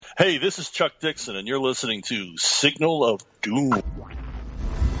Hey, this is Chuck Dixon, and you're listening to Signal of Doom.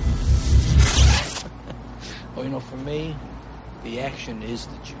 Well, for me, the action is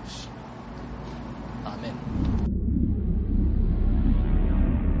the juice. I'm in.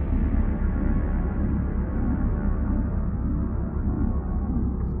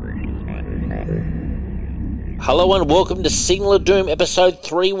 Hello and welcome to Signal of Doom, episode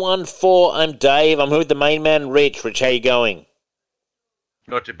 314. I'm Dave. I'm here with the main man, Rich. Rich, how you going?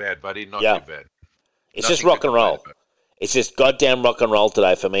 Not too bad, buddy. Not too bad. It's just rock and roll. It's just goddamn rock and roll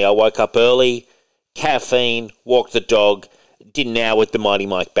today for me. I woke up early, caffeine, walked the dog, did an hour with the mighty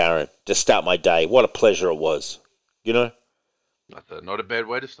Mike Barron to start my day. What a pleasure it was, Not a bad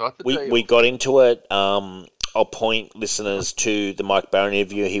way to start the day. We got into it. I'll point listeners to the Mike Barron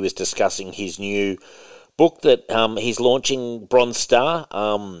interview. He was discussing his new book that he's launching, Bronze Star.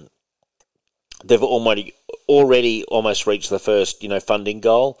 They've already almost reached the first, funding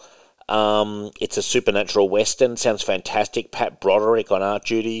goal. It's a supernatural western. Sounds fantastic. Pat Broderick on art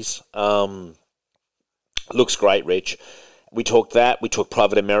duties. Looks great, Rich. We talked that. We talked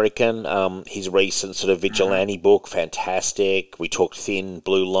Private American, his recent sort of vigilante book. Fantastic. We talked Thin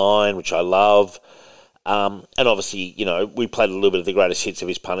Blue Line, which I love. And obviously, we played a little bit of the greatest hits of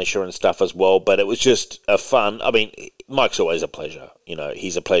his Punisher and stuff as well. But it was just a fun. I mean, Mike's always a pleasure.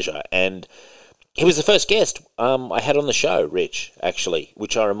 He's a pleasure. And he was the first guest I had on the show, Rich, actually,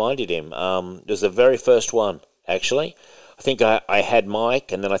 which I reminded him. It was the very first one, actually. I think I had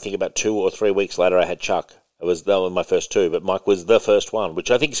Mike, and then I think about 2 or 3 weeks later I had Chuck. That were my first two, but Mike was the first one,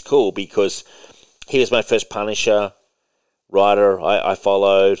 which I think is cool because he was my first Punisher writer I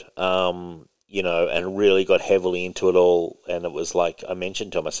followed, and really got heavily into it all. And it was like I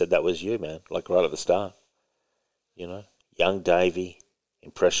mentioned to him, I said, that was you, man, like right at the start. Young Davey.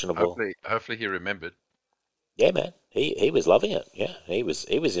 Impressionable. Hopefully he remembered. Yeah, man. He was loving it. Yeah, he was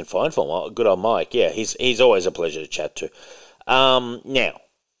in fine form. Good on Mike. Yeah, he's always a pleasure to chat to. Now,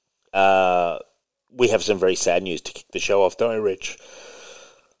 we have some very sad news to kick the show off, don't we, Rich?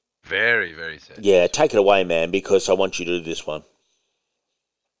 Very, very sad. Yeah, take it away, man, because I want you to do this one.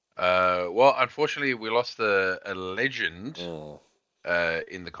 Well, unfortunately, we lost a legend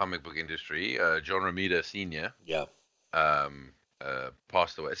in the comic book industry, John Romita Sr. Yeah.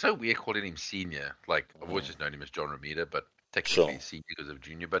 Passed away. It's so weird calling him senior. Like, I've always just known him as John Romita, but technically senior because of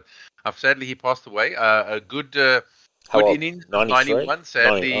junior. But sadly, he passed away. A good innings, 91.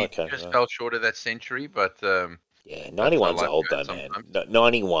 Sadly, fell short of that century. But 91's old though, man.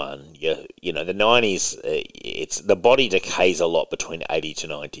 91. Yeah, the 90s. It's the body decays a lot between 80 to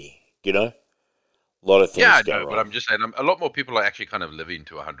 90. A lot of things. Yeah, I know, but I'm just saying, a lot more people are actually kind of living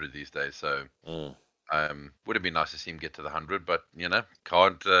to 100 these days. So. Would have been nice to see him get to the 100, but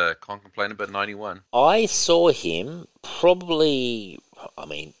can't complain about 91. I saw him probably,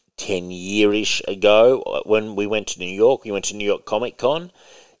 10 year-ish ago when we went to New York. We went to New York Comic Con.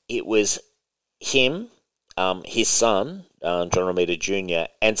 It was him, his son, John Romita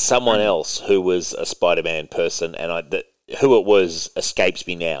Jr., and someone else who was a Spider-Man person, and who it was escapes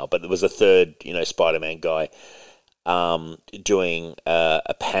me now. But there was a third, Spider-Man guy doing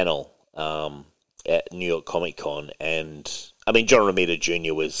a panel. At New York Comic Con, and John Romita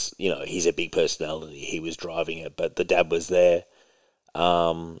Jr. was, he's a big personality. He was driving it, but the dad was there.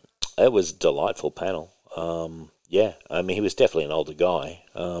 It was a delightful panel. He was definitely an older guy,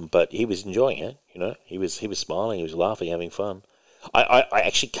 but he was enjoying it. He was smiling, he was laughing, having fun. I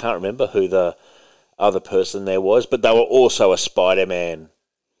actually can't remember who the other person there was, but they were also a Spider-Man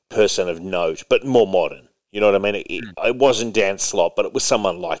person of note, but more modern. You know what I mean? It wasn't Dan Slott, but it was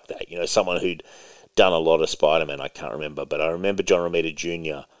someone like that. Someone who'd done a lot of Spider-Man. I can't remember, but I remember John Romita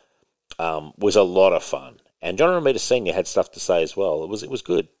Jr. Was a lot of fun, and John Romita Sr. had stuff to say as well. It was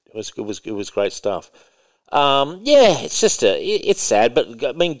good. It was great stuff. It's just it's sad, but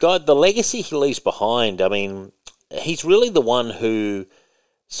God, the legacy he leaves behind. He's really the one who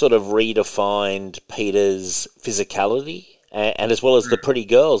sort of redefined Peter's physicality. And as well as the pretty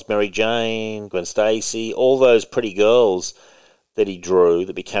girls, Mary Jane, Gwen Stacy, all those pretty girls that he drew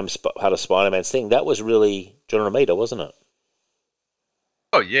that became part of Spider-Man's thing, that was really John Romita, wasn't it?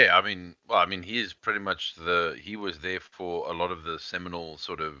 Oh, yeah. He is pretty much he was there for a lot of the seminal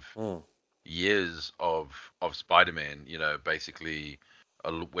sort of years of Spider-Man, basically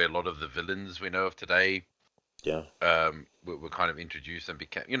where a lot of the villains we know of today were kind of introduced and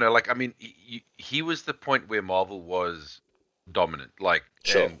became, he was the point where Marvel was dominant,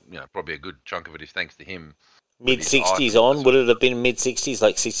 and, probably a good chunk of it is thanks to him. Mid-60s on, would it have been mid-60s,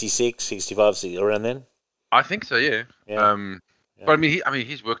 like 66, 65, around then? I think so, yeah. But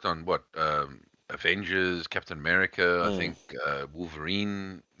he's worked on Avengers, Captain America, I think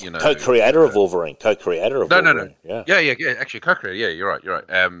Wolverine. Co-creator of Wolverine. Co-creator of No, Wolverine. no. Yeah. Yeah. Actually, co-creator. Yeah, you're right.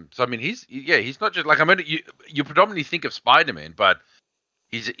 So I mean, he's not just like, I mean, you predominantly think of Spider-Man, but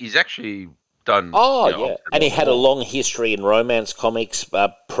he's actually done. Oh, You know, yeah. obviously And he lot had a more. long history in romance comics Yeah.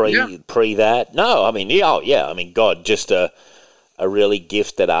 pre that. No, I mean, yeah. I mean, God, just a really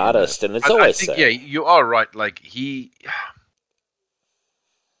gifted artist, and it's I always think so. yeah, you are right. Like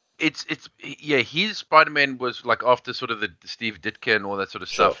it's his Spider-Man was like after sort of the Steve Ditko and all that sort of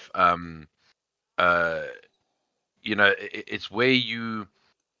Sure. stuff. Uh, it's where I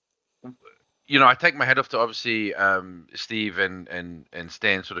take my head off to obviously Steve and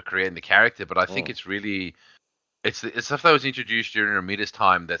Stan sort of creating the character, but I think it's really it's stuff that was introduced during Romita's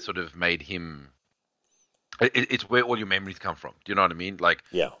time that sort of made him. It's where all your memories come from. Do you know what I mean? Like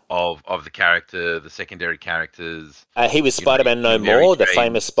Yeah. of the character, the secondary characters. He was you know, Spider-Man No your Mary More, the Jane.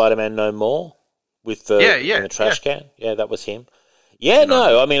 famous Spider-Man No More, with Yeah, in the trash can. Yeah, that was him. Yeah, You know what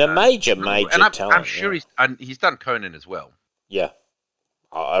no, I I mean, a major and talent. I'm sure he's done Conan as well. Yeah,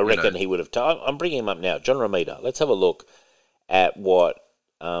 I reckon he would have. I'm bringing him up now. John Romita. Let's have a look at what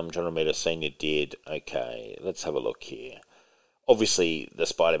John Romita Senior did. Okay, let's have a look here. Obviously, the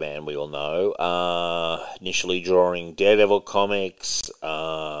Spider-Man we all know. Initially drawing Daredevil comics.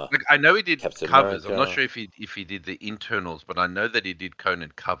 Like, I know he did Captain covers. America. I'm not sure if he did the internals, but I know that he did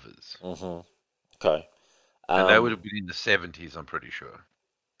Conan covers. Mm-hmm. Okay. And that would have been in the 70s, I'm pretty sure.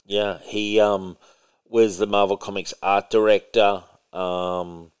 Yeah, he was the Marvel Comics art director.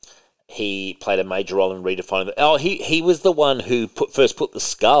 He played a major role in redefining the... Oh, he was the one who first put the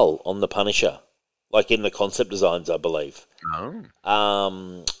skull on the Punisher, like in the concept designs, I believe. Oh.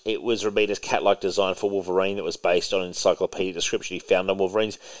 It was Romita's cat-like design for Wolverine that was based on an encyclopedic description he found on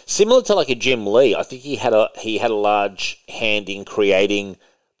Wolverines. Similar to like a Jim Lee, I think he had a large hand in creating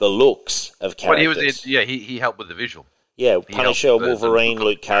the looks of characters. But he helped with the visual. Yeah, He Punisher, helped Wolverine, the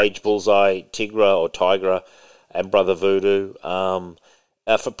Luke Cage, Bullseye, Tigra, and Brother Voodoo.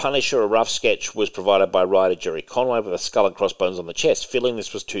 For Punisher, a rough sketch was provided by writer Jerry Conway with a skull and crossbones on the chest. Feeling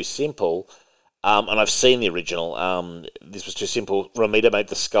this was too simple, and I've seen the original, this was too simple, Romita made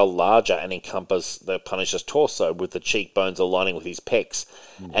the skull larger and encompass the Punisher's torso with the cheekbones aligning with his pecs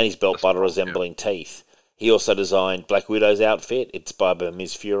and his belt buckle resembling teeth. He also designed Black Widow's outfit, inspired by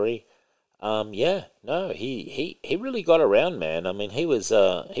Ms. Fury. He really got around, man. I mean, he was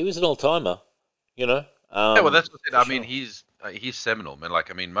an all-timer, you know. Yeah, well, that's what I said. I mean, sure. he's seminal, man.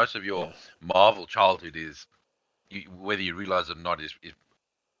 Like, I mean, most of your Marvel childhood is, whether you realize it or not, is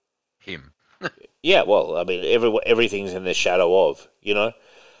him. Yeah, well, I mean, everything's in the shadow of, you know.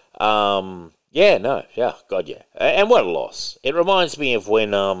 God, yeah. And what a loss. It reminds me of when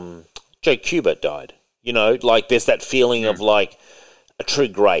Joe Kubert died. You know, like there's that feeling of like a true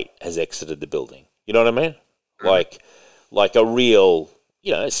great has exited the building. You know what I mean? Like a real,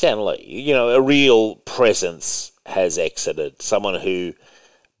 Stan Lee, a real presence has exited. Someone who,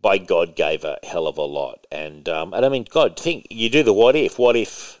 by God, gave a hell of a lot. And I mean, God, think you do the what if? What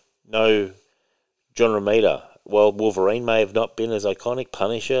if no John Romita? Well, Wolverine may have not been as iconic.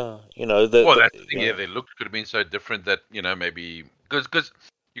 Punisher, that's the thing. Yeah, their looks could have been so different that maybe because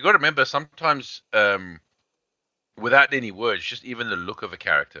you got to remember sometimes without any words, just even the look of a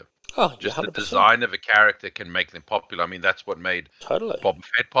character, just 100%. The design of a character can make them popular. I mean, that's what made Boba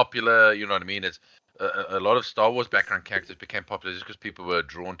Fett popular. You know what I mean? It's a lot of Star Wars background characters became popular just because people were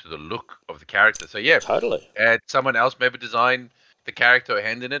drawn to the look of the character. So yeah, and someone else maybe design the character or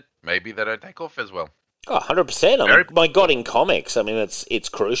hand in it, maybe they don't take off as well. Oh, 100%. I mean, my God, in comics, I mean, it's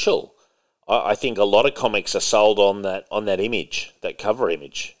crucial. I think a lot of comics are sold on that image, that cover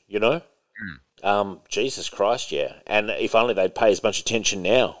image, Jesus Christ, yeah. And if only they'd pay as much attention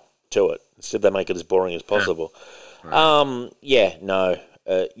now to it. Instead, they make it as boring as possible. You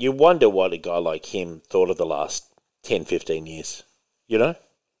wonder what a guy like him thought of the last 10, 15 years, An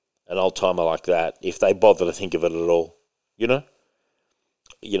old-timer like that, if they bother to think of it at all, It'd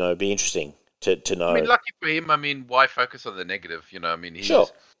be interesting to know. I mean, lucky for him, I mean, why focus on the negative? I mean,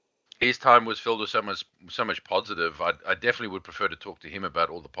 his time was filled with so much positive. I definitely would prefer to talk to him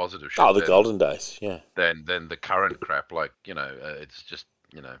about all the positive shit. Oh, the golden days, yeah. Than the current crap. Like, it's just,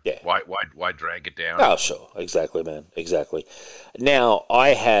 why drag it down? Oh, sure. Exactly, man. Exactly. Now, I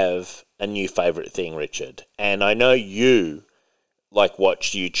have a new favourite thing, Richard, and I know you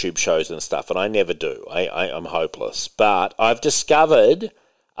watch YouTube shows and stuff, and I never do. I'm hopeless. But I've discovered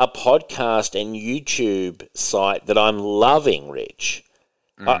a podcast and YouTube site that I'm loving, Rich.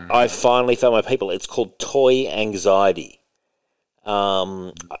 I finally found my people. It's called Toy Anxiety.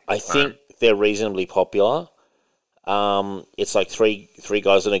 I think they're reasonably popular. It's like three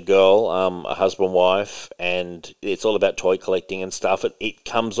guys and a girl, a husband, wife, and it's all about toy collecting and stuff. It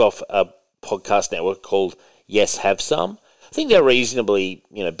comes off a podcast network called Yes Have Some. I think they're reasonably,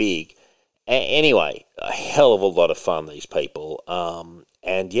 big. Anyway, a hell of a lot of fun, these people.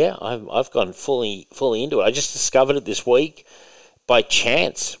 And yeah, I've gone fully into it. I just discovered it this week by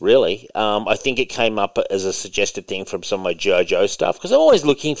chance, really. I think it came up as a suggested thing from some of my JoJo stuff, because I'm always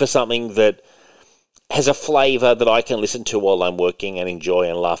looking for something that has a flavour that I can listen to while I'm working and enjoy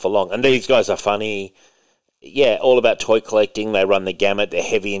and laugh along. And these guys are funny. Yeah, all about toy collecting. They run the gamut. They're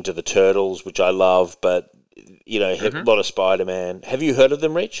heavy into the Turtles, which I love, but, a lot of Spider-Man. Have you heard of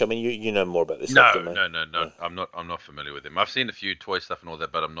them, Rich? I mean, you know more about this stuff than me. No. I'm not familiar with them. I've seen a few toy stuff and all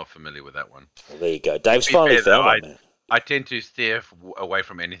that, but I'm not familiar with that one. Well, there you go. Dave's finally found it, man. I tend to steer away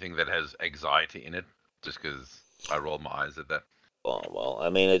from anything that has anxiety in it, just because I roll my eyes at that. Oh, well, I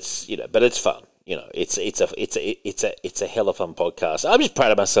mean, it's but it's fun. It's a hell of a fun podcast. I'm just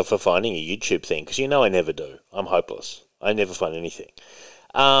proud of myself for finding a YouTube thing, because I never do. I'm hopeless. I never find anything.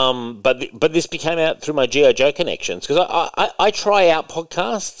 But this became out through my G.I. Joe connections, because I try out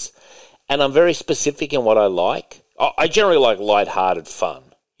podcasts, and I'm very specific in what I like. I generally like lighthearted fun,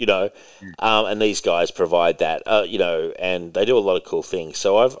 and these guys provide that, and they do a lot of cool things.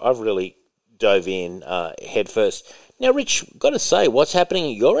 So I've really dove in head first. Now, Rich, got to say, what's happening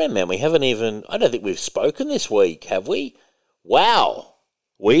at your end, man? I don't think we've spoken this week, have we? Wow.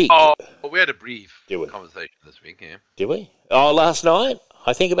 We had a brief conversation this week, yeah. Did we? Oh, last night?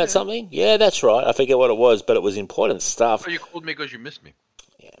 I think about something? Yeah, that's right. I forget what it was, but it was important stuff. Oh, you called me because you missed me.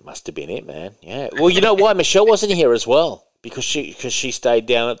 Yeah, it must have been it, man. Yeah. Well, you know why? Michelle wasn't here as well, because she stayed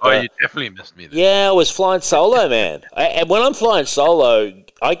down at the... Oh, you definitely missed me then. Yeah, I was flying solo, man. And when I'm flying solo,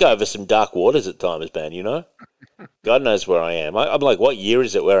 I go over some dark waters at times, man, God knows where I am. I'm like, what year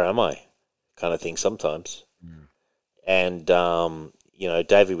is it? Where am I? Kind of thing sometimes. And,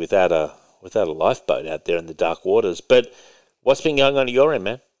 Davey without a lifeboat out there in the dark waters. But what's been going on at your end,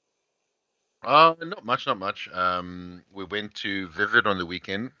 man? Not much. We went to Vivid on the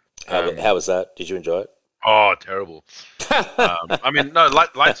weekend. How was that? Did you enjoy it? Oh, terrible.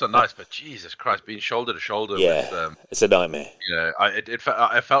 Lights are nice, but Jesus Christ, being shoulder to shoulder with... it's a nightmare.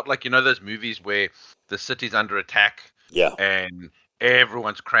 I felt like, those movies where the city's under attack and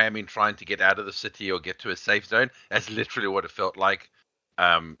everyone's cramming, trying to get out of the city or get to a safe zone. That's literally what it felt like. What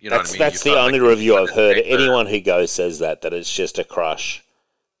I mean? That's the only review I've heard. Anyone who goes says that it's just a crush.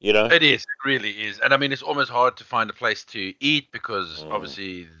 It is. It really is. And I mean, it's almost hard to find a place to eat, because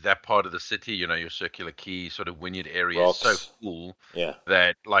obviously that part of the city, your Circular Quay sort of Wynyard area is so full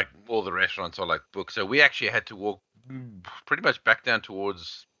that like all the restaurants are like booked. So we actually had to walk pretty much back down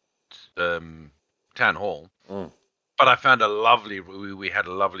towards Town Hall. But I found we had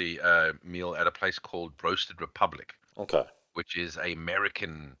a lovely meal at a place called Roasted Republic. Okay. Which is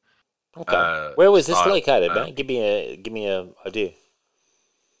American. Okay. Where was this located, man? Give me a idea.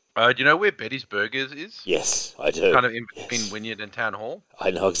 Do you know where Betty's Burgers is? Yes, I do. Kind of in between Wynyard and Town Hall. I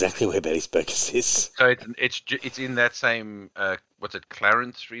know exactly where Betty's Burgers is. So it's in that same what's it,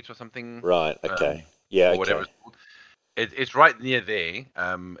 Clarence Street or something? Right. Okay. Or whatever it's called. It's right near there.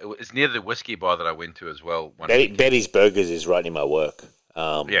 It's near the whiskey bar that I went to as well. Betty's Burgers is right near my work.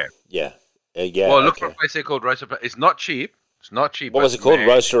 Yeah. Well, look for a place there called Roasted Republic. It's not cheap. What was it called?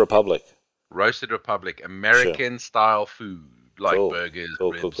 Roasted Republic. Roasted Republic, American style food. Like burgers,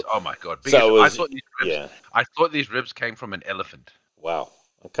 ribs. Cool. Oh my god! I thought these ribs came from an elephant. Wow.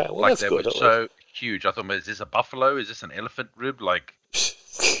 Okay. Well, like that's good. They were so huge. I thought, is this a buffalo? Is this an elephant rib? Like,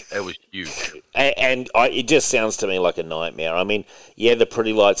 it was huge. And it just sounds to me like a nightmare. I mean, the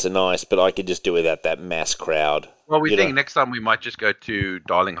pretty lights are nice, but I could just do without that mass crowd. Well, we think next time we might just go to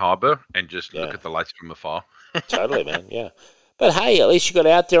Darling Harbour and just look at the lights from afar. Totally, man. Yeah. But hey, at least you got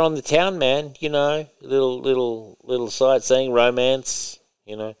out there on the town, man. Little sightseeing, romance.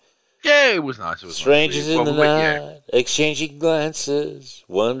 Yeah, it was nice. Strangers in the night, exchanging glances,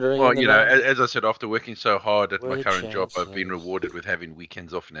 wondering. Well, as I said, after working so hard at my current job, I've been rewarded with having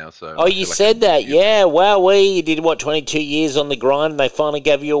weekends off now. So. Oh, you said that, yeah. Wow, you did 22 years on the grind, and they finally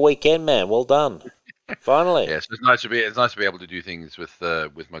gave you a weekend, man. Well done. Finally. Yes, it's nice to be able to do things with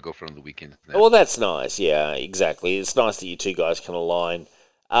my girlfriend on the weekends now. Well, that's nice. Yeah, exactly. It's nice that you two guys can align.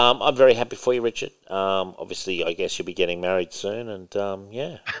 I'm very happy for you, Richard. Obviously, I guess you'll be getting married soon, and got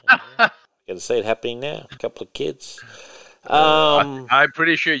to see it happening now. A couple of kids. I'm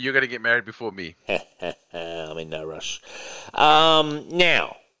pretty sure you're going to get married before me. I'm in no rush.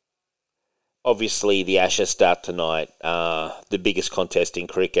 Now, obviously, the Ashes start tonight. The biggest contest in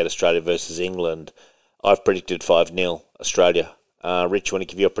cricket, Australia versus England. I've predicted 5-0 Australia. Rich, you want to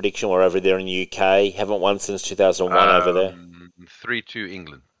give your prediction? We're over there in the UK. Haven't won since 2001 over there. 3-2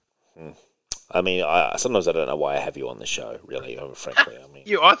 England. I mean, sometimes I don't know why I have you on the show, really, frankly. I mean,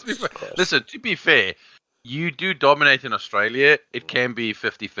 You asked me for... Listen, to be fair, you do dominate in Australia. It can be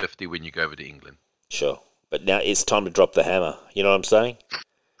 50-50 when you go over to England. Sure. But now it's time to drop the hammer. You know what I'm saying?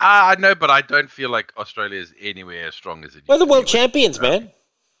 I know, but I don't feel like Australia is anywhere as strong as it We're used the to world be. champions, man.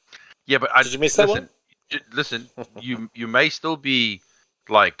 Yeah, but Did you miss that one? Listen, you may still be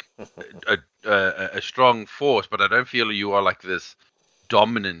like a strong force, but I don't feel you are like this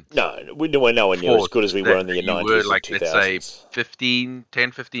dominant. No, we're nowhere near as good as we were in the 90s you were like, and 2000s. let's say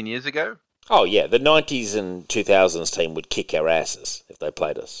 10, 15 years ago. Oh, yeah. The 90s and 2000s team would kick our asses if they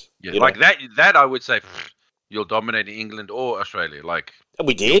played us. Yeah, like that I would say you'll dominate England or Australia. Like And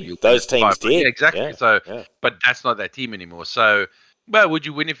we did. you'll Those teams did. Yeah, exactly. Yeah, So, yeah. but that's not that team anymore. So, well, would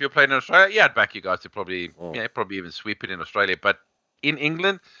you win if you're playing in Australia? Yeah, I'd back you guys to probably even sweep it in Australia. But in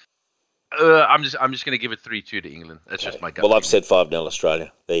England, I'm just going to give it 3-2 to England. That's just my gut. Well, I've said 5-0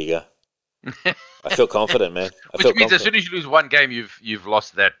 Australia. There you go. I feel confident, man. Which means as soon as you lose one game, you've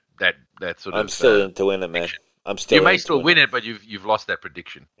lost that sort of. I'm still in to win it, man. You may still win it, but you've lost that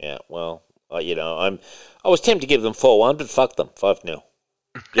prediction. Yeah, well, I was tempted to give them 4-1, but fuck them, 5-0.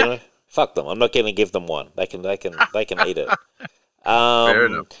 You know, fuck them. I'm not going to give them one. They can eat it. Fair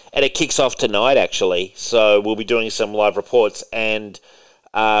enough. And it kicks off tonight, actually. So we'll be doing some live reports, and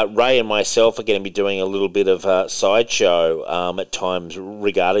Ray and myself are going to be doing a little bit of a sideshow at times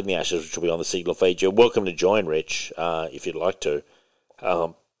regarding the Ashes, which will be on the Signal feed. You're welcome to join, Rich, if you'd like to.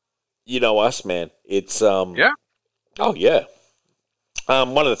 You know us, man. It's yeah. Oh yeah.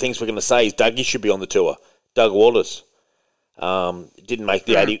 One of the things we're going to say is Dougie should be on the tour. Doug Waters didn't make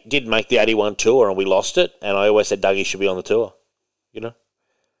the 81 tour, and we lost it. And I always said Dougie should be on the tour. You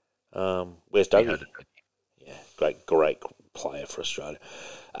know, where's Dougie? Yeah, great player for Australia.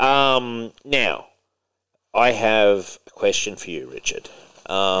 Now, I have a question for you, Richard.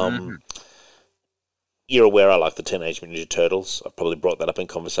 You're aware I like the Teenage Mutant Ninja Turtles. I've probably brought that up in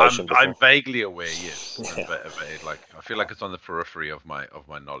conversation before. I'm vaguely aware, yes. I feel like it's on the periphery of my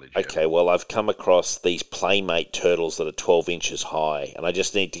knowledge. Okay, well, I've come across these Playmate turtles that are 12 inches high, and I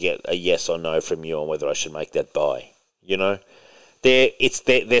just need to get a yes or no from you on whether I should make that buy. You know, they're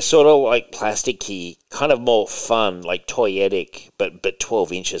sort of like plasticky, kind of more fun, like toyetic, but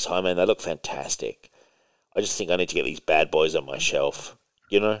 12 inches high, man. They look fantastic. I just think I need to get these bad boys on my shelf.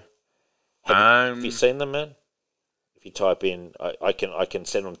 You know. Have you seen them, man? If you type in, I can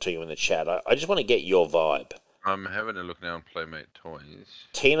send them to you in the chat. I just want to get your vibe. I'm having a look now on Playmate Toys.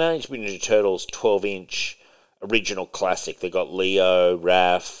 Teenage Mutant Ninja Turtles 12-inch original classic. They got Leo,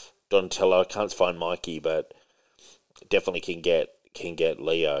 Raph, Donatello. I can't find Mikey, but definitely can get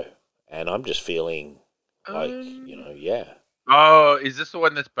Leo. And I'm just feeling like yeah. Oh, is this the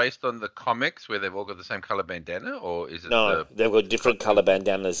one that's based on the comics where they've all got the same color bandana, or is it? No, they've got different color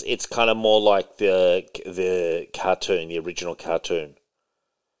bandanas. It's kind of more like the cartoon, the original cartoon.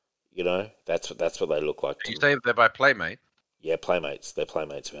 You know, that's what they look like. You say they're by Playmate? Yeah, Playmates. They're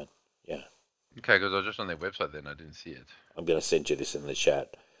Playmates, man. Yeah. Okay, because I was just on their website then. I didn't see it. I'm going to send you this in the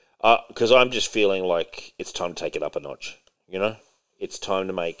chat. Because I'm just feeling like it's time to take it up a notch. You know? It's time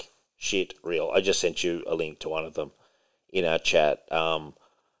to make shit real. I just sent you a link to one of them in our chat. I'll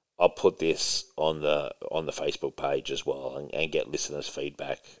put this on the Facebook page as well and get listeners'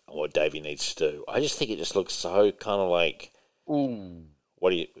 feedback on what Davey needs to do. I just think it just looks so kind of like... Ooh.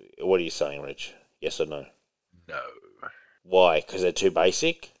 What are you saying, Rich? Yes or no? No. Why? Because they're too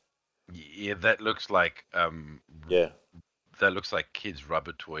basic? Yeah, that looks like yeah. That looks like kids'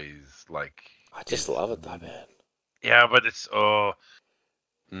 rubber toys. Like I just love it though, man. Yeah, but it's I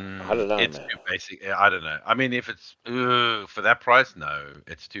don't know, it's man. too basic. I don't know. I mean, if it's for that price, no,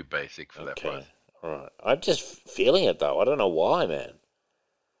 it's too basic for that price. All right. I'm just feeling it though. I don't know why, man.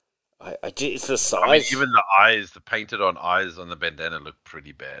 It's the size. Even the eyes, the painted on eyes on the bandana look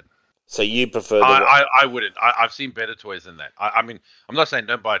pretty bad. So you prefer I wouldn't. I've seen better toys than that. I mean, I'm not saying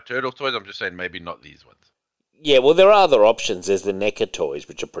don't buy turtle toys. I'm just saying maybe not these ones. Yeah, well, there are other options. There's the NECA toys,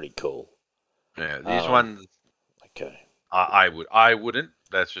 which are pretty cool. Yeah, these ones. Okay. I wouldn't.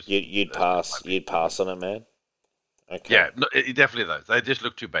 That's just you'd pass. You'd pass on it, man. Okay. Yeah, no, definitely those. They just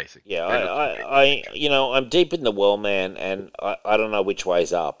look too basic. Yeah, I'm deep in the well, man, and I don't know which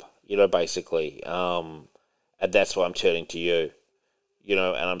way's up. You know, basically, and that's why I'm turning to you. You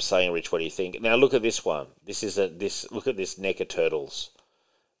know, and I'm saying, Rich, what do you think? Now, look at this one. Look at this NECA Turtles,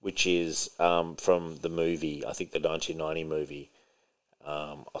 which is from the movie. I think the 1990 movie.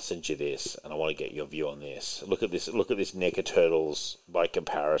 I'll send you this, and I want to get your view on this. Look at this. Look at this NECA Turtles by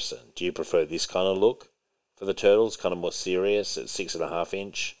comparison. Do you prefer this kind of look for the Turtles, kind of more serious at 6.5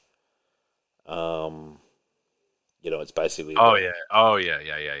 inch. It's basically yeah.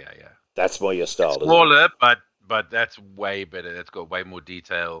 that's more your style. It's smaller, but that's way better. That's got way more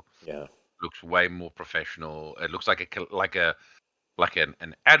detail. Yeah, looks way more professional. It looks like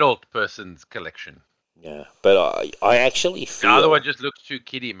an adult person's collection. yeah. But I actually feel The other one just looks too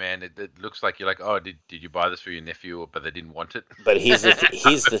kiddie, man. It looks like you're like, oh, did you buy this for your nephew, but they didn't want it? But here's the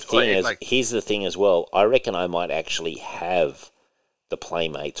thing like, here's the thing as well. I reckon I might actually have the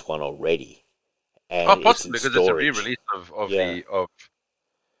Playmates one already, and possibly it's in because it's a storage. re-release of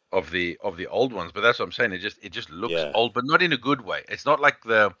the old ones. But that's what I'm saying. It just looks old, but not in a good way. It's not like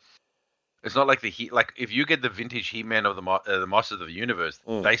the like if you get the vintage He-Man of the Masters of the Universe,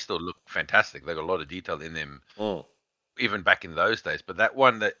 they still look fantastic. They got a lot of detail in them, even back in those days. But that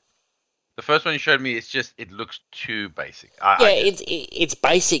one the first one you showed me, it looks too basic. It's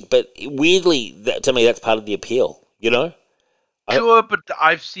basic, but weirdly, to me, that's part of the appeal. Sure, but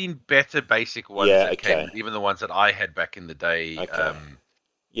I've seen better basic ones that okay. came, even the ones that I had back in the day. Okay.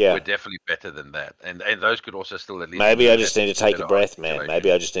 Were definitely better than that, and those could also still at least. Maybe I just need to take a breath, man.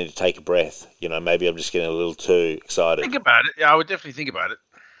 Maybe I just need to take a breath. Maybe I'm just getting a little too excited. Think about it. Yeah, I would definitely think about it.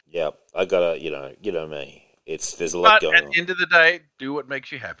 Yeah, I gotta, me. There's a lot going on. But at the end of the day, do what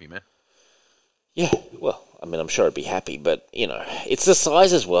makes you happy, man. Yeah, well, I mean, I'm sure I'd be happy, but it's the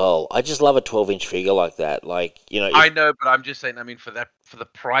size as well. I just love a 12-inch figure like that. Like, I know, but I'm just saying. I mean, for the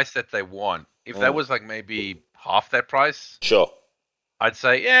price that they want, if that was like maybe half that price, sure. I'd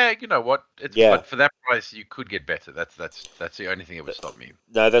say, yeah, you know what? But for that price, you could get better. That's the only thing that would stop me.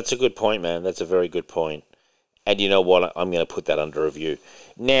 No, that's a good point, man. That's a very good point. And you know what? I'm going to put that under review.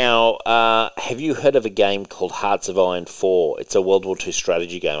 Now, have you heard of a game called Hearts of Iron 4? It's a World War II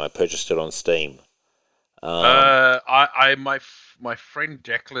strategy game. I purchased it on Steam. My friend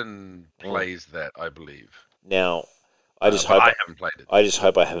Declan plays that, I believe. Now, I haven't played it. I just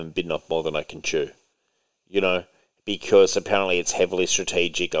hope I haven't bitten off more than I can chew. Because apparently it's heavily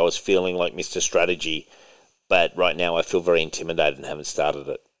strategic. I was feeling like Mr. Strategy, but right now I feel very intimidated and haven't started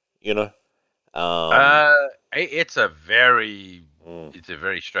it. It's a very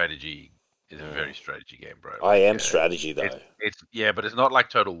strategy. It's a very strategy game, bro. I am strategy though. It's but it's not like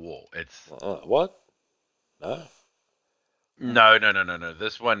Total War. It's what? No.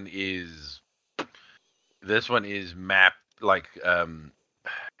 This one is mapped like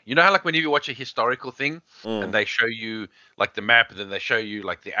you know how like when you watch a historical thing and they show you like the map and then they show you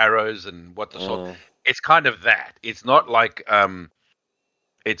like the arrows and what the sort. It's kind of that. It's not like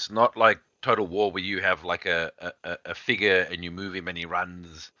Total War where you have like a figure and you move him and he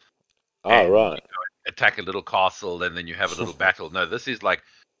runs. Oh, right. Attack a little castle and then you have a little battle. No, this is like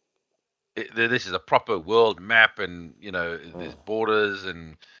this is a proper world map and there's borders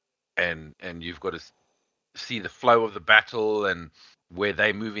and you've got to see the flow of the battle and where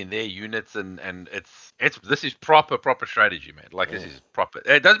they move in their units and this is proper strategy, man. Like this is proper.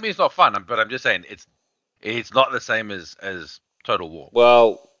 It doesn't mean it's not fun, but I'm just saying it's not the same as Total War.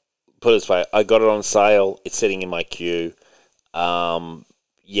 Well, put it this way, I got it on sale. It's sitting in my queue.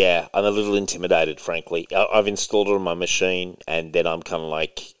 Yeah, I'm a little intimidated, frankly. I've installed it on my machine, and then I'm kind of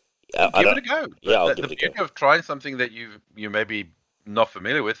like, give it a go. Yeah, I'll give it a go. The beauty of trying something that you may be not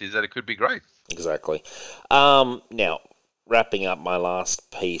familiar with is that it could be great. Exactly. Now, wrapping up my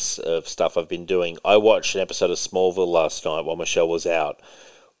last piece of stuff I've been doing, I watched an episode of Smallville last night while Michelle was out.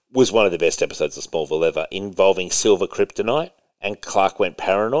 Was one of the best episodes of Smallville ever, involving Silver Kryptonite, and Clark went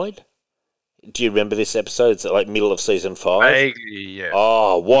paranoid. Do you remember this episode? It's like middle of season 5. Vaguely, yeah.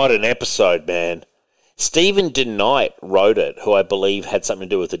 Oh, what an episode, man. Stephen DeKnight wrote it, who I believe had something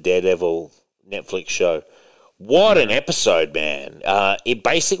to do with the Daredevil Netflix show. What an episode, man. It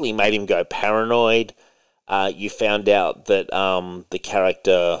basically made him go paranoid. You found out that the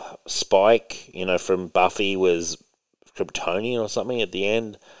character Spike, from Buffy was Kryptonian or something at the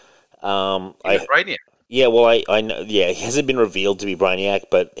end. Brainiac. Yeah, well, I know. Yeah, he hasn't been revealed to be Brainiac,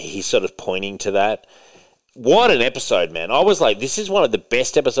 but he's sort of pointing to that. What an episode, man! I was like, this is one of the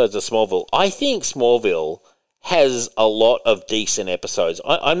best episodes of Smallville. I think Smallville has a lot of decent episodes.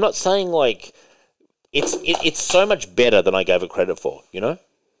 I'm not saying like it's so much better than I gave it credit for. Oh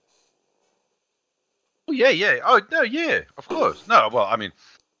yeah. Oh no, yeah. Of course. No. Well, I mean,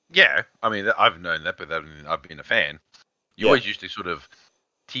 yeah. I mean, I've known that, but I've been a fan. You always used to sort of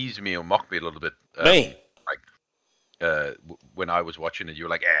tease me or mock me a little bit. Me? When I was watching it, you were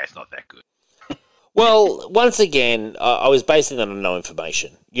like, it's not that good. Well, once again, I was basing that on no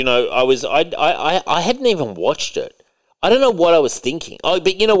information. I hadn't even watched it. I don't know what I was thinking. Oh,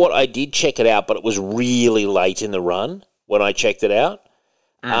 but you know what? I did check it out, but it was really late in the run when I checked it out.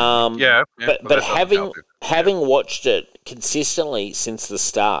 But having watched it consistently since the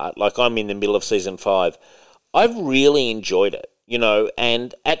start, like I'm in the middle of season 5, I've really enjoyed it,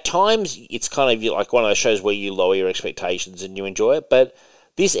 and at times it's kind of like one of those shows where you lower your expectations and you enjoy it, but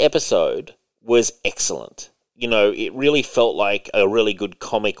this episode was excellent. It really felt like a really good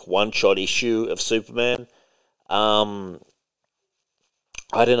comic one-shot issue of Superman.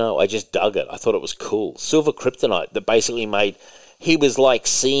 I don't know, I just dug it. I thought it was cool. Silver Kryptonite that basically he was like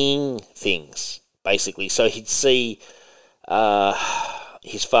seeing things, basically. So he'd see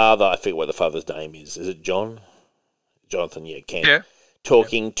his father, I forget what the father's name is. Is it John? Jonathan, yeah, Ken. Yeah.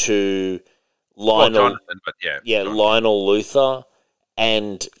 Talking to Lionel. Well, Jonathan, but yeah. Yeah, Lionel Luthor.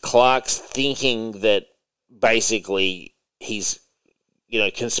 And Clark's thinking that basically he's,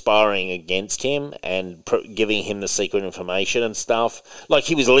 conspiring against him and giving him the secret information and stuff. Like,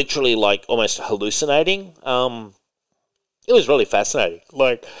 he was literally, like, almost hallucinating. It was really fascinating.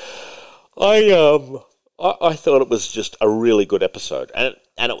 Like, I thought it was just a really good episode. And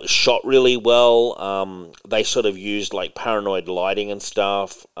it was shot really well. They sort of used, like, paranoid lighting and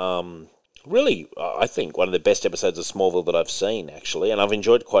stuff. Really, I think one of the best episodes of Smallville that I've seen, actually. And I've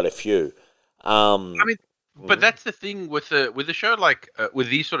enjoyed quite a few. But that's the thing with the show, like with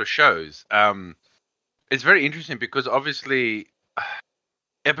these sort of shows. It's very interesting because obviously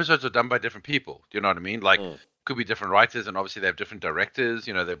episodes are done by different people. Do you know what I mean? Like, could be different writers, and obviously they have different directors.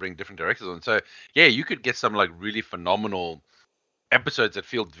 They bring different directors on. So yeah, you could get some like really phenomenal episodes that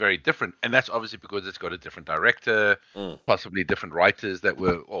feel very different, and that's obviously because it's got a different director, possibly different writers that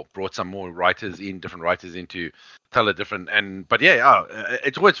brought some more different writers in to tell a different. But yeah,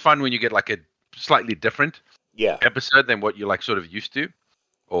 it's always fun when you get like a slightly different episode than what you're like sort of used to,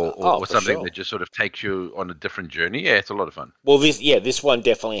 or something that just sort of takes you on a different journey. Yeah, it's a lot of fun. Well, this one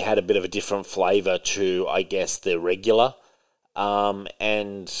definitely had a bit of a different flavour to, I guess, the regular.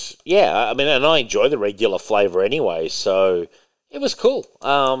 And yeah, I mean, and I enjoy the regular flavour anyway, so it was cool.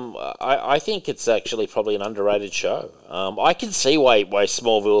 I think it's actually probably an underrated show. I can see why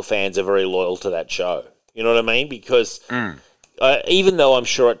Smallville fans are very loyal to that show. You know what I mean? Because even though I'm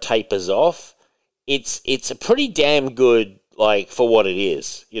sure it tapers off, it's a pretty damn good, like, for what it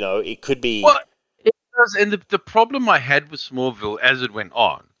is. It could be. Well, it does, and the problem I had with Smallville as it went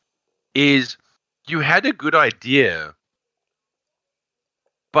on is you had a good idea,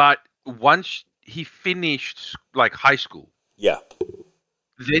 but once he finished like high school,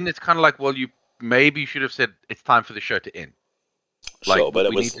 then it's kind of like, well, you maybe should have said it's time for the show to end. Sure, but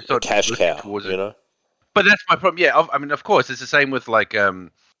it was a cash cow, But that's my problem. Yeah, I mean, of course, it's the same with like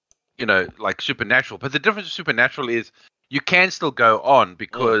like Supernatural. But the difference with Supernatural is you can still go on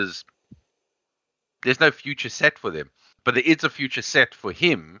because there's no future set for them. But there is a future set for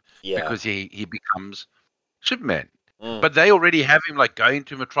him because he becomes Superman. But they already have him like going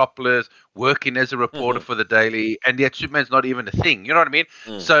to Metropolis, working as a reporter for the Daily, and yet Superman's not even a thing. You know what I mean?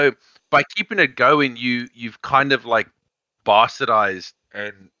 So by keeping it going, you've kind of like bastardized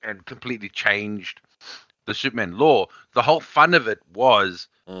and completely changed the Superman lore. The whole fun of it was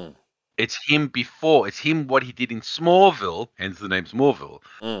it's him before. It's him what he did in Smallville, hence the name Smallville.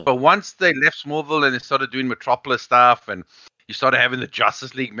 But once they left Smallville and they started doing Metropolis stuff, and you started having the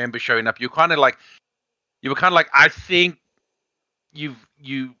Justice League members showing up, you were kind of like, I think you've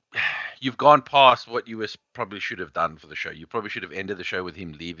gone past what you probably should have done for the show. You probably should have ended the show with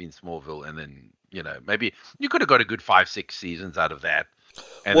him leaving Smallville, and then maybe you could have got a good 5-6 seasons out of that.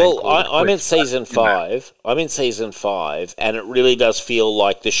 Well, I'm in season 5. I'm in season 5, and it really does feel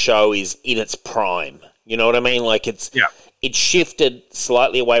like the show is in its prime. You know what I mean? Like it shifted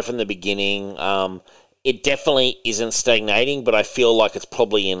slightly away from the beginning. It definitely isn't stagnating, but I feel like it's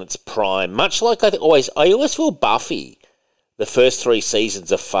probably in its prime. Much like I always feel Buffy. The first 3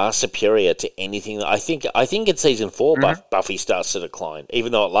 seasons are far superior to anything that I think in season 4 Buffy starts to decline,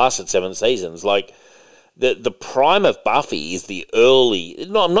 even though it lasted 7 seasons. Like the prime of Buffy is the early.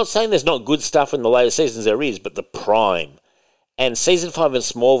 No, I'm not saying there's not good stuff in the later seasons. There is, but the prime. And season 5 in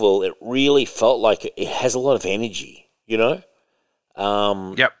Smallville, it really felt like it has a lot of energy. They've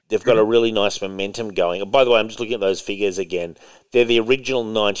got a really nice momentum going. By the way, I'm just looking at those figures again. They're the original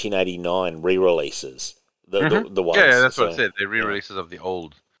 1989 re-releases. The ones. Yeah, that's what I said. They're re-releases of the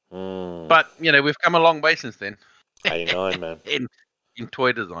old. But we've come a long way since then. 89, man. in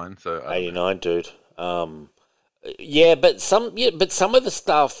toy design, so 89, dude. But some of the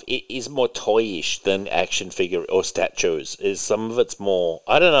stuff is more toyish than action figure or statues. Some of it's more.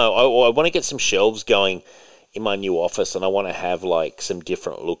 I don't know. I want to get some shelves going in my new office, and I want to have like some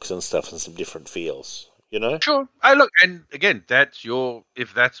different looks and stuff and some different feels. Sure. I look, and again,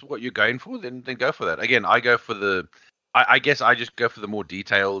 if that's what you're going for, then go for that. Again, I go for I guess I just go for the more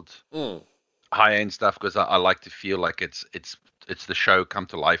detailed high end stuff because I like to feel like it's the show come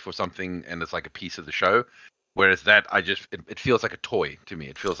to life or something, and it's like a piece of the show. Whereas that, it feels like a toy to me.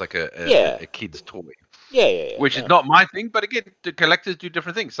 It feels like a kid's toy. Yeah. Which is not my thing, but again, the collectors do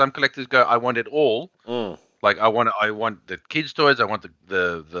different things. Some collectors go, I want it all. Like I want the kids' toys, I want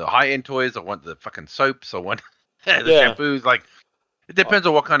the high end toys, I want the fucking soaps, I want the shampoos. Like it depends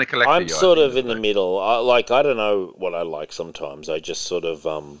on what kind of collector I'm you are. sort of in the middle. I don't know what I like sometimes. I just sort of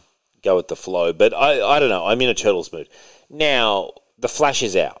go with the flow. But I don't know. I'm in a Turtles mood. Now, The Flash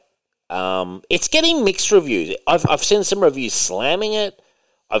is out. It's getting mixed reviews. I've seen some reviews slamming it.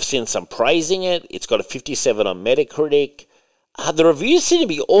 I've seen some praising it. It's got a 57 on Metacritic. The reviews seem to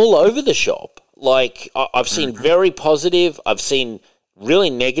be all over the shop. Like, I've seen very positive. I've seen really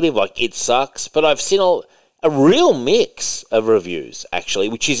negative, like, it sucks. But I've seen a real mix of reviews, actually,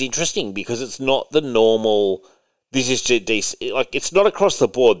 which is interesting because it's not the normal, this is too decent. Like, it's not across the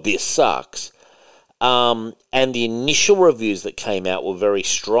board, this sucks. And the initial reviews that came out were very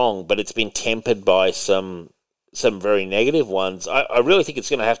strong, but it's been tempered by some very negative ones. I really think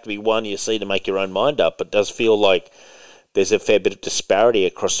it's going to have to be one you see to make your own mind up. It does feel like there's a fair bit of disparity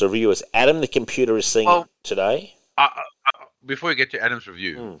across the reviewers. Adam, the computer, is seeing it today. Before we get to Adam's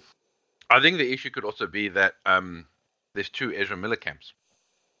review, I think the issue could also be that there's 2 Ezra Miller camps.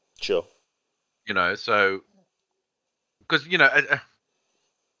 Sure. You know, so because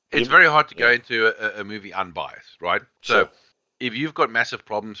it's very hard to go into a movie unbiased, right? Sure. So if you've got massive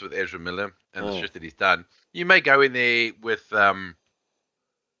problems with Ezra Miller and the shit that he's done, you may go in there with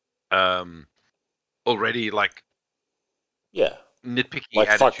already like nitpicky, like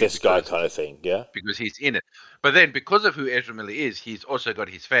fuck this guy because, kind of thing, yeah, because he's in it. But then because of who Ezra Miller is, he's also got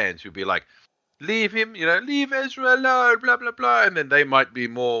his fans who'll be like, leave him, leave Ezra alone, blah blah blah, and then they might be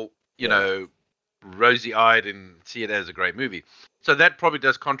more, rosy-eyed and see it as a great movie. So that probably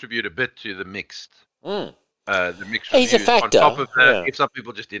does contribute a bit to the mixed. The mixed He's a reviews. factor. On top of that, if some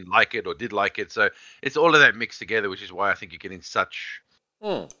people just didn't like it or did like it, so it's all of that mixed together, which is why I think you're getting such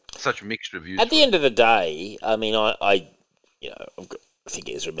mixed reviews. At the end of the day, I mean, I think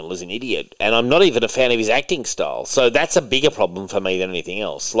Ezra Miller's an idiot, and I'm not even a fan of his acting style. So that's a bigger problem for me than anything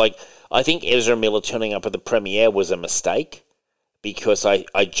else. Like, I think Ezra Miller turning up at the premiere was a mistake because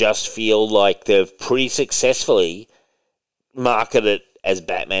I just feel like they've pretty successfully marketed it as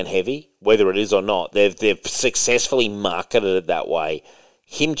Batman heavy, whether it is or not. They've successfully marketed it that way.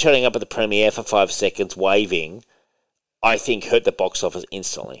 Him turning up at the premiere for 5 seconds waving, I think hurt the box office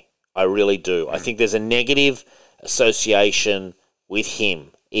instantly. I really do. I think there's a negative association with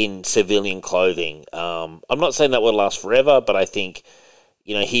him in civilian clothing. I'm not saying that will last forever, but I think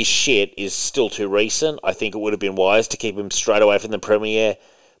his shit is still too recent. I think it would have been wise to keep him straight away from the premiere.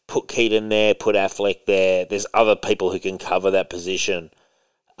 Put Keaton there, put Affleck there. There's other people who can cover that position.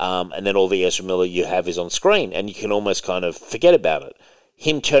 And then all the Ezra Miller you have is on screen, and you can almost kind of forget about it.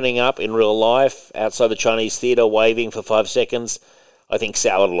 Him turning up in real life outside the Chinese theatre, waving for 5 seconds, I think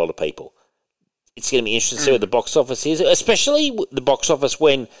soured a lot of people. It's going to be interesting to see what the box office is, especially the box office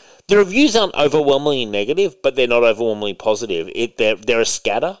when the reviews aren't overwhelmingly negative, but they're not overwhelmingly positive. They're a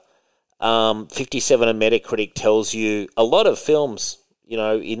scatter. 57 on Metacritic tells you a lot of films,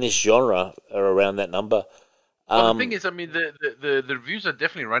 in this genre are around that number. Well, the thing is, I mean, the reviews are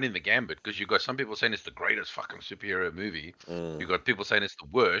definitely running the gambit because you've got some people saying it's the greatest fucking superhero movie. You've got people saying it's the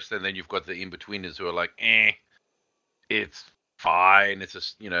worst, and then you've got the in-betweeners who are like, it's fine. It's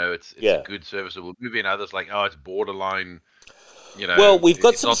a good serviceable movie, and others like, oh, it's borderline. Well, we've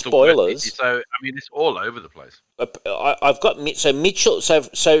got some spoilers. So I mean, it's all over the place. I've got Mitchell.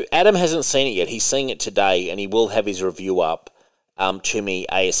 So Adam hasn't seen it yet. He's seeing it today, and he will have his review up to me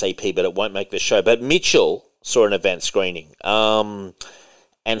ASAP. But it won't make the show. But Mitchell saw an advanced screening, and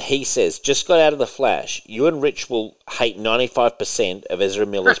he says, just got out of The Flash. You and Rich will hate 95% of Ezra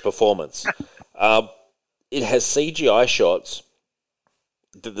Miller's performance. It has CGI shots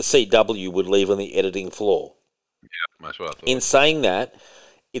that the CW would leave on the editing floor. Yeah, that's what I thought. In saying that,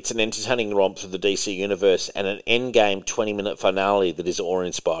 it's an entertaining romp through the DC universe and an endgame 20-minute finale that is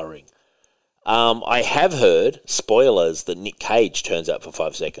awe-inspiring. I have heard, spoilers, that Nick Cage turns up for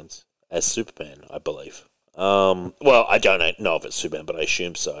 5 seconds as Superman, I believe. Well, I don't know if it's Superman, but I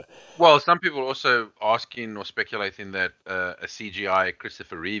assume so. Well, some people are also asking or speculating that a CGI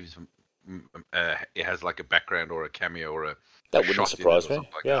Christopher Reeves it has like a background or a cameo or a that wouldn't surprise me.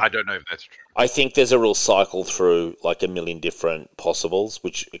 Yeah. I don't know if that's true. I think there's a real cycle through like a million different possibles,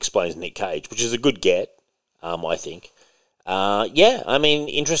 which explains Nick Cage, which is a good get, I think. Yeah, I mean,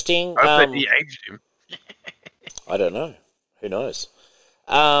 interesting. I bet he aged him. I don't know. Who knows?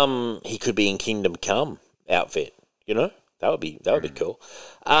 He could be in Kingdom Come outfit, That would be cool.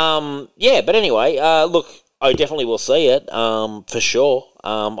 Yeah, but anyway, look, I definitely will see it for sure.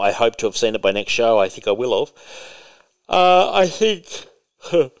 I hope to have seen it by next show. I think I will have. I think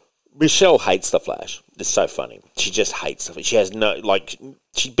Michelle hates the Flash. It's so funny. She just hates the Flash. She has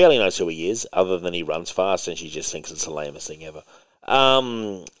she barely knows who he is, other than he runs fast, and she just thinks it's the lamest thing ever.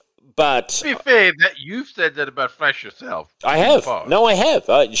 But to be fair, that you've said that about Flash yourself. I have. No, I have.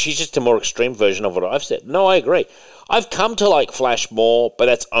 She's just a more extreme version of what I've said. No, I agree. I've come to like Flash more, but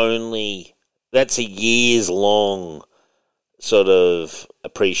that's a years-long sort of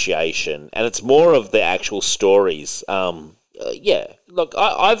appreciation, and it's more of the actual stories. Yeah, look,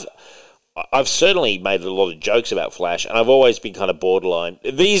 I've certainly made a lot of jokes about Flash, and I've always been kind of borderline.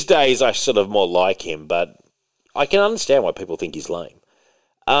 These days, I sort of more like him, but I can understand why people think he's lame.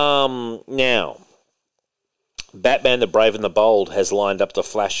 Now, Batman the Brave and the Bold has lined up the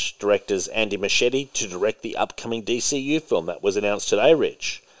Flash directors Andy Muschietti to direct the upcoming DCU film that was announced today,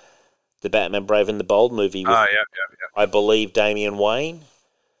 Rich. The Batman Brave and the Bold movie with, I believe, Damian Wayne.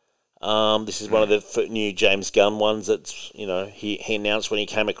 This is one of the new James Gunn ones that's, he announced when he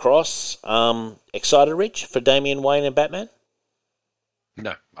came across. Excited, Rich, for Damian Wayne and Batman?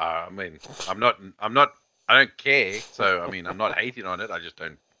 No, I mean, I'm not, I don't care. So, I mean, I'm not hating on it. I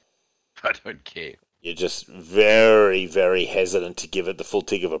don't care. You're just very, very hesitant to give it the full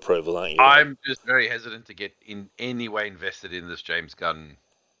tick of approval, aren't you? I'm just very hesitant to get in any way invested in this James Gunn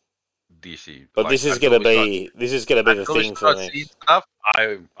DC. But this is going to be the thing for me. Stuff,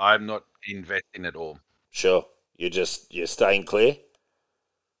 I'm not investing at all. Sure, you're staying clear.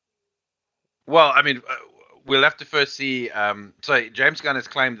 Well, I mean, we'll have to first see. So James Gunn has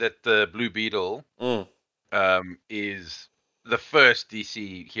claimed that the Blue Beetle is the first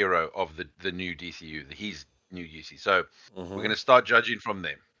DC hero of the new DCU. He's new DC. So we're going to start judging from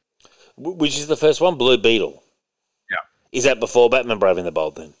them. Which is the first one? Blue Beetle. Yeah. Is that before Batman Brave and the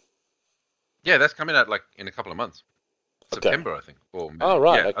Bold then? Yeah, that's coming out like in a couple of months. September, I think. Or maybe,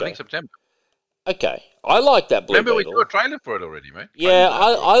 right. Yeah, okay. I think September. Okay. I like that Blue Beetle. Remember, we saw a trailer for it already, mate. Yeah,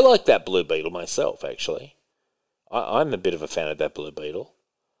 I like that Blue Beetle myself, actually. I'm a bit of a fan of that Blue Beetle.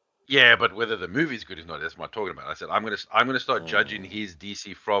 Yeah, but whether the movie's good or not, that's what I'm talking about. I said I'm gonna start judging his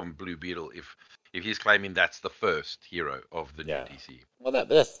DC from Blue Beetle if he's claiming that's the first hero of the new DC. Well,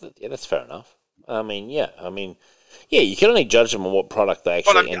 that's fair enough. Yeah, you can only judge them on what product they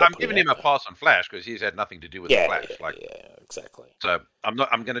actually end up. I'm giving him a pass on Flash because he's had nothing to do with the Flash. Yeah, exactly. So I'm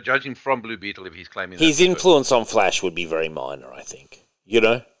going to judge him from Blue Beetle if he's claiming his influence on Flash would be very minor. I think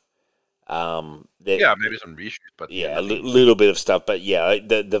maybe some reshoots, but a little bit of stuff. But yeah,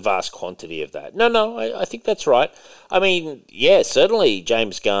 the vast quantity of that. No, I think that's right. I mean, yeah, certainly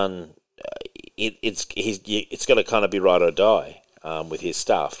James Gunn. It's got to kind of be right or die with his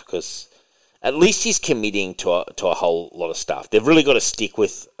stuff because. At least he's committing to a whole lot of stuff. They've really got to stick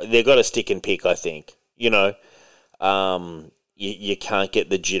and pick, I think. You can't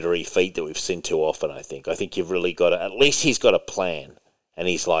get the jittery feet that we've seen too often, I think. I think you've really got to, at least he's got a plan. And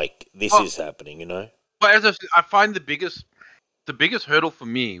he's like, this is happening, Well, as I find the biggest hurdle for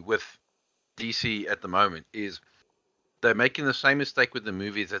me with DC at the moment is they're making the same mistake with the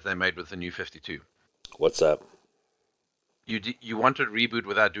movies that they made with the New 52. What's that? You want to reboot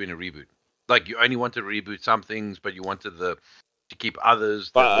without doing a reboot. Like, you only want to reboot some things, but you wanted to keep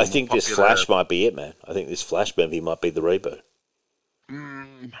others. But I think this Flash might be it, man. I think this Flash movie might be the reboot.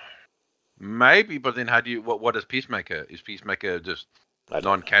 Maybe, but then how do you... What is Peacemaker? Is Peacemaker just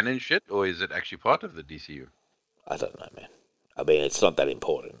non-canon shit, or is it actually part of the DCU? I don't know, man. I mean, it's not that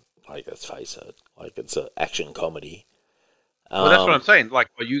important. Like, let's face it. Like, it's an action comedy. Well, that's what I'm saying. Like,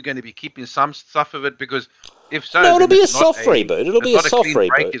 are you going to be keeping some stuff of it? Because if so, no, it'll be a soft reboot. It'll be a soft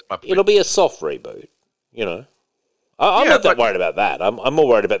reboot. It'll be a soft reboot. I'm not that worried about that. I'm more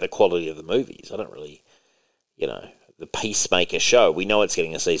worried about the quality of the movies. I don't really, the Peacemaker show. We know it's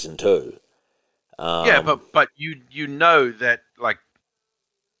getting a season 2. But you know that, like,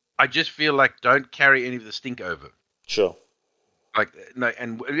 I just feel like don't carry any of the stink over. Sure. Like, no,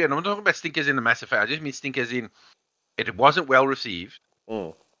 and I'm not talking about stinkers in a massive way. I just mean stinkers in. It wasn't well received.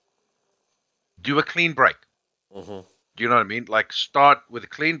 Do a clean break. Mm-hmm. Do you know what I mean? Like, start with a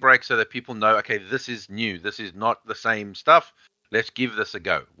clean break so that people know, okay, this is new. This is not the same stuff. Let's give this a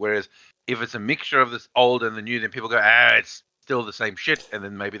go. Whereas if it's a mixture of this old and the new, then people go, it's still the same shit. And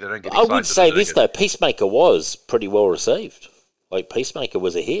then maybe they don't get excited. I would say this, though. Peacemaker was pretty well received. Like, Peacemaker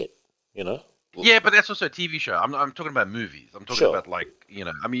was a hit, Yeah, but that's also a TV show. I'm talking about movies. I'm talking about, like,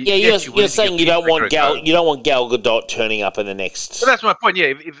 I mean, yeah, you're saying you don't want Gal Gadot turning up in the next. But that's my point. Yeah,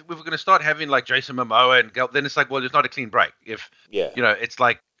 if we're going to start having like Jason Momoa and Gal, then it's like, well, there's not a clean break. It's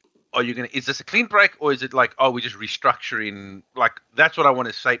like are you going to? Is this a clean break, or is it like, oh, we're just restructuring? Like that's what I want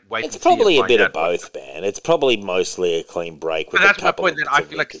to say. Wait, It's and see and probably a find bit of out what- both, man. It's probably mostly a clean break. But With that's a my couple point. of That bits I of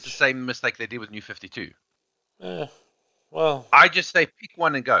feel like it's the leakage. same mistake they did with New 52. Well, I just say pick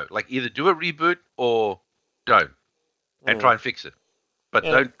one and go. Like either do a reboot or don't, and try and fix it. But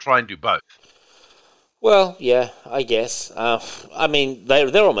Yeah. don't try and do both. well, yeah, I guess. I mean,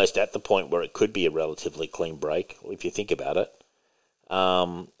 they're almost at the point where it could be a relatively clean break if you think about it.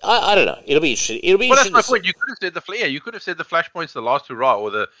 I don't know. It'll be interesting. It'll be Well, that's interesting. my to see- point. You could have said you could have said the Flashpoint's the last hurrah,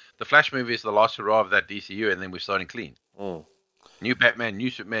 or the Flash movie is the last hurrah of that DCU, and then we're starting clean. Mm. New Batman, new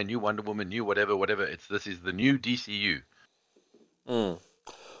Superman, new Wonder Woman, new whatever. This is the new DCU. Mm.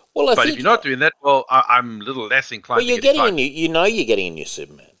 Well, I But think if you're not doing that, well, I'm a little less inclined. well, to you're get getting a excited. new. You know, you're getting a new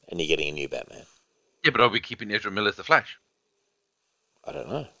Superman, and you're getting a new Batman. Yeah, but are we keeping Ezra Miller as the Flash? I don't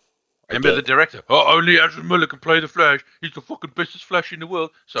know. Remember the director? Oh, only Ezra Miller can play the Flash. He's the fucking bestest Flash in the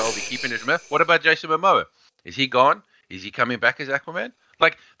world. So I'll be keeping Ezra Miller. What about Jason Momoa? Is he gone? Is he coming back as Aquaman?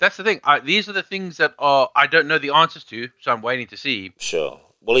 Like, that's the thing. These are the things that I don't know the answers to, so I'm waiting to see. Sure.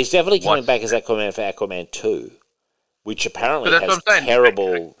 Well, he's definitely coming What's- back as Aquaman for Aquaman 2, which apparently But that's has what I'm saying.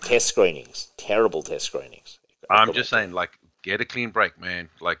 terrible test screenings. Terrible test screenings. I'm Aquaman just 2. saying, like, get a clean break, man.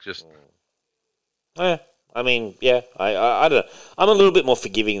 Like, just I mean, yeah, I don't know. I'm a little bit more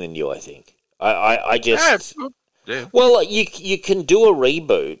forgiving than you, I think. I just... yeah. Well, you can do a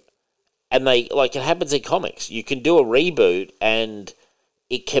reboot, and it happens in comics. You can do a reboot, and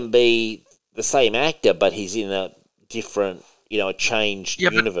it can be the same actor, but he's in a different, a changed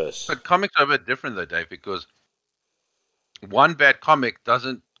universe. But comics are a bit different, though, Dave, because one bad comic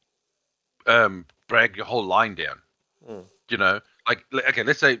doesn't drag your whole line down. You know, like, okay,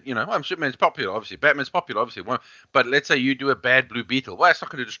 let's say, Superman's popular, obviously. Batman's popular, obviously. But let's say you do a bad Blue Beetle. Well, it's not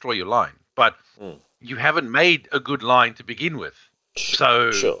going to destroy your line. But you haven't made a good line to begin with.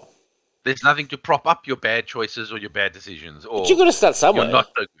 So Sure. there's nothing to prop up your bad choices or your bad decisions. Or But you've got to start somewhere. you're not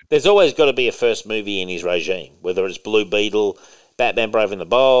so good. There's always got to be a first movie in his regime, whether it's Blue Beetle, Batman Brave and the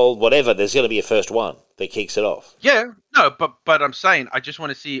Bold, whatever. There's got to be a first one that kicks it off. Yeah, no, but I'm saying I just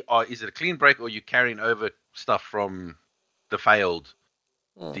want to see, is it a clean break or are you carrying over stuff from the failed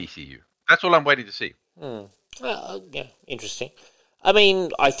DCU? That's all I'm waiting to see. Yeah, interesting. I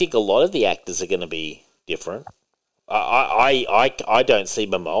mean, I think a lot of the actors are going to be different. I don't see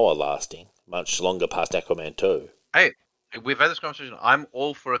Momoa lasting much longer past Aquaman 2. Hey, we've had this conversation. I'm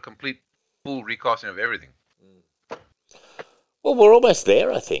all for a full recasting of everything. Well, we're almost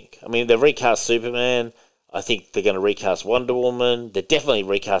there, I think. I mean, they've recast Superman. I think they're going to recast Wonder Woman. They're definitely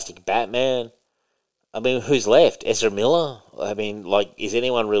recasting Batman. I mean, who's left? Ezra Miller? I mean, is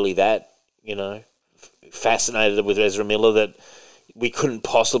anyone really that, fascinated with Ezra Miller that we couldn't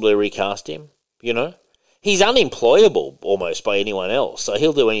possibly recast him, He's unemployable almost by anyone else, so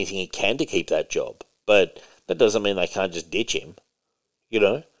he'll do anything he can to keep that job. But that doesn't mean they can't just ditch him,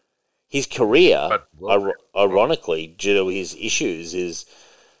 His career, ironically, due to his issues, is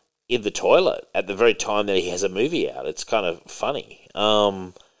in the toilet at the very time that he has a movie out. It's kind of funny.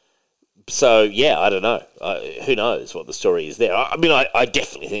 So, yeah, I don't know. Who knows what the story is there. I mean, I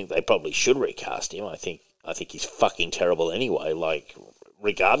definitely think they probably should recast him. I think he's fucking terrible anyway,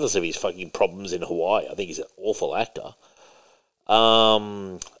 regardless of his fucking problems in Hawaii. I think he's an awful actor,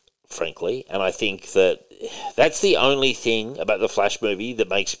 frankly. And I think that's the only thing about the Flash movie that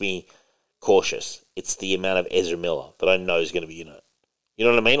makes me cautious. It's the amount of Ezra Miller that I know is going to be in it. You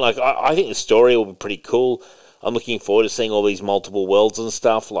know what I mean? I think the story will be pretty cool. I'm looking forward to seeing all these multiple worlds and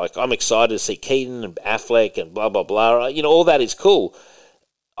stuff. I'm excited to see Keaton and Affleck and blah, blah, blah. All that is cool.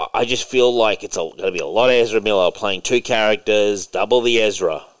 I just feel like it's going to be a lot of Ezra Miller playing two characters, double the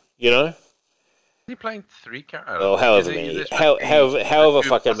Ezra, Is he playing 3 characters? Well, however many, however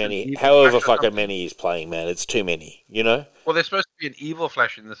fucking many he's playing, man. It's too many, Well, there's supposed to be an evil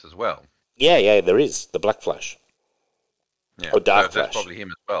Flash in this as well. Yeah, there is. The Black Flash. Yeah, Or Dark so that's Flash. probably him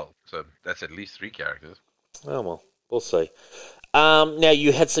as well. So that's at least 3 characters. Oh, well, we'll see. Now,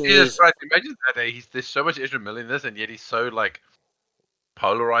 you had some news. Right. Imagine that. There's so much Ezra Miller in this, and yet he's so,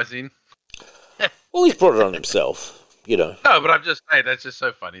 polarizing. Well, he's brought it on himself, No, but I'm just saying, that's just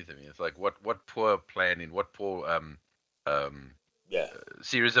so funny to me. It's like, what poor planning, what poor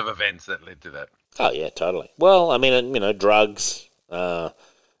series of events that led to that. Oh, yeah, totally. Well, I mean, drugs,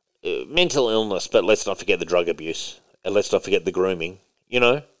 mental illness, but let's not forget the drug abuse. And let's not forget the grooming,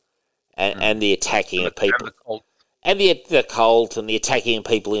 and the attacking of people. And the cult and the attacking of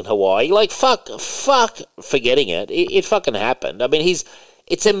people in Hawaii. Fuck forgetting it. It fucking happened. I mean,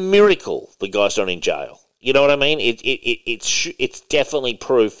 it's a miracle the guy's not in jail. You know what I mean? It's definitely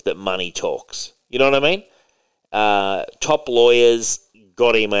proof that money talks. You know what I mean? Top lawyers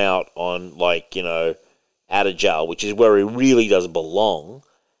got him out on, out of jail, which is where he really doesn't belong.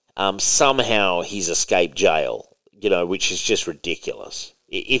 Somehow he's escaped jail, which is just ridiculous.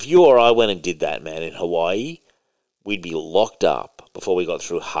 If you or I went and did that, man, in Hawaii, we'd be locked up before we got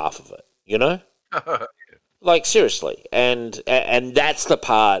through half of it, Like, seriously. And that's the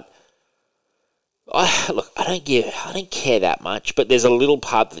part. Look, I don't care that much, but there's a little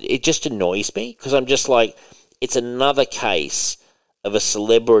part that it just annoys me, because I'm just like, it's another case of a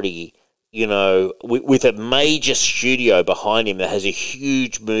celebrity, with a major studio behind him that has a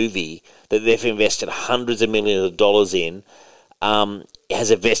huge movie that they've invested hundreds of millions of dollars in, has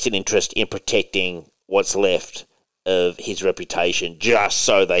a vested interest in protecting what's left of his reputation just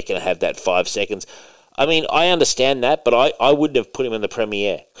so they can have that 5 seconds. I mean, I understand that, but I wouldn't have put him in the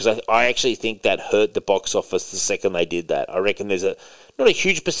premiere, because I actually think that hurt the box office the second they did that. I reckon there's not a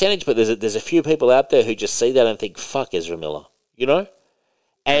huge percentage, but there's a few people out there who just see that and think, fuck Ezra Miller,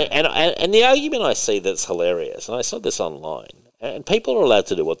 And the argument I see that's hilarious, and I saw this online, and people are allowed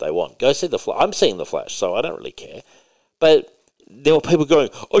to do what they want. Go see The Flash. I'm seeing The Flash, so I don't really care. But there were people going,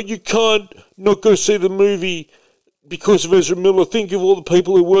 oh, you can't not go see the movie because of Ezra Miller. Think of all the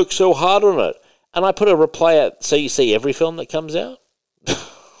people who work so hard on it. And I put a reply out, so you see every film that comes out?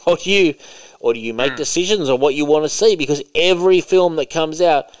 or do you make decisions on what you want to see? Because every film that comes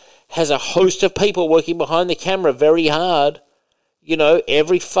out has a host of people working behind the camera very hard.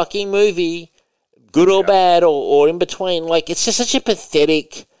 Every fucking movie, good or bad or in between. Like, it's just such a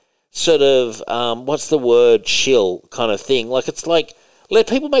pathetic sort of, shill kind of thing. Like, it's like, let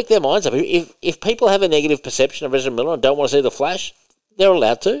people make their minds up. If people have a negative perception of Ezra Miller and don't want to see The Flash, they're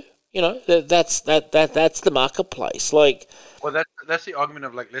allowed to. That's the marketplace. Like, well, that's the argument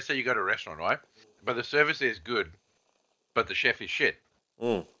of, like, let's say you go to a restaurant, right? But the service is good, but the chef is shit.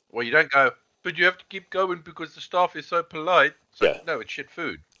 Mm. Well, you don't go, but you have to keep going because the staff is so polite. It's like, no, it's shit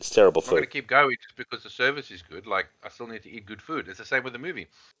food. It's terrible food. I'm not going to keep going just because the service is good. Like, I still need to eat good food. It's the same with the movie. It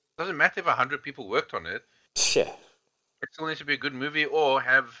doesn't matter if 100 people worked on it. Yeah. It still needs to be a good movie or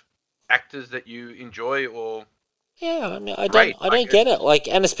have actors that you enjoy or... Yeah, I mean, I don't get it. Like,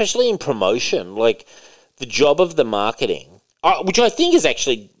 and especially in promotion, like, the job of the marketing, which I think is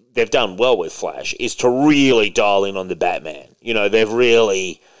actually, they've done well with Flash, is to really dial in on the Batman. They've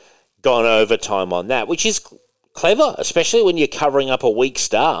really gone overtime on that, which is clever, especially when you're covering up a weak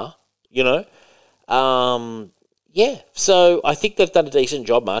star, Yeah, so I think they've done a decent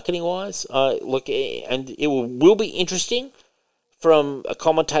job marketing-wise. Look, and it will be interesting from a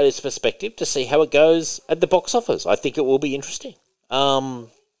commentator's perspective to see how it goes at the box office. I think it will be interesting,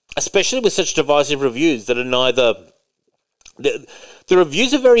 especially with such divisive reviews that are neither. The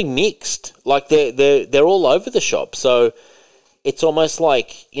reviews are very mixed. Like, they're all over the shop. So it's almost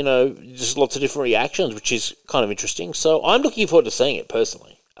like, just lots of different reactions, which is kind of interesting. So I'm looking forward to seeing it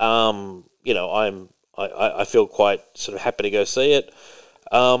personally. I feel quite sort of happy to go see it,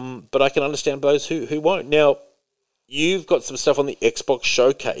 but I can understand those who won't. Now, you've got some stuff on the Xbox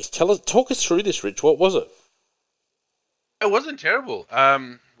Showcase. Talk us through this, Rich. What was it? It wasn't terrible.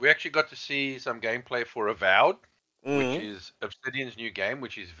 We actually got to see some gameplay for Avowed, which is Obsidian's new game,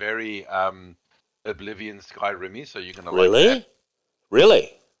 which is very Oblivion Skyrim-y, so you're going to like that.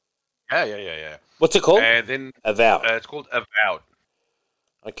 Really? Yeah. What's it called? And then Avowed. It's called Avowed.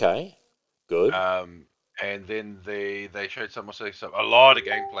 Okay, good. And then they showed a lot of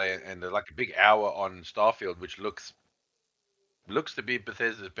gameplay, and like a big hour on Starfield, which looks to be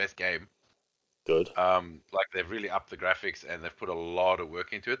Bethesda's best game. Good. Like, they've really upped the graphics and they've put a lot of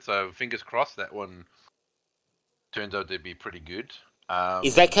work into it. So fingers crossed that one turns out to be pretty good.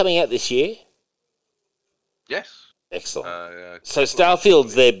 Is that coming out this year? Yes. Excellent. So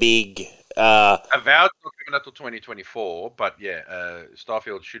Starfield's their big... Avowed's not coming out till 2024, but yeah,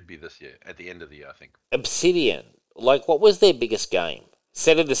 Starfield should be this year, at the end of the year, I think. Obsidian, like, what was their biggest game?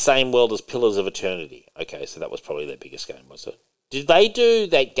 Set in the same world as Pillars of Eternity. Okay, so that was probably their biggest game, was it? Did they do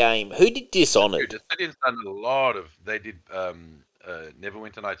that game? Who did Dishonored? Obsidian's done a lot of... They did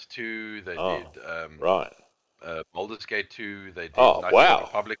Neverwinter Nights 2, they did... right. Baldur's Gate 2, they did Knights of the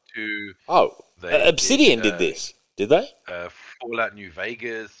Republic 2. Oh, Obsidian did this, did they? Fallout New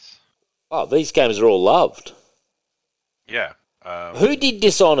Vegas. Oh, these games are all loved. Yeah. Who did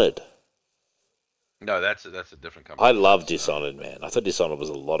Dishonored? No, that's a different company. I love Dishonored, man. I thought Dishonored was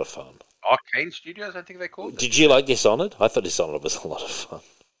a lot of fun. Arcane Studios, I think they called it. Did you like Dishonored? I thought Dishonored was a lot of fun.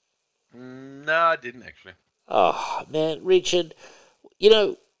 No, I didn't actually. Oh, man, Richard,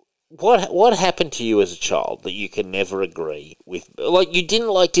 what happened to you as a child that you can never agree with? Like, you didn't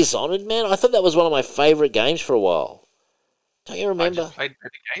like Dishonored, man? I thought that was one of my favourite games for a while. Don't you I remember? just played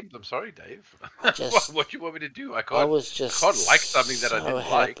better games. I'm sorry, Dave. Just, What do you want me to do? I I can't was just like something that I so didn't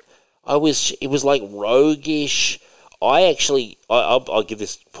happy. like. It was like roguish. I'll give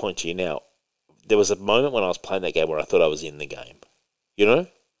this point to you now. There was a moment when I was playing that game where I thought I was in the game. You know,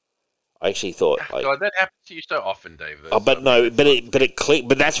 I actually thought, God, that happens to you so often, Dave. but no, but it clicked.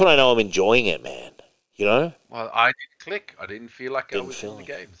 But that's when I know I'm enjoying it, man. You know, Well, I didn't click. I didn't feel like I Didn't was feel in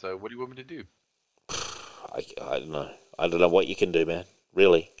the like game. So what do you want me to do? I don't know. I don't know what you can do, man.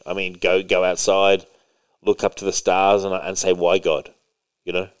 Really, I mean, go outside, look up to the stars, and say, "Why God?"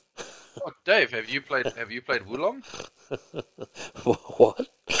 You know. Oh, Dave, have you played Wulong? What?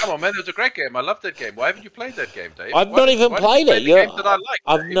 Come on, man, it was a great game. I loved that game. Why haven't you played that game, Dave? I've not even why played did it. you play the games that I like,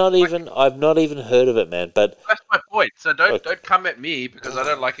 Dave? I've not even heard of it, man. But That's my point. So Look. don't come at me because I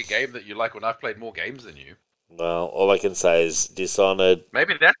don't like a game that you like when I've played more games than you. well, all I can say is Dishonored.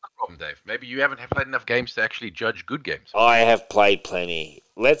 Maybe that's the problem, Dave. Maybe you haven't played enough games to actually judge good games. I have played plenty.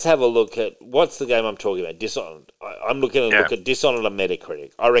 Let's have a look at what's the game I'm talking about. Dishonored. I'm looking to look at Dishonored on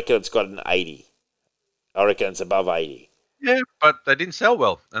Metacritic. I reckon it's got an 80. I reckon it's above 80. Yeah, but they didn't sell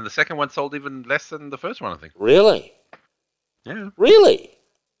well, and the second one sold even less than the first one, I think. Really? Yeah. Really?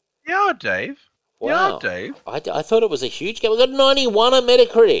 Yeah, Dave. Wow. Yeah, Dave. I thought it was a huge game. We got 91 on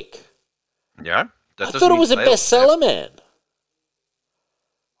Metacritic. Yeah. That I doesn't thought it mean was a sales, bestseller, man.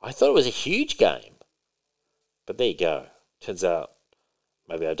 I thought it was a huge game. But there you go. Turns out,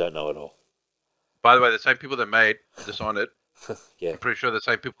 maybe I don't know it all. By the way, the same people that made Dishonored, Yeah. I'm pretty sure the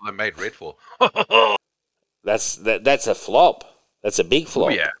same people that made Redfall. That's a flop. That's a big flop.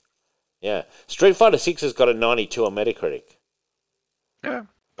 Oh, yeah. Yeah. Street Fighter 6 has got a 92 on Metacritic. Yeah.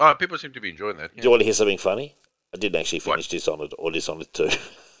 Oh, people seem to be enjoying that. Do you want to hear something funny? I didn't actually finish Dishonored or Dishonored 2.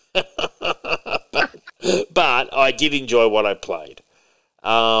 but I did enjoy what I played.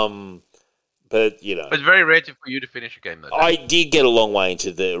 But, you know. It's very rare for you to finish a game, though. I did get a long way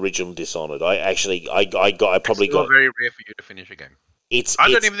into the original Dishonored. It's very rare for you to finish a game.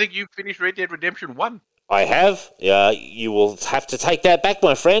 I don't even think you finished Red Dead Redemption 1. I have. You will have to take that back,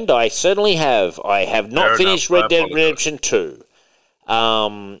 my friend. I certainly have. I have not finished Red Dead Redemption 2.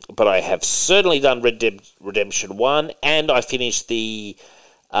 But I have certainly done Red Dead Redemption 1, and I finished the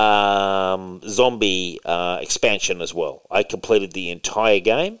zombie expansion as well. I completed the entire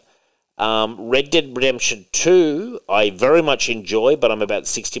game. Red Dead Redemption 2, I very much enjoy, but I'm about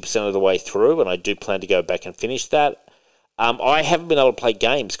 60% of the way through, and I do plan to go back and finish that. I haven't been able to play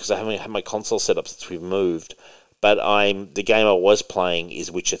games because I haven't had my console set up since we've moved. But the game I was playing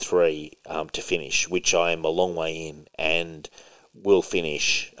is Witcher 3 to finish, which I am a long way in and will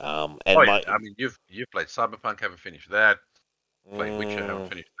finish. I mean, you've played Cyberpunk, haven't finished that. Played Witcher, haven't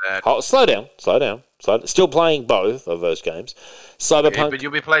finished that. Slow down. Still playing both of those games. Cyberpunk, yeah, but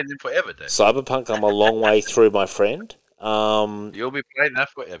you'll be playing them forever, Dave. Cyberpunk, I'm a long way through, my friend. You'll be playing that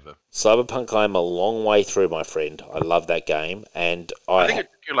forever. Cyberpunk, I'm a long way through, my friend. I love that game, and I think it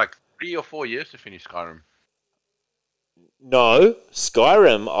took you like 3 or 4 years to finish Skyrim. No,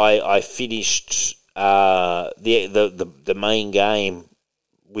 Skyrim. I finished the main game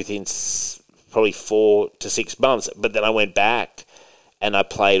within probably 4 to 6 months, but then I went back and I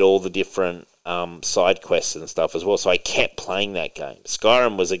played all the different side quests and stuff as well. So I kept playing that game.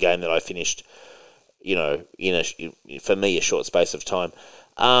 Skyrim was a game that I finished, for me, a short space of time.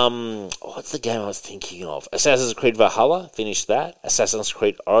 What's the game I was thinking of? Assassin's Creed Valhalla, finished that. Assassin's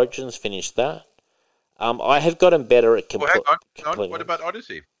Creed Origins, finished that. I have gotten better at hang on. What about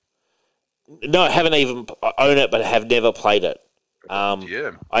Odyssey? No, I haven't even own it, but I have never played it.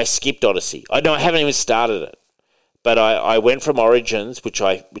 Yeah. I skipped Odyssey. I haven't even started it. But I went from Origins, which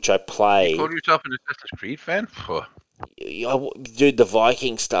I played. You call yourself an Assassin's Creed fan? Dude, the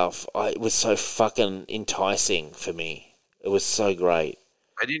Viking stuff, it was so fucking enticing for me. It was so great.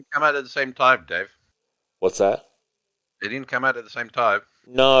 They didn't come out at the same time, Dave. What's that? They didn't come out at the same time.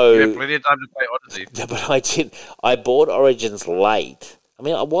 No. You had plenty of time to play Odyssey. No, but I did. I bought Origins late. I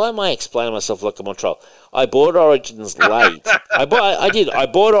mean, why am I explaining myself like I'm on trial? I bought Origins late. I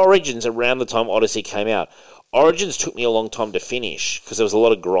bought Origins around the time Odyssey came out. Origins took me a long time to finish because there was a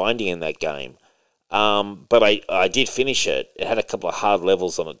lot of grinding in that game. But I did finish it. It had a couple of hard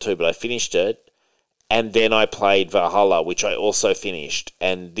levels on it too, but I finished it. And then I played Valhalla, which I also finished.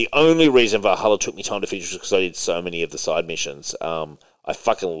 And the only reason Valhalla took me time to finish was because I did so many of the side missions. I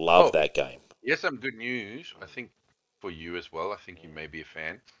fucking love that game. Here's some good news, I think, for you as well. I think you may be a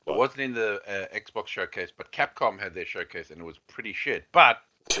fan. It wasn't in the Xbox showcase, but Capcom had their showcase, and it was pretty shit. But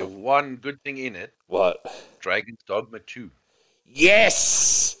the one good thing in it... What? Dragon's Dogma 2.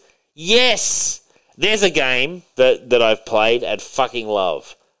 Yes! There's a game that I've played and fucking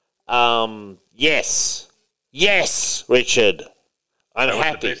love. Yes. Yes, Richard. I'm That was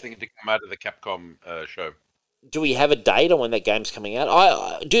happy. the best thing to come out of the Capcom show. Do we have a date on when that game's coming out?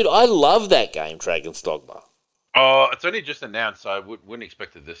 I love that game, Dragon's Dogma. Oh, it's only just announced, so I wouldn't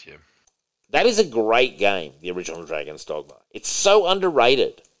expect it this year. That is a great game, the original Dragon's Dogma. It's so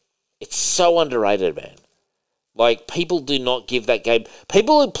underrated. It's so underrated, man. Like, people do not give that game...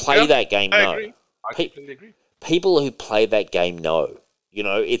 People who play that game know. Agree. I completely agree. People who play that game know. You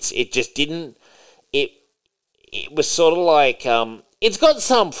know, it just didn't... It was sort of like... it's got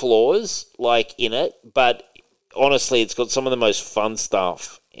some flaws, like, in it, but honestly, it's got some of the most fun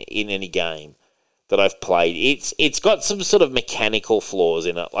stuff in any game that I've played. It's got some sort of mechanical flaws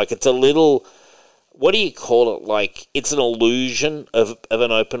in it. Like, it's a little... What do you call it? Like, it's an illusion of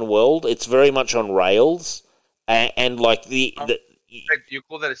an open world. It's very much on rails. And like, you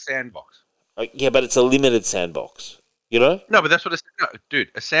call that a sandbox? Yeah, but it's a limited sandbox. You know? No, but that's what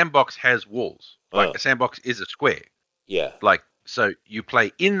dude, a sandbox has walls. Like, a sandbox is a square. Yeah. Like, so you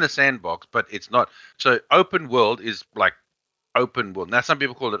play in the sandbox, but it's not... So open world is like open world. Now, some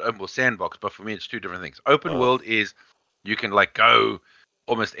people call it open world sandbox, but for me, it's two different things. Open world is you can, like, go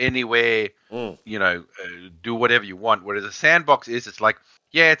almost anywhere, you know, do whatever you want. Whereas a sandbox it's like,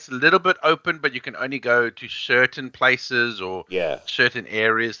 yeah, it's a little bit open, but you can only go to certain places or certain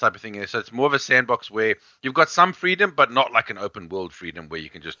areas type of thing. So it's more of a sandbox where you've got some freedom, but not like an open world freedom where you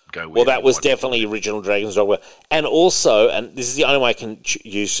can just go wherever Well, that was want. definitely original Dragon's Dogma. And also, and this is the only way I can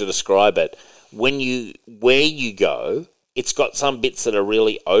use to describe it, where you go, it's got some bits that are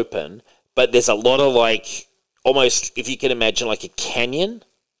really open, but there's a lot of, like, almost, if you can imagine, like a canyon.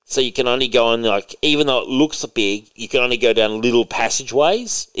 So you can only go on, like, even though it looks big, you can only go down little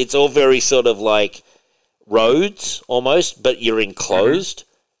passageways. It's all very sort of like roads almost, but you're enclosed.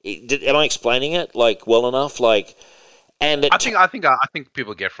 Am I explaining it, like, well enough? Like, and I think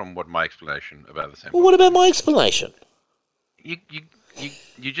people get from what my explanation about the sandbox. Well, what about my explanation? You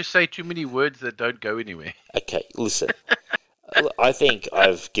just say too many words that don't go anywhere. Okay, listen. I think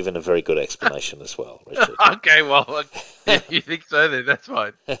I've given a very good explanation as well, Richard. Okay, well, if you think so, then that's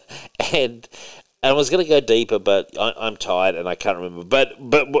fine. And I was going to go deeper, but I'm tired and I can't remember. But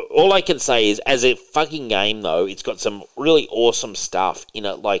all I can say is, as a fucking game, though, it's got some really awesome stuff in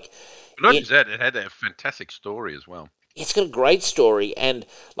it. Like, not just that, it had a fantastic story as well. It's got a great story, and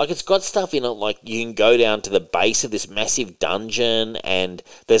like, it's got stuff in it, like you can go down to the base of this massive dungeon, and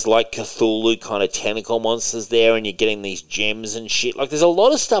there's like Cthulhu kind of tentacle monsters there, and you're getting these gems and shit. Like, there's a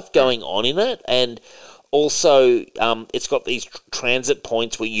lot of stuff going on in it, and also it's got these transit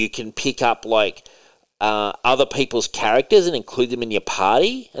points where you can pick up like other people's characters and include them in your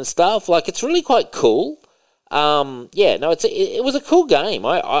party and stuff. Like, it's really quite cool. It was a cool game.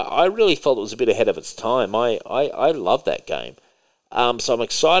 I really felt it was a bit ahead of its time. I love that game. So I'm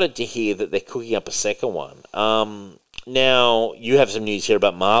excited to hear that they're cooking up a second one. Now, you have some news here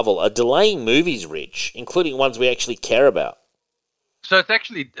about Marvel are delaying movies, Rich, including ones we actually care about. So it's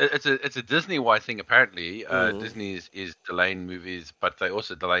actually it's a Disney-wide thing apparently. Disney is delaying movies, but they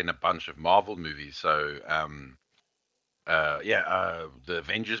also delaying a bunch of Marvel movies. So the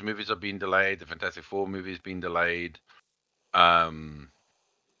Avengers movies are being delayed. The Fantastic Four movies being delayed.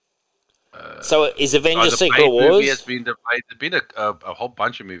 So is Avengers the Secret Blade Wars? movie has been delayed. There's been a whole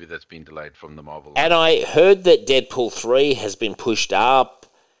bunch of movies that's been delayed from the Marvel. And I heard that Deadpool 3 has been pushed up,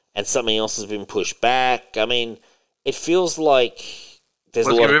 and something else has been pushed back. I mean, it feels like there's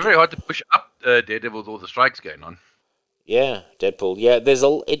it's a lot. It's going to be very hard to push up Daredevil with all the strikes going on. Yeah, Deadpool. Yeah,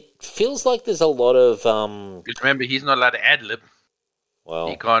 it feels like there's a lot of Just remember, he's not allowed to ad-lib. Well,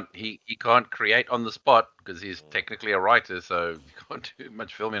 he can't create on the spot because he's technically a writer, so you can't do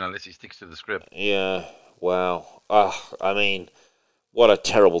much filming unless he sticks to the script. Yeah. Wow. I mean, what a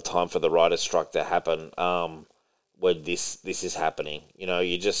terrible time for the writer's strike to happen. When this is happening, you know,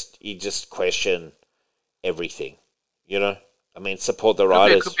 you just question everything. You know, I mean, support the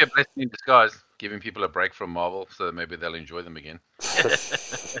writers. It could be a blessing in disguise, giving people a break from Marvel, so that maybe they'll enjoy them again.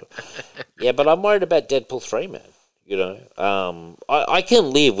 Yeah, but I'm worried about Deadpool 3, man. You know, I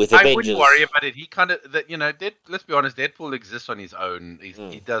can live with Avengers. I wouldn't worry about it. He kind of, let's be honest, Deadpool exists on his own.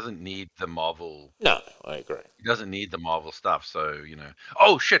 He doesn't need the Marvel. No, I agree. He doesn't need the Marvel stuff. So, you know.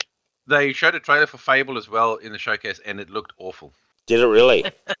 Oh, shit. They showed a trailer for Fable as well in the showcase, and it looked awful. Did it really?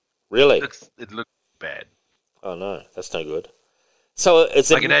 Really? It looked bad. Oh, no. That's no good. So it's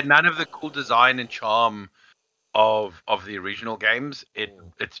like, it had none of the cool design and charm of the original games. It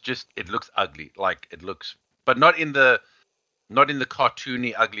looks ugly. Like, it looks... But not in the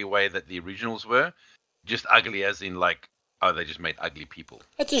cartoony, ugly way that the originals were. Just ugly as in, like, oh, they just made ugly people.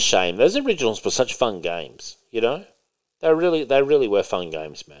 That's a shame. Those originals were such fun games, you know? They really were fun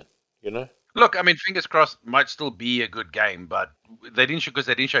games, man, you know? Look, I mean, fingers crossed, might still be a good game, but they didn't show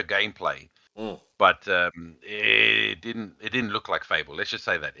gameplay. But it didn't look like Fable. Let's just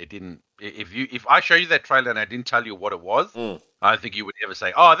say that it didn't. If I show you that trailer and I didn't tell you what it was, I think you would ever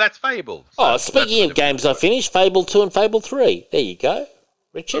say, "Oh, that's Fable." So Oh, that's speaking the of games I difference. finished, Fable 2 and Fable 3. There you go, What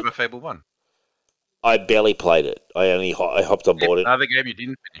Richard. about Fable 1? I barely played it. I hopped on board it. Another game you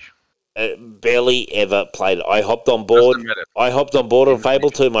didn't finish. Barely ever played it. I hopped on board. Doesn't matter. I hopped on board on Didn't Fable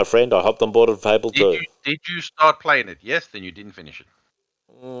finish 2, my friend. I hopped on board on Fable it. 2. Did you start playing it? Yes, then you didn't finish it.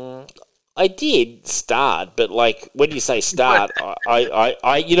 I did start, but like when you say start,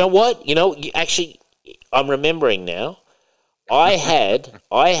 you know what? Actually, I'm remembering now. I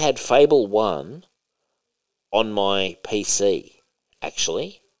had Fable 1 on my PC,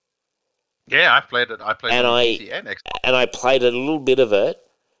 actually. Yeah, I played it. I played it on PC and Xbox. And I played a little bit of it,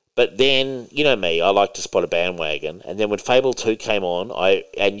 but then you know me, I like to spot a bandwagon. And then when Fable 2 came on,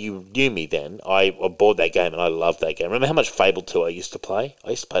 and you knew me then, I bought that game and I loved that game. Remember how much Fable 2 I used to play?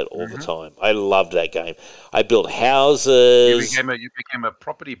 I used to play it all the time. I loved that game. I built houses. You became a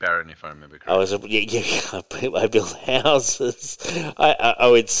property baron, if I remember correctly. I built houses. I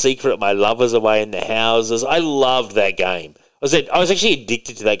would secret my lovers away in the houses. I loved that game. I was actually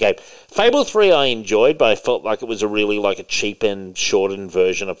addicted to that game. Fable 3 I enjoyed, but I felt like it was a really like a cheapened, shortened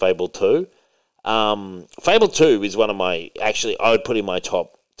version of Fable 2. Fable 2 is one of my, actually, I would put in my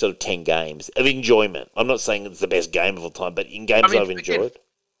top sort of 10 games of enjoyment. I'm not saying it's the best game of all time, but in games I've enjoyed.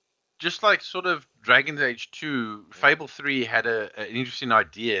 Just like sort of Dragon's Age 2, Fable 3 had an interesting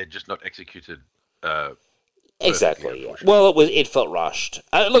idea, just not executed. Exactly. Yeah. Well, it felt rushed.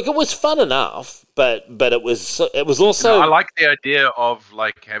 Look, it was fun enough, but it was also. I like the idea of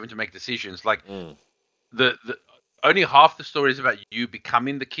like having to make decisions. Like the only half the story is about you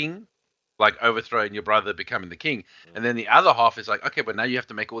becoming the king, like overthrowing your brother, becoming the king, and then the other half is like, okay, but now you have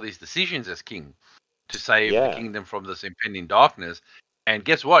to make all these decisions as king to save the kingdom from this impending darkness. And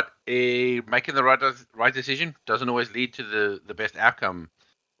guess what? Making the right decision doesn't always lead to the best outcome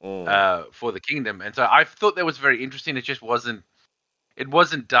for the kingdom. And so I thought that was very interesting. It just wasn't. It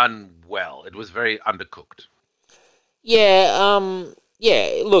wasn't done well. It was very undercooked. Yeah.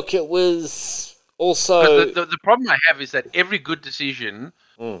 Yeah. Look, it was also the problem I have is that every good decision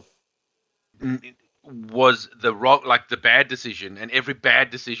was the wrong, like the bad decision, and every bad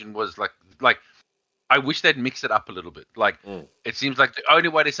decision was like. I wish they'd mix it up a little bit. Like it seems like the only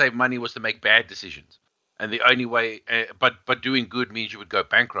way to save money was to make bad decisions, and the only way, but doing good means you would go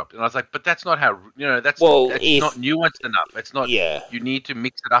bankrupt. And I was like, but that's not how that's not nuanced enough. It's not. Yeah. You need to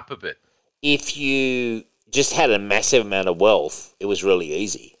mix it up a bit. If you just had a massive amount of wealth, it was really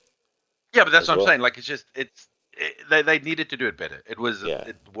easy. Yeah, but that's what I'm saying. Like they needed to do it better. It was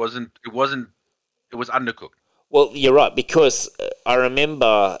it was undercooked. Well, you're right, because I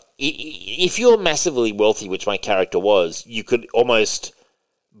remember if you're massively wealthy, which my character was, you could almost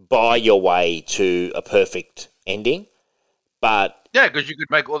buy your way to a perfect ending. But yeah, because you could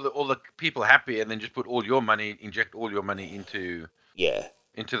make all the people happy, and then just put all your money, inject all your money into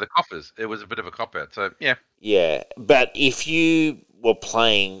the coffers. It was a bit of a cop out. So yeah, But if you were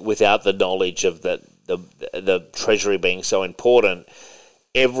playing without the knowledge of the treasury being so important,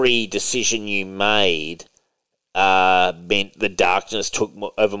 every decision you made meant the darkness took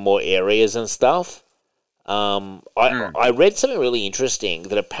over more areas and stuff. I read something really interesting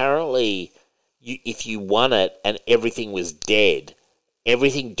that apparently if you won it and everything was dead,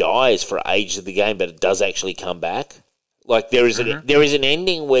 everything dies for ages of the game, but it does actually come back. Like there is an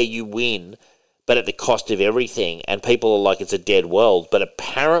ending where you win, but at the cost of everything, and people are like, it's a dead world. But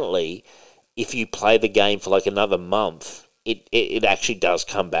apparently, if you play the game for like another month, it actually does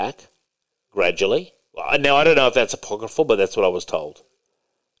come back gradually. Now, I don't know if that's apocryphal, but that's what I was told.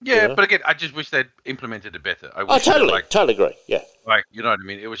 Yeah, but again, I just wish they'd implemented it better. Totally agree. Yeah, like you know what I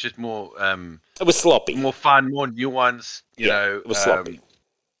mean. It was just more. It was sloppy, more fun, more nuanced. You know, it was sloppy.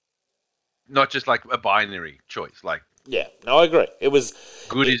 Not just like a binary choice. Like no, I agree. It was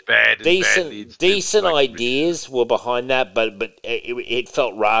good is bad. Decent ideas were behind that, but it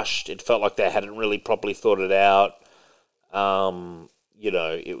felt rushed. It felt like they hadn't really properly thought it out.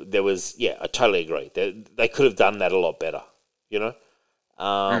 There was, I totally agree. They could have done that a lot better,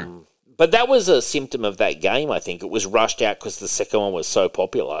 But that was a symptom of that game, I think. It was rushed out because the second one was so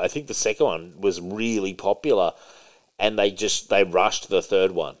popular. I think the second one was really popular, and they rushed the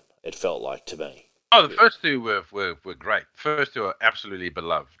third one, it felt like to me. Oh, the first two were great. First two are absolutely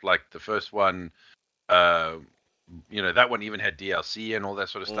beloved. Like the first one, that one even had DLC and all that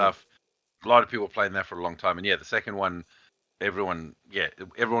sort of stuff. A lot of people playing that for a long time. And the second one, everyone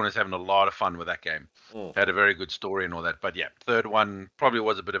is having a lot of fun with that game. Had a very good story and all that. But third one probably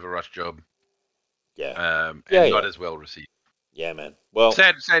was a bit of a rush job. Yeah. And not as well received. Yeah, man. Well,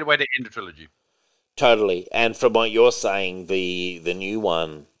 Sad way to end a trilogy. totally. And from what you're saying, the new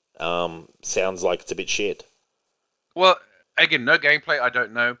one sounds like it's a bit shit. Well, again, no gameplay. I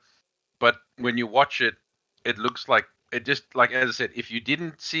don't know, but when you watch it, it looks like it just like as I said. If you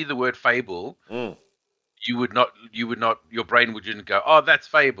didn't see the word Fable, you would not. Your brain would just go, "Oh, that's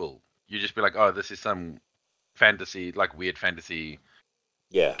Fable." You just be like, "Oh, this is some fantasy, like weird fantasy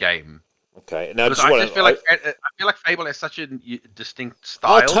game." Okay. Now, I just feel like Fable has such a distinct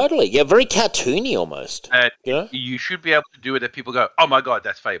style. Oh, totally. Yeah, very cartoony almost. You should be able to do it that people go, "Oh my god,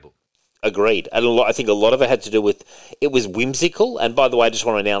 that's Fable." Agreed. And I think a lot of it had to do with it was whimsical. And by the way, I just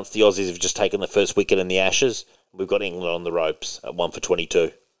want to announce the Aussies have just taken the first wicket in the Ashes. We've got England on the ropes at 1 for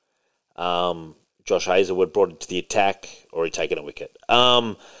 22. Josh Hazlewood brought it to the attack, or he'd taken a wicket.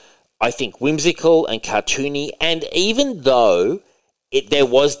 I think whimsical and cartoony, and even though there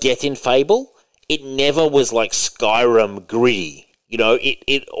was death in Fable, it never was like Skyrim gritty. You know,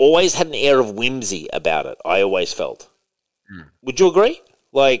 it always had an air of whimsy about it, I always felt. Would you agree?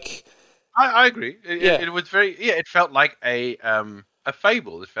 Like, I agree. It was very, it felt like a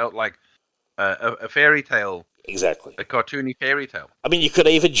fable. It felt like a fairy tale. Exactly. A cartoony fairy tale. I mean, you could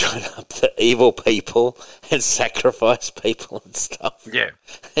even join up the evil people and sacrifice people and stuff. Yeah.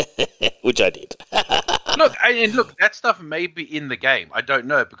 Which I did. Look, that stuff may be in the game. I don't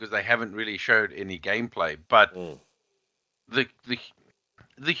know because they haven't really showed any gameplay. But the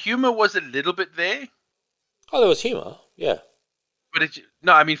humor was a little bit there. Oh, there was humor. Yeah. But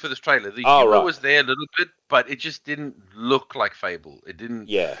I mean for this trailer, the humor was there a little bit, but it just didn't look like Fable. It didn't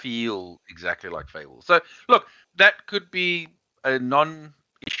feel exactly like Fable. So look, that could be a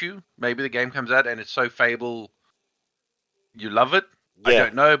non-issue. Maybe the game comes out and it's so Fable, you love it. Yeah. I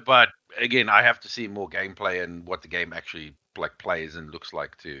don't know, but again, I have to see more gameplay and what the game actually like plays and looks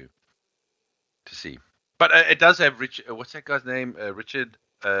like to see. But it does have what's that guy's name? Richard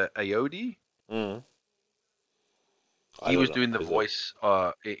Ayoade. He was doing the voice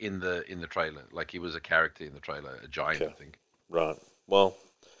in the trailer, like he was a character in the trailer, a giant, I think. Right. Well,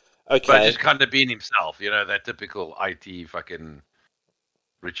 okay. But just kind of being himself, that typical IT fucking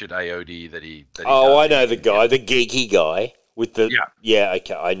Richard Ayoade that he. I know the guy, the geeky guy with the. Yeah.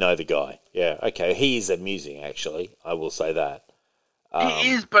 Okay, I know the guy. Yeah. Okay, he is amusing, actually. I will say that.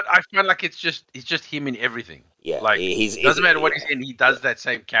 He is, but I feel like it's just him in everything. Yeah. Like doesn't matter what he's in, he does that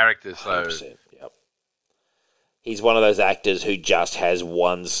same character. So. 100%. He's one of those actors who just has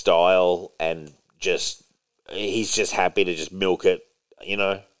one style and he's just happy to just milk it,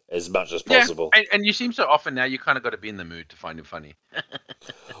 as much as possible. Yeah, and you seem so often now you kind of got to be in the mood to find him funny.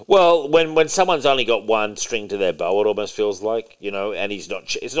 Well, when someone's only got one string to their bow, it almost feels like, and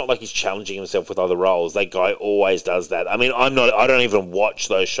it's not like he's challenging himself with other roles. That guy always does that. I mean, I don't even watch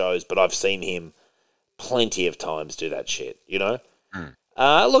those shows, but I've seen him plenty of times do that shit,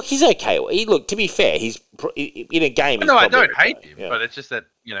 Look, he's okay. To be fair, he's in a game. No, I don't hate him, but it's just that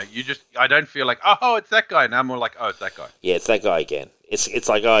I don't feel like it's that guy. Now I'm more like it's that guy. Yeah, it's that guy again. It's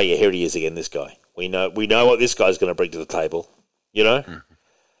like here he is again. This guy. We know what this guy's going to bring to the table. Now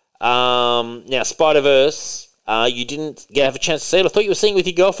Spider-Verse. You didn't have a chance to see it. I thought you were seeing it with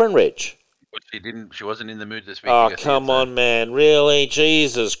your girlfriend, Rich. But she didn't. She wasn't in the mood this week. Oh, come on, man! Really,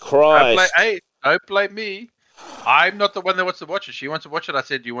 Jesus Christ! Don't blame me. I'm not the one that wants to watch it. She wants to watch it. I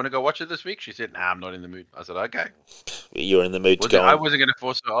said, "Do you want to go watch it this week?" She said, "Nah, I'm not in the mood." I said, "Okay." You were in the mood to go. I wasn't going to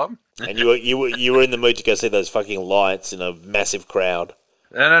force her on. And you were in the mood to go see those fucking lights in a massive crowd.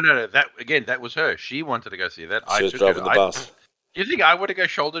 No. That was her. She wanted to go see that. She was driving the bus. Do you think I want to go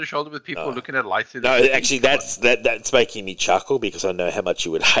shoulder to shoulder with people looking at lights? No, actually, that's making me chuckle because I know how much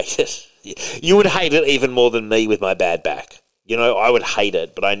you would hate it. You would hate it even more than me with my bad back. I would hate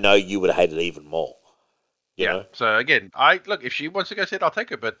it, but I know you would hate it even more. You know? So again, if she wants to go see it, I'll take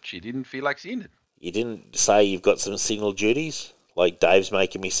her, but she didn't feel like seeing it. You didn't say you've got some signal duties? Like Dave's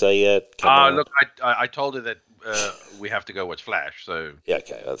making me see it? Look, I told her that we have to go watch Flash, so... Yeah,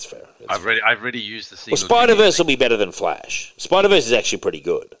 okay, that's fair. I've already used the signal duties. Well, Spider-Verse will be better than Flash. Spider-Verse is actually pretty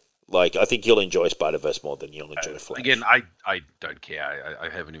good. Like, I think you'll enjoy Spider-Verse more than you'll enjoy Flash. Again, I don't care. I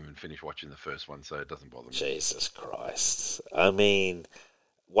haven't even finished watching the first one, so it doesn't bother me. Jesus Christ. I mean...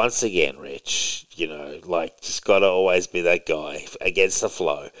 Once again, Rich, just got to always be that guy against the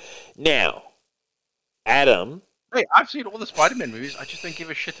flow. Now, Adam... Hey, I've seen all the Spider-Man movies. I just don't give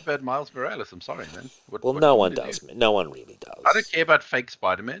a shit about Miles Morales. I'm sorry, man. What no one does. No one really does. I don't care about fake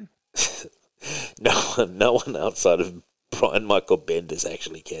Spider-Man. No one outside of Brian Michael Bendis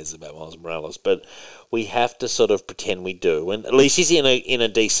actually cares about Miles Morales, but we have to sort of pretend we do. And at least he's in a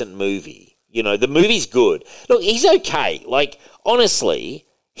decent movie. The movie's good. Look, he's okay. Like, honestly...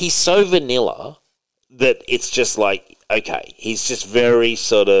 He's so vanilla that it's just like, okay, he's just very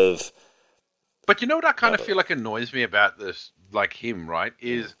sort of... But you know what I kind of feel like annoys me about this, like him, right?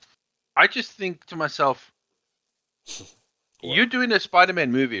 Is I just think to myself, you're doing a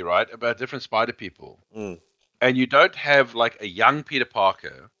Spider-Man movie, right, about different Spider people, and you don't have like a young Peter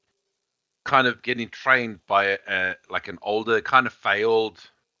Parker kind of getting trained by like an older, kind of failed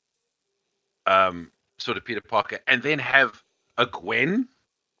sort of Peter Parker, and then have a Gwen.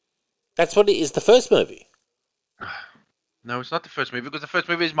 That's what it is, the first movie. No, it's not the first movie, because the first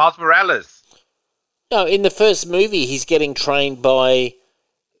movie is Miles Morales. No, in the first movie, he's getting trained by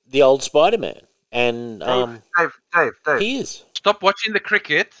the old Spider-Man. And Dave. he is. Stop watching the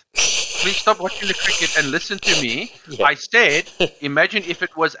cricket. Please stop watching the cricket and listen to me. Yeah. I said, imagine if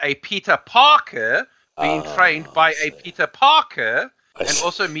it was a Peter Parker being trained by a Peter Parker and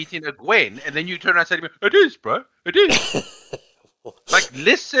also meeting a Gwen, and then you turn around and say to me, it is, bro. It is. Like,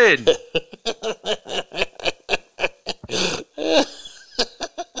 listen.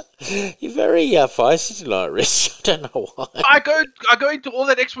 You're very feisty tonight, Rich. I don't know why. I go into all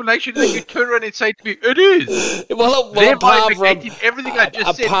that explanation, and then you turn around and say to me, "It is." Well, apart from everything I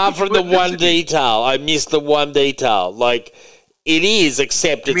just said, apart from the one detail, I missed the one detail. Like, it is,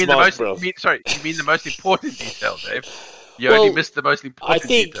 except it's Miles Morales. You mean the most important detail, Dave? You only missed the most important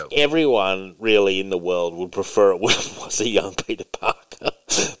detail. I think everyone really in the world would prefer it was a young Peter Parker,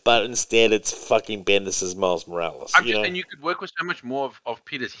 but instead it's fucking Bendis' Miles Morales. And you could work with so much more of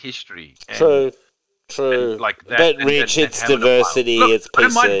Peter's history. True. And like that, but Rich, it's diversity, it's PC. I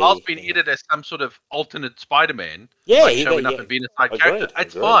don't mind Miles being edited as some sort of alternate Spider-Man, showing up and being a side character.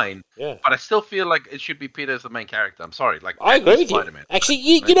 It's fine, but I still feel like it should be Peter as the main character. I'm sorry, like I agree with Spider-Man. You. Actually,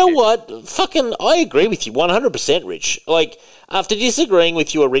 you know what? I agree with you 100%, Rich. Like, after disagreeing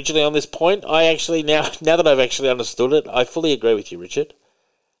with you originally on this point, I actually now that I've actually understood it, I fully agree with you, Richard.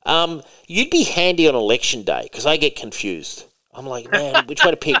 You'd be handy on election day because I get confused. I'm like, man, which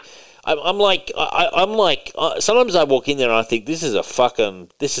way to pick? I'm like, sometimes I walk in there and I think this is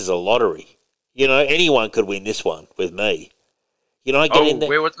a lottery. You know, anyone could win this one with me. You know, I get in there.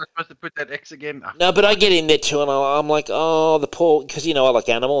 Where was I supposed to put that X again? No, but I get in there too, and I'm like, oh, the poor, because I like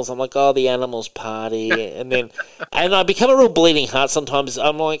animals. I'm like, oh, the animals party, and I become a real bleeding heart sometimes.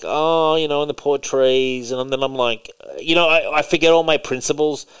 I'm like, oh, and the poor trees, and then I'm like, I forget all my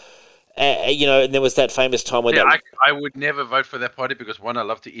principles. And there was that famous time when I would never vote for that party because 1, I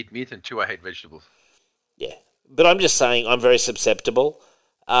love to eat meat, and 2, I hate vegetables. Yeah, but I'm just saying I'm very susceptible,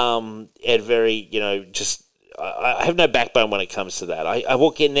 and very I have no backbone when it comes to that. I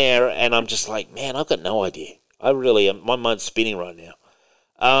walk in there and I'm just like, man, I've got no idea. I really am. My mind's spinning right now.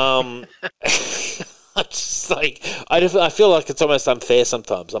 I'm just like I feel like it's almost unfair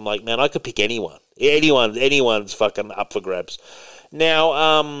sometimes. I'm like, man, I could pick anyone. Anyone's fucking up for grabs.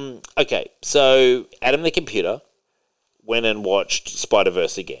 Now, okay, so Adam the computer went and watched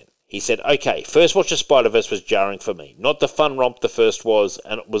Spider-Verse again. He said, okay, first watch of Spider-Verse was jarring for me. Not the fun romp the first was,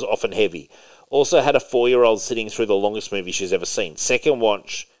 and it was often heavy. Also had a 4-year-old sitting through the longest movie she's ever seen. Second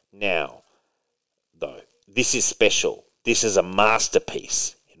watch now, though. This is special. This is a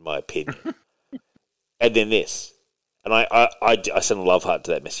masterpiece, in my opinion. And then this. And I sent a love heart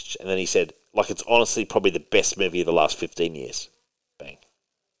to that message. And then he said, like, it's honestly probably the best movie of the last 15 years. Bang.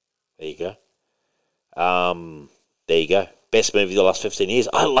 There you go. There you go. Best movie of the last 15 years.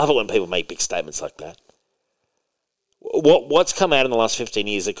 I love it when people make big statements like that. What's come out in the last 15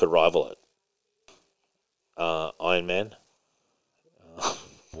 years that could rival it? Iron Man.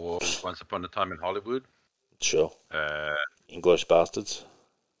 Once Upon a Time in Hollywood. Sure. Inglourious Bastards.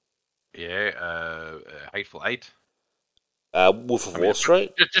 Yeah. Hateful Eight. Wolf of Wall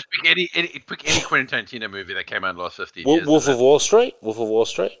Street. Just pick any Quentin Tarantino movie that came out in the last 15 years. Wolf of Wall Street. Wolf of Wall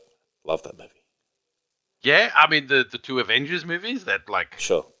Street. Love that movie. Yeah, I mean the 2 Avengers movies that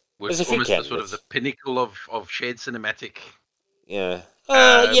sure. was almost the sort of the pinnacle of shared cinematic. Yeah.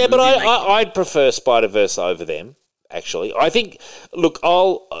 But I'd prefer Spider-Verse over them. Actually, I think. Look,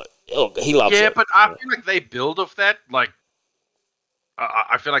 he loves it. Yeah, but I feel like they build off that. Like,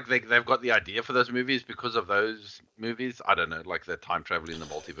 I feel like they've got the idea for those movies because of those movies. I don't know, like the time travel in the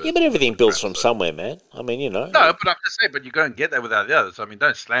multiverse. Yeah, but everything builds from somewhere, man. I mean, No, but I'm just saying, but you don't get that without the others. I mean,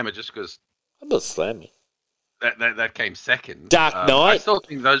 don't slam it just because. I'm not slamming. That came second. Dark Knight. I still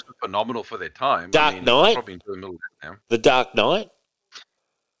think those were phenomenal for their time. Dark Knight. Probably into the middle of that now. The Dark Knight.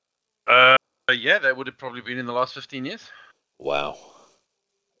 Yeah, that would have probably been in the last 15 years. Wow.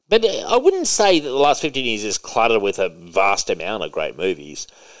 But I wouldn't say that the last 15 years is cluttered with a vast amount of great movies.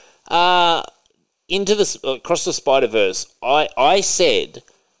 Across the Spider-Verse, I said,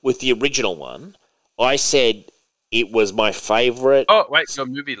 with the original one, I said it was my favourite. Oh, wait, your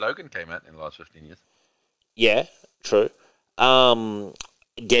movie Logan came out in the last 15 years. Yeah, true.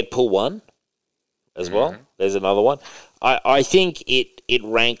 Deadpool 1 as well. There's another one. I think it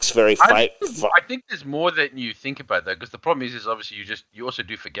ranks very... I think there's more than you think about that, because the problem is obviously you also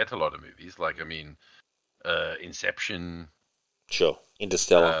do forget a lot of movies. Like, I mean, Inception. Sure.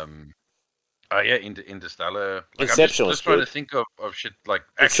 Interstellar. Oh yeah, Interstellar. Like, Inception I'm was just trying good. to think of shit like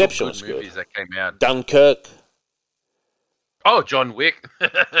actual Inception good was movies good. that came out. Dunkirk. Oh, John Wick.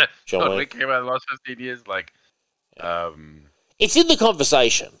 John Wick came out in the last 15 years. Like, It's in the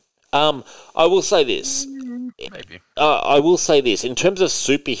conversation. I will say this. maybe. I will say this. In terms of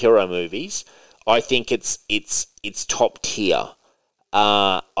superhero movies, I think it's top tier.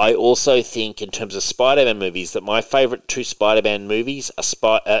 I also think, in terms of Spider-Man movies, that my favourite two Spider-Man movies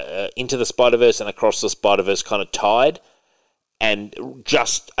are Into the Spider-Verse and Across the Spider-Verse, kind of tied, and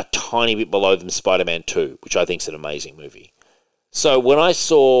just a tiny bit below them Spider-Man 2, which I think is an amazing movie. So when I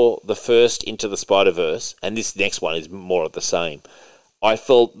saw the first Into the Spider-Verse, and this next one is more of the same, I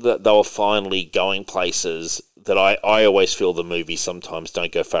felt that they were finally going places that I always feel the movies sometimes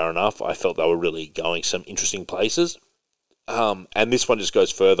don't go far enough. I felt they were really going some interesting places. And this one just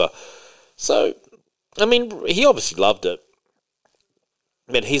goes further. So, I mean, he obviously loved it.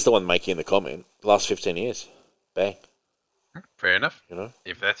 But he's the one making the comment. The last 15 years. Bang. Fair enough. You know?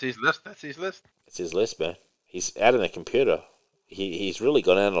 If that's his list, that's his list. It's his list, man. He's out in the computer. He's really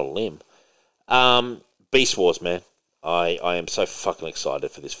gone out on a limb. Beast Wars, man. I am so fucking excited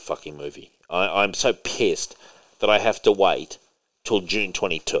for this fucking movie. I'm so pissed that I have to wait till June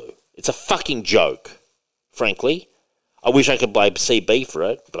 22. It's a fucking joke, frankly. I wish I could blame CB for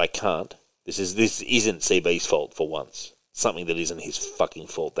it, but I can't. This isn't CB's fault for once. Something that isn't his fucking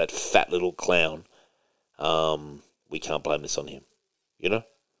fault. That fat little clown. We can't blame this on him. You know?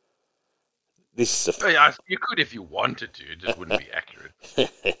 This is You could if you wanted to. It just wouldn't be accurate.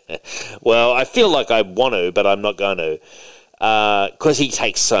 Well, I feel like I want to, but I'm not going to. Because he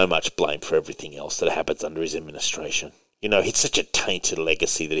takes so much blame for everything else that happens under his administration. You know, it's such a tainted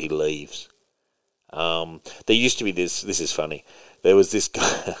legacy that he leaves. There used to be this is funny. There was this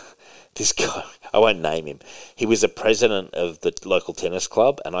guy, I won't name him. He was the president of the local tennis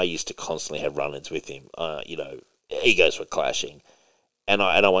club, and I used to constantly have run-ins with him. You know, egos were clashing. And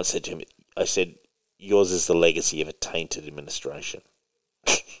I once said to him, I said, yours is the legacy of a tainted administration.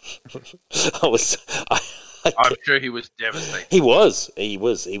 I'm sure he was devastated. He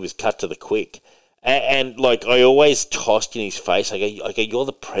was cut to the quick. And like, I always tossed in his face, I go, you're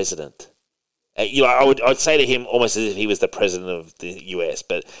the president. You know, I'd say to him almost as if he was the president of the US,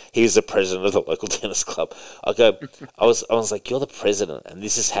 but he was the president of the local tennis club. I was like, you're the president, and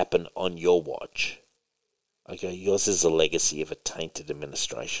this has happened on your watch. I go, yours is the legacy of a tainted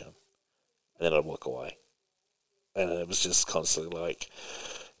administration. And then I'd walk away. And it was just constantly like,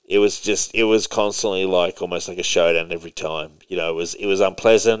 it was constantly like almost like a showdown every time. You know, it was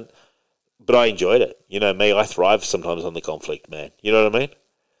unpleasant, but I enjoyed it. You know me, I thrive sometimes on the conflict, man. You know what I mean?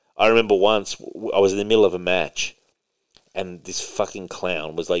 I remember once I was in the middle of a match, and this fucking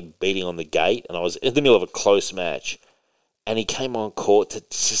clown was like beating on the gate, and I was in the middle of a close match, and he came on court to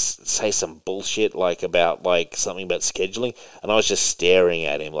just say some bullshit about something about scheduling, and I was just staring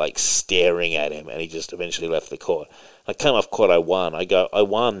at him, and he just eventually left the court. I came off court, I won. I go, I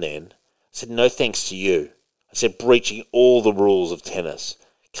won then. I said, no thanks to you. I said, breaching all the rules of tennis,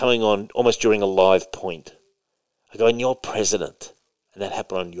 coming on almost during a live point. I go, and you're president. And that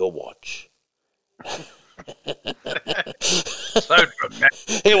happened on your watch. So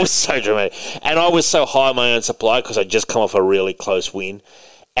dramatic. It was so dramatic. And I was so high on my own supply because I'd just come off a really close win.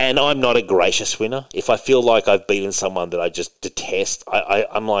 And I'm not a gracious winner. If I feel like I've beaten someone that I just detest,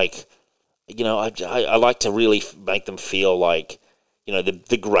 I'm like, you know, I like to really make them feel like, you know,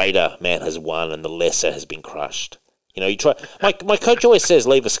 the greater man has won and the lesser has been crushed. You know, you try. My coach always says,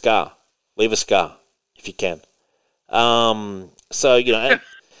 leave a scar if you can. So, you know,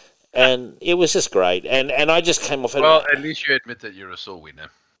 and it was just great. And I just came off... Well, at least you admit that you're a sore winner.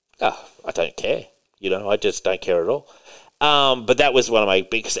 Oh, I don't care. You know, I just don't care at all. But that was one of my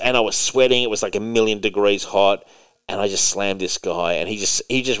biggest... And I was sweating. It was like 1,000,000 degrees hot. And I just slammed this guy. And he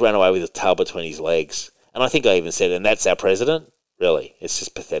just ran away with his tail between his legs. And I think I even said, and that's our president? Really? It's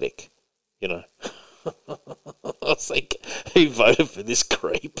just pathetic. You know? I was like, who voted for this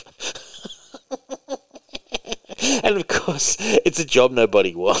creep? And of course, it's a job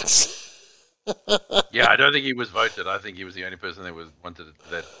nobody wants. Yeah, I don't think he was voted. I think he was the only person that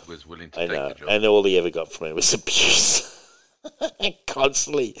was willing to take the job. And all he ever got from it was abuse. And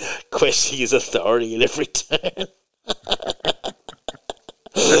constantly questioning his authority at every turn.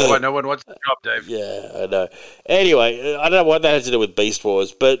 why no one wants the job, Dave. Yeah, I know. Anyway, I don't know what that has to do with Beast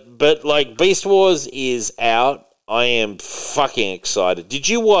Wars, but like Beast Wars is out. I am fucking excited. Did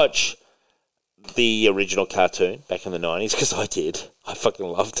you watch the original cartoon back in the 90s? Because I did. I fucking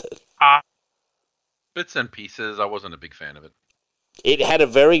loved it. Bits and pieces. I wasn't a big fan of it. It had a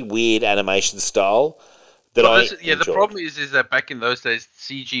very weird animation style that enjoyed. The problem is that back in those days,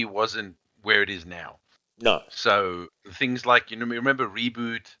 CG wasn't where it is now. No. So things like, remember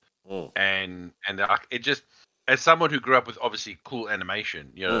Reboot and it just, as someone who grew up with obviously cool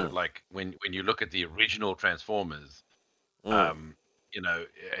animation, like when you look at the original Transformers, and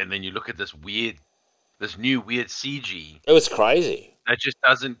then you look at this new weird CG. It was crazy. That just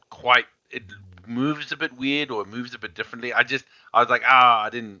doesn't quite. It moves a bit weird or moves a bit differently. I was like, I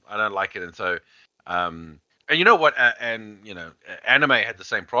don't like it, and so. And you know what? Anime had the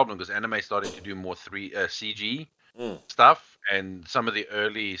same problem because anime started to do more CG stuff, and some of the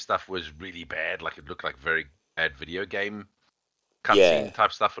early stuff was really bad. Like it looked like very bad video game cutscene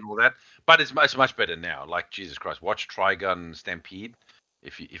type stuff and all that. But it's much better now. Like Jesus Christ, watch Trigun Stampede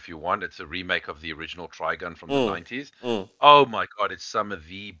if you want. It's a remake of the original Trigun from the 90s. Oh my god, it's some of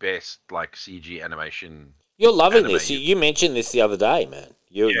the best like CG animation. You're loving this. You mentioned this the other day, man.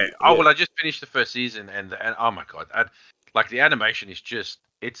 Well, I just finished the first season, and oh my god, like the animation is just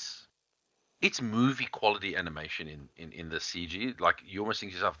it's movie quality animation in the CG. Like you almost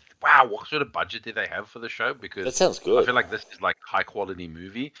think to yourself, wow, what sort of budget did they have for the show? Because that sounds good. I feel like this is like high quality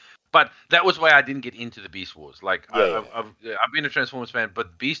movie. But that was why I didn't get into the Beast Wars. Like I've been a Transformers fan,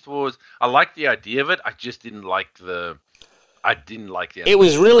 but Beast Wars, I liked the idea of it. I just didn't like the. It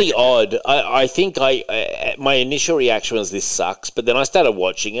was really odd. I think my initial reaction was this sucks, but then I started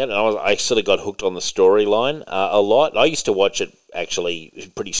watching it and I sort of got hooked on the storyline a lot. I used to watch it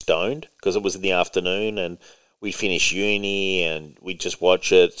actually pretty stoned because it was in the afternoon and we'd finish uni and we'd just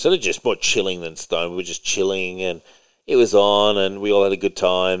watch it. Sort of just more chilling than stoned. We were just chilling and it was on and we all had a good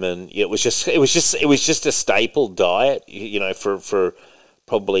time and it was just a staple diet, for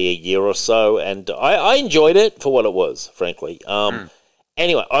probably a year or so, and I enjoyed it for what it was, frankly.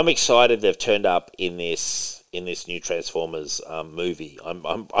 Anyway, I'm excited they've turned up in this new Transformers movie.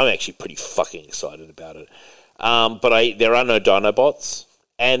 I'm actually pretty fucking excited about it. But there are no Dinobots,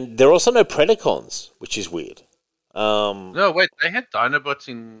 and there are also no Predacons, which is weird. No, wait, they had Dinobots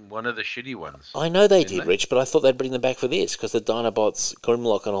in one of the shitty ones. I know they did, Rich, but I thought they'd bring them back for this because the Dinobots,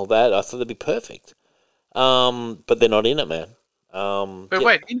 Grimlock, and all that. I thought they'd be perfect. But they're not in it, man.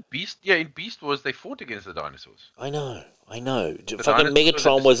 Wait, in Beast Wars they fought against the dinosaurs. I know. Fucking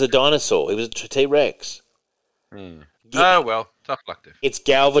Megatron was a dinosaur. He was a T-Rex. Oh well, tough luck, Dave. It's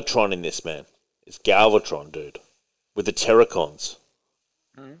Galvatron in this, man. It's Galvatron, dude, with the Terracons.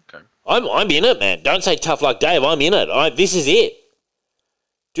 Okay. I'm in it, man. Don't say tough luck, Dave. I'm in it. This is it,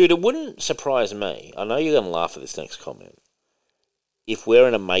 dude. It wouldn't surprise me. I know you're gonna laugh at this next comment. If we're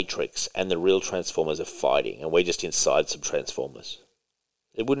in a Matrix and the real Transformers are fighting and we're just inside some Transformers,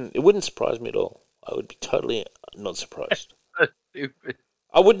 it wouldn't surprise me at all. I would be totally not surprised. Stupid.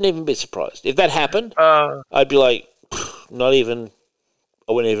 I wouldn't even be surprised. If that happened, I'd be like, I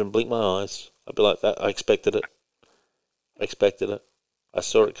wouldn't even blink my eyes. I'd be like, that. I expected it. I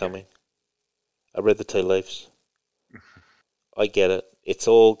saw it coming. I read the tea leaves. I get it. It's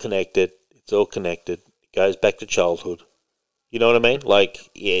all connected. It goes back to childhood. You know what I mean? Like,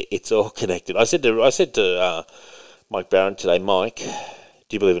 yeah, it's all connected. I said to Mike Barron today, Mike,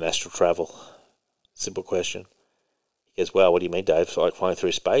 do you believe in astral travel? Simple question. He goes, well, what do you mean, Dave? So like flying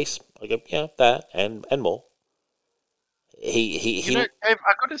through space? I go, yeah, that and more. Dave, I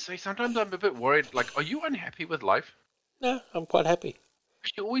got to say, sometimes I'm a bit worried. Like, are you unhappy with life? No, I'm quite happy.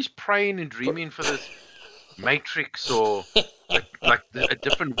 You're always praying and dreaming for this Matrix or like a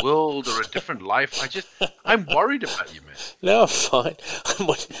different world or a different life. I'm worried about you, man. No, I'm fine. I'm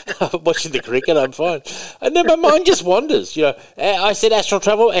watching the cricket. I'm fine. And then my mind just wanders. I said astral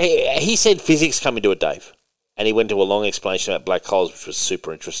travel. He said physics come into it, Dave. And he went to a long explanation about black holes, which was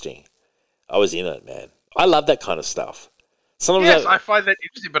super interesting. I was in it, man. I love that kind of stuff. Yes, I find that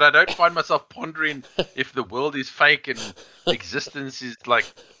interesting, but I don't find myself pondering if the world is fake and existence is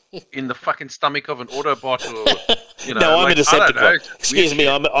like in the fucking stomach of an Autobot or No, I'm a Decepticon. Excuse me,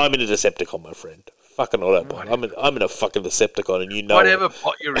 I'm in a Decepticon, my friend. Fucking Autobot. I'm in a fucking Decepticon, and you know whatever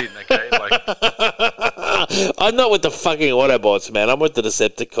bot you're in, okay? Like I'm not with the fucking Autobots, man. I'm with the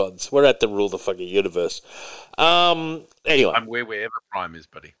Decepticons. We're out to rule the fucking universe. Anyway, I'm wherever Prime is,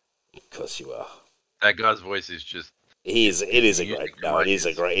 buddy. Of course you are. That guy's voice is just. It is a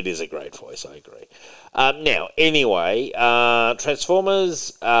great voice. I agree. Now, anyway,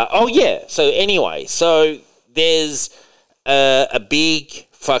 Transformers. So there's a big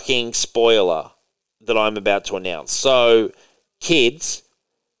fucking spoiler that I'm about to announce. So, kids,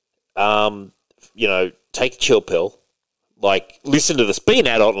 take a chill pill. Like, listen to this. Be an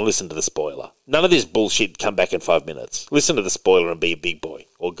adult and listen to the spoiler. None of this bullshit come back in 5 minutes. Listen to the spoiler and be a big boy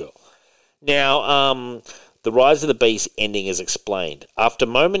or girl. Now, the Rise of the Beast ending is explained. After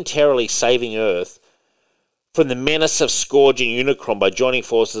momentarily saving Earth from the menace of Scourge and Unicron by joining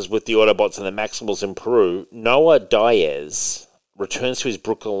forces with the Autobots and the Maximals in Peru, Noah Diaz returns to his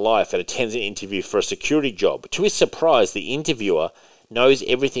Brooklyn life and attends an interview for a security job. To his surprise, the interviewer knows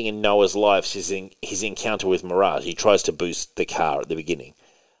everything in Noah's life since his encounter with Mirage. He tries to boost the car at the beginning.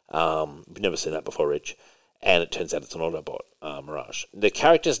 We've never seen that before, Rich. And it turns out it's an Autobot, Mirage. The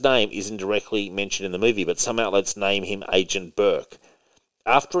character's name isn't directly mentioned in the movie, but some outlets name him Agent Burke.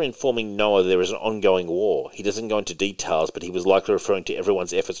 After informing Noah there is an ongoing war, he doesn't go into details, but he was likely referring to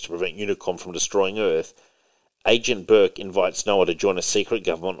everyone's efforts to prevent Unicron from destroying Earth. Agent Burke invites Noah to join a secret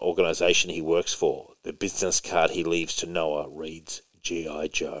government organisation he works for. The business card he leaves to Noah reads G.I.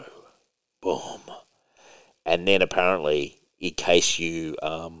 Joe. Boom. And then apparently, in case you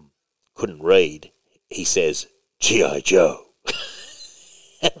couldn't read, he says, G.I. Joe.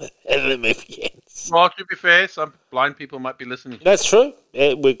 And the movie ends. Well, to be fair, some blind people might be listening. That's true.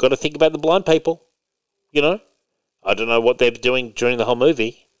 We've got to think about the blind people. You know? I don't know what they're doing during the whole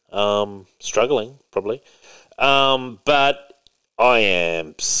movie. Struggling, probably. But I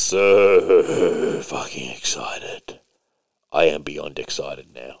am so fucking excited. I am beyond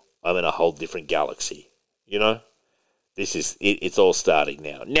excited now. I'm in a whole different galaxy. You know? This is... It's all starting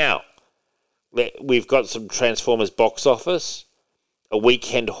now. Now, we've got some Transformers box office. A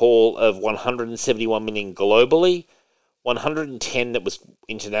weekend haul of 171 million globally. 110 that was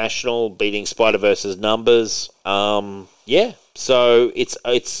international, beating Spider-Verse's numbers. Yeah. So it's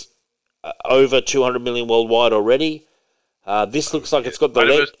over 200 million worldwide already. This looks like it's got the...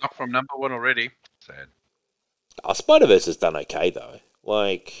 Spider-Verse knocked from number one already. Sad. Spider-Verse has done okay, though.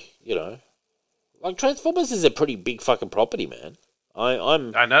 Like, Transformers is a pretty big fucking property, man. I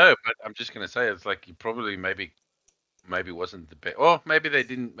know, but I'm just going to say, it's like you probably maybe wasn't the best. Or maybe they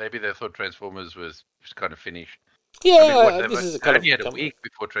didn't. Maybe they thought Transformers was kind of finished. Yeah, this is they only had a week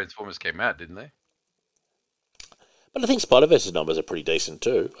before Transformers came out, didn't they? But I think Spider-Verse's numbers are pretty decent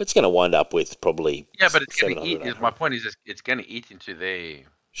too. It's going to wind up with probably... Yeah, but it's going to eat... My point is, it's going to eat into their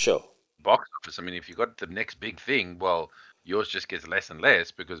box office. I mean, if you got the next big thing, well, yours just gets less and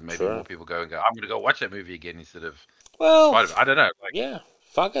less because maybe more people go, I'm going to go watch that movie again instead of... Well, I don't know. Yeah,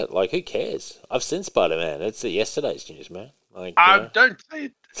 fuck it. Like, who cares? I've seen Spider-Man. It's yesterday's news, man. Like, don't say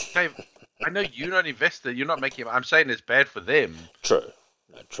it, Dave. I know you're not invested. You're not making... I'm saying it's bad for them. True.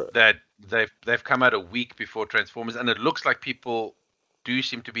 No, true. That they've come out a week before Transformers, and it looks like people do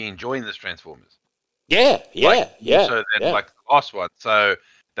seem to be enjoying this Transformers. Yeah. So then, like the last one. So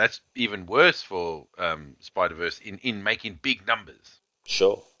that's even worse for Spider-Verse in making big numbers.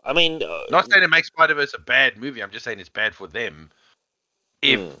 Sure. I mean... not saying it makes Spider-Verse a bad movie. I'm just saying it's bad for them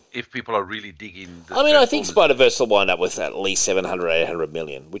if people are really digging this. I mean, I think Spider-Verse will wind up with at least 700, 800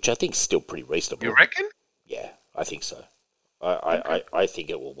 million, which I think is still pretty reasonable. You reckon? Yeah, I think so. I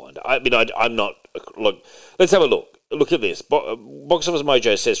think it will wind up. I mean, I'm not... Look, let's have a look. Look at this. Box Office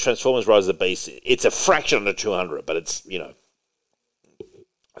Mojo says Transformers Rise of the Beast. It's a fraction under 200, but it's,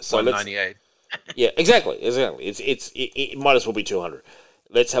 So 198. Yeah, exactly. It might as well be 200.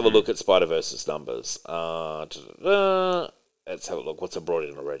 Let's have a look at Spider-Verse's numbers. Let's have a look. What's it brought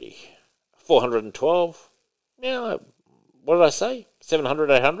in already? 412? Yeah, what did I say? 700,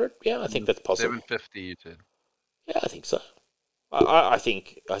 800? Yeah, I think that's possible. 750, you said. Yeah, I think so. I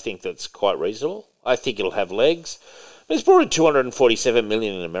think that's quite reasonable. I think it'll have legs. It's brought in 247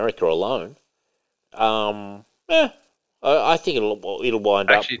 million in America alone. I think it'll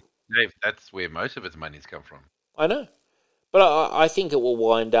wind up. Actually, Dave, that's where most of its money's come from. I know, but I think it will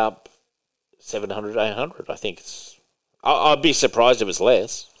wind up 700, 800. I think it's. I'd be surprised if it's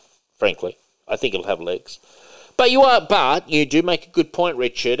less. Frankly, I think it'll have legs. But you do make a good point,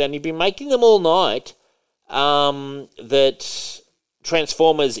 Richard, and you've been making them all night. That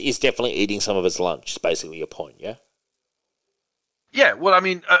Transformers is definitely eating some of its lunch. Is basically your point, yeah? Yeah, well, I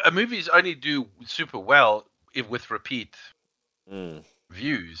mean, a movies only do super well with repeat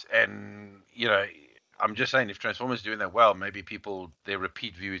views, and I'm just saying, if Transformers is doing that well, maybe their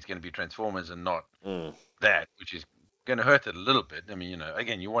repeat view is going to be Transformers and not that, which is going to hurt it a little bit. I mean,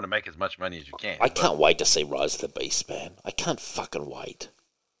 again, you want to make as much money as you can. I can't wait to see Rise of the Beast, man. I can't fucking wait.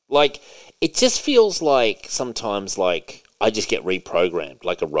 Like, it just feels like sometimes, like, I just get reprogrammed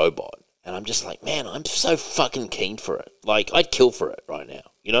like a robot. And I'm just like, man, I'm so fucking keen for it. Like, I'd kill for it right now,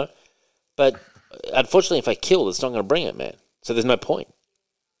 But unfortunately, if I kill, it's not going to bring it, man. So there's no point.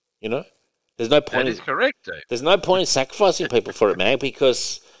 You know, there's no point. That is correct, Dave. There's no point in sacrificing people for it, man,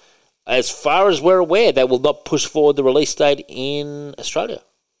 because as far as we're aware, they will not push forward the release date in Australia.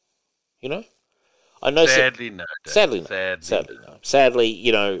 You know, I know. Sadly, no. Dave. Sadly, no. Sadly,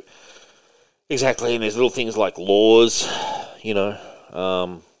 you know, exactly. And there's little things like laws, you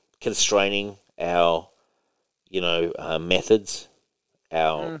know, constraining our, methods,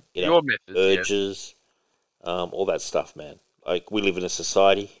 our, your methods, urges, all that stuff, man. Like, we live in a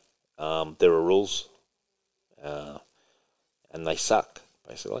society. There are rules, and they suck,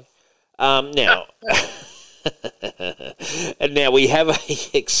 basically. Now, and now we have a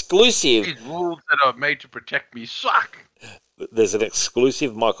exclusive. These rules that are made to protect me suck. There's an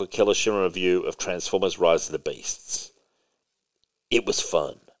exclusive Michael Kellersham review of Transformers: Rise of the Beasts. It was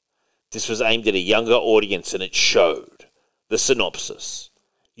fun. This was aimed at a younger audience, and it showed. The synopsis: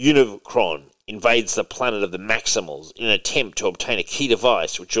 Unicron invades the planet of the Maximals in an attempt to obtain a key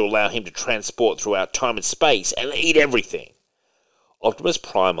device which will allow him to transport throughout time and space and eat everything. Optimus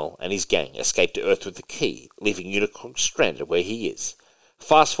Primal and his gang escape to Earth with the key, leaving Unicron stranded where he is.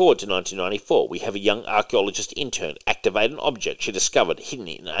 Fast forward to 1994, we have a young archaeologist intern activate an object she discovered hidden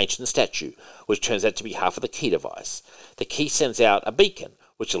in an ancient statue, which turns out to be half of the key device. The key sends out a beacon,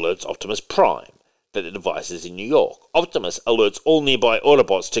 which alerts Optimus Prime that the device is in New York. Optimus alerts all nearby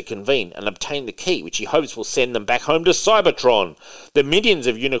Autobots to convene and obtain the key, which he hopes will send them back home to Cybertron. The minions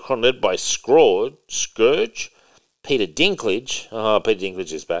of Unicron, led by Scourge, Peter Dinklage. Oh, Peter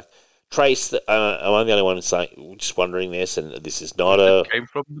Dinklage is back. Trace, I'm the only one just wondering this, and this is not It came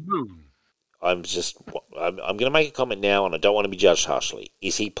from the moon. I'm going to make a comment now, and I don't want to be judged harshly.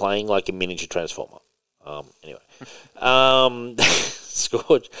 Is he playing like a miniature Transformer? Anyway.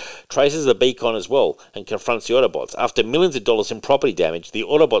 Scourge traces the beacon as well and confronts the Autobots. After millions of dollars in property damage, the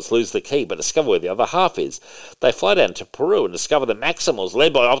Autobots lose the key but discover where the other half is. They fly down to Peru and discover the Maximals,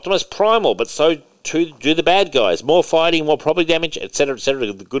 led by Optimus Primal, but so too do the bad guys. More fighting, more property damage, etc.,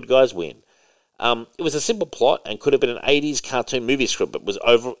 etc. The good guys win. It was a simple plot and could have been an 80s cartoon movie script, but was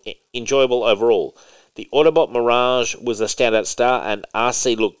enjoyable overall. The Autobot Mirage was a standout star, and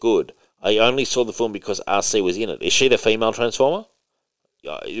RC looked good. I only saw the film because RC was in it. Is she the female Transformer?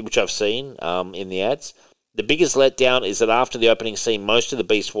 Which I've seen in the ads. The biggest letdown is that after the opening scene, most of the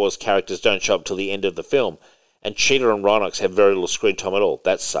Beast Wars characters don't show up till the end of the film, and Cheetah and Rhinox have very little screen time at all.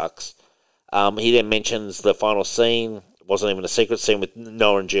 That sucks. He then mentions the final scene wasn't even a secret scene with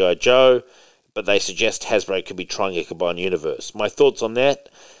Noah and G.I. Joe, but they suggest Hasbro could be trying a combined universe. My thoughts on that: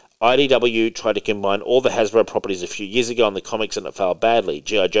 IDW tried to combine all the Hasbro properties a few years ago in the comics, and it failed badly.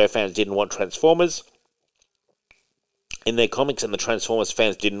 G.I. Joe fans didn't want Transformers in their comics, and the Transformers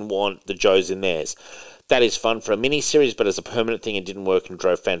fans didn't want the Joes in theirs. That is fun for a mini-series, but as a permanent thing it didn't work and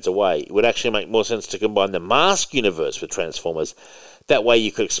drove fans away. It would actually make more sense to combine the Mask universe with Transformers. That way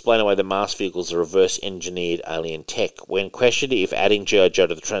you could explain away the Mask vehicles are reverse-engineered alien tech. When questioned if adding G.I. Joe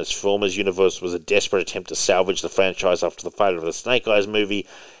to the Transformers universe was a desperate attempt to salvage the franchise after the failure of the Snake Eyes movie,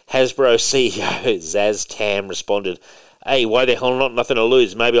 Hasbro CEO Zaz Tam responded, "Hey, why the hell not? Nothing to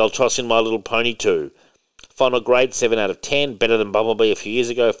lose. Maybe I'll toss in My Little Pony too." Final grade, 7 out of 10, better than Bumblebee a few years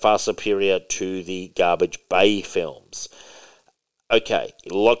ago, far superior to the Garbage Bay films. Okay,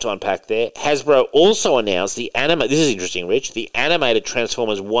 a lot to unpack there. Hasbro also announced this is interesting, Rich, the animated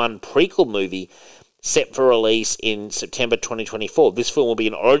Transformers 1 prequel movie set for release in September 2024. This film will be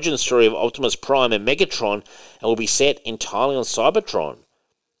an origin story of Optimus Prime and Megatron and will be set entirely on Cybertron.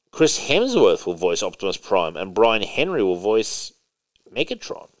 Chris Hemsworth will voice Optimus Prime and Brian Henry will voice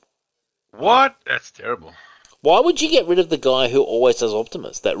Megatron. What? That's terrible. Why would you get rid of the guy who always does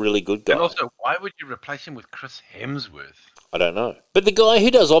Optimus, that really good guy? And also, why would you replace him with Chris Hemsworth? I don't know. But the guy who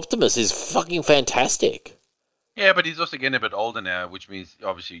does Optimus is fucking fantastic. Yeah, but he's also getting a bit older now, which means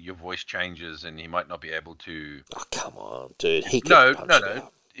obviously your voice changes and he might not be able to... Oh, come on, dude. No.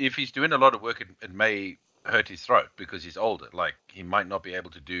 If he's doing a lot of work, it may hurt his throat because he's older. Like, he might not be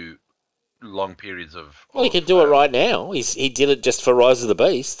able to do long periods of... Well, he can do it right now. He did it just for Rise of the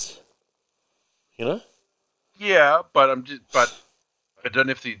Beasts. You know? Yeah, but I don't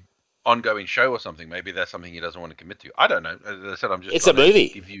know if the ongoing show or something. Maybe that's something he doesn't want to commit to. I don't know. As I said, I'm just. It's a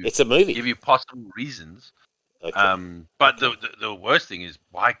movie. It's a movie. Give you possible reasons. Okay. But the worst thing is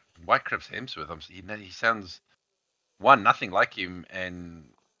why Chris Hemsworth? He sounds, one, nothing like him, and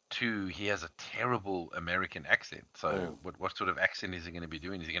two, he has a terrible American accent. So what sort of accent is he going to be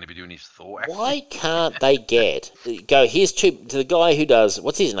doing? Is he going to be doing his Thor accent? Why can't they here's to the guy who does,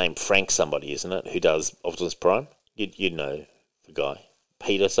 what's his name? Frank somebody, isn't it? Who does Optimus Prime? You know the guy.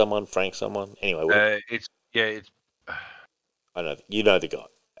 Peter someone, Frank someone. Anyway. It's I know. You know the guy.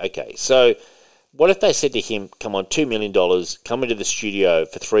 Okay, so What if they said to him, come on, $2 million, come into the studio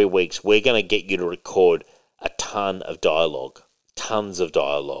for 3 weeks, we're going to get you to record a ton of dialogue. Tons of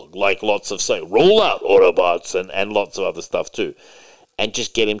dialogue. Like lots of, say, roll out Autobots and lots of other stuff too. And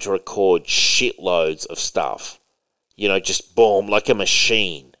just get him to record shitloads of stuff. You know, just boom, like a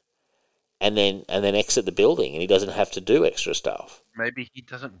machine. And then exit the building, and he doesn't have to do extra stuff. Maybe he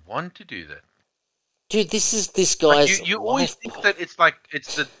doesn't want to do that. Dude, this is this guy's you always think that it's like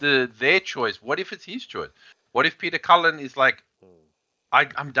it's their choice. What if it's his choice? What if Peter Cullen is like,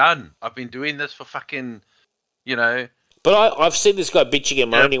 I'm done. I've been doing this for fucking, you know. But I've seen this guy bitching and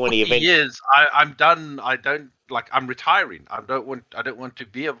moaning when he eventually. Years. I'm done. I don't like. I'm retiring. I don't want to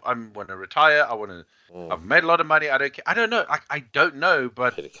be. I want to retire. I want to. I've made a lot of money. I don't care. I don't know. I don't know.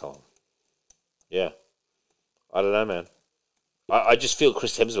 But Peter Cullen. Yeah, I don't know, man. I just feel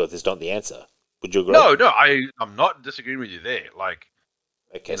Chris Hemsworth is not the answer. Would you agree? No, I'm not disagreeing with you there. Like,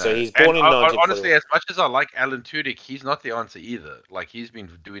 okay, so he's born in 1940. Honestly, as much as I like Alan Tudyk, he's not the answer either. Like, he's been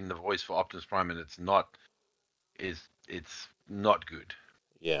doing the voice for Optimus Prime, and it's not good.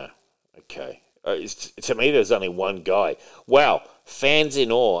 Yeah. Okay. To me, there's only one guy. Wow, fans in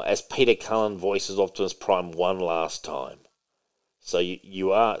awe as Peter Cullen voices Optimus Prime one last time. So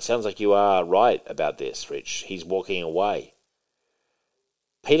you are. Sounds like you are right about this, Rich. He's walking away.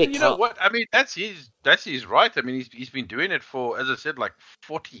 Peter, you know what? I mean, that's his right. I mean, he's been doing it for, as I said, like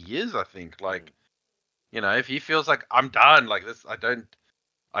 40 years. I think. Like, you know, if he feels like I'm done, like this, I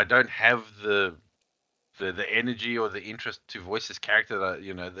don't have the energy or the interest to voice this character. That,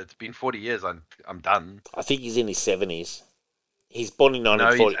 you know, that's been 40 years. I'm done. I think he's in his 70s. He's born in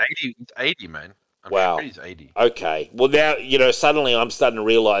 1940. No, he's 80. He's 80, man. Wow. Sure he's 80. Okay. Well, now, you know, suddenly I'm starting to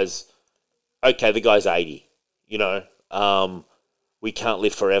realize, okay, the guy's 80. You know, we can't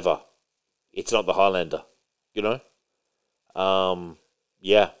live forever. It's not the Highlander, you know?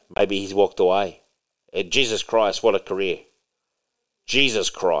 Yeah, maybe he's walked away. And Jesus Christ, what a career.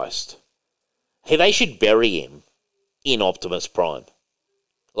 Jesus Christ. Hey, they should bury him in Optimus Prime.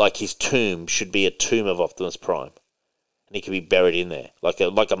 Like his tomb should be a tomb of Optimus Prime. And he could be buried in there, like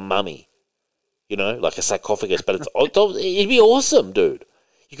a mummy. You know, like a sarcophagus, but it'd be awesome, dude.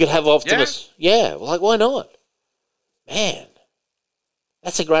 You could have Optimus. Yeah, like why not? Man,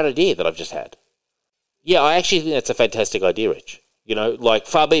 that's a great idea that I've just had. Yeah, I actually think that's a fantastic idea, Rich. You know, like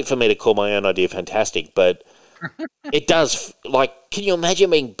far be it for me to call my own idea fantastic, but it does. Like, can you imagine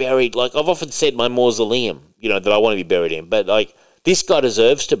being buried? Like I've often said, my mausoleum, you know, that I want to be buried in, but like this guy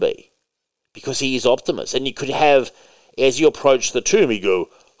deserves to be because he is Optimus, and you could have, as you approach the tomb, you go,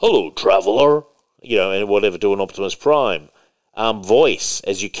 "Hello, traveler." You know, and whatever, do an Optimus Prime voice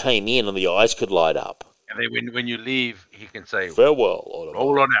as you came in, and the eyes could light up. And then when you leave, he can say, "Farewell, Autobot."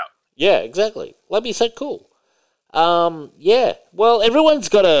 Roll on out. Yeah, exactly. That'd be so cool. Yeah. Well, everyone's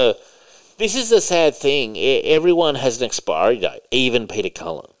got a. This is the sad thing. Everyone has an expiry date. Even Peter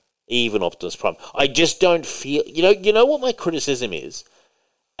Cullen, even Optimus Prime. I just don't feel. You know what my criticism is,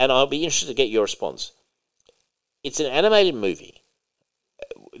 and I'll be interested to get your response. It's an animated movie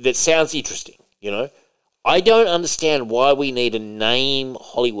that sounds interesting. You know, I don't understand why we need a name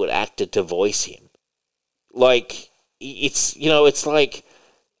Hollywood actor to voice him. Like, it's, you know, it's like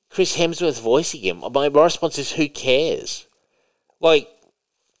Chris Hemsworth voicing him. My response is, who cares? Like,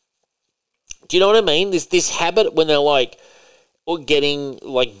 do you know what I mean? This habit when they're like, or getting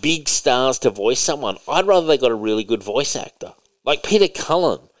like big stars to voice someone. I'd rather they got a really good voice actor. Like Peter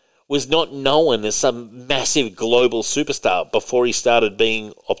Cullen was not known as some massive global superstar before he started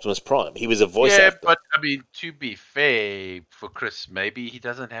being Optimus Prime. He was a voice actor. Yeah, but I mean, to be fair for Chris, maybe he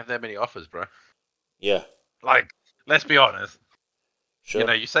doesn't have that many offers, bro. Yeah. Like, let's be honest. Sure. You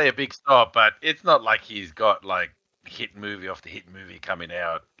know, you say a big star, but it's not like he's got like hit movie after hit movie coming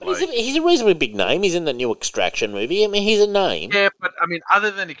out. But he's a reasonably big name. He's in the new Extraction movie. I mean, he's a name. Yeah, but I mean,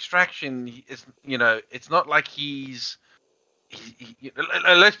 other than Extraction, it's not like he's.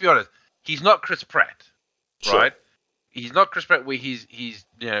 Let's be honest. He's not Chris Pratt, Sure. right? He's not Chris Pratt where he's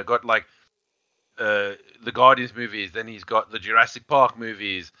got like the Guardians movies, then he's got the Jurassic Park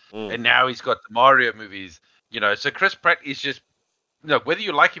movies, and now he's got the Mario movies. You know, so Chris Pratt is just, whether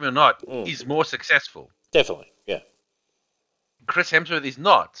you like him or not, he's more successful. Definitely, yeah. Chris Hemsworth is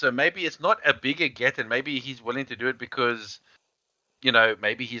not. So maybe it's not a bigger get, and maybe he's willing to do it because,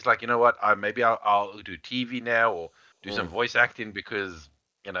 maybe he's like, you know what, maybe I'll do TV now or do some voice acting because,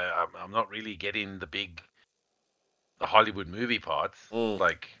 I'm not really getting the Hollywood movie parts.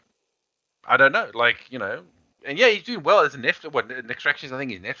 Like, I don't know. Like, and yeah, he's doing well as a Netflix. What, Extractions, I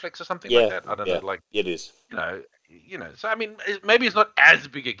think, is Netflix or something like that. I don't know. Like, it is. So I mean, maybe it's not as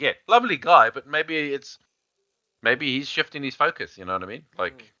big a get. Lovely guy, but maybe he's shifting his focus. You know what I mean?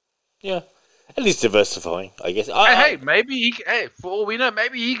 Like, yeah. At least diversifying, I guess. Hey, maybe hey, for all we know,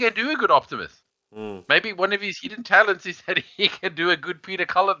 maybe he can do a good Optimus. Maybe one of his hidden talents is that he can do a good Peter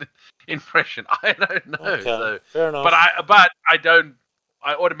Cullen impression. I don't know. Okay, So, fair enough. But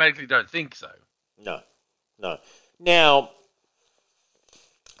I automatically don't think so. No. Now,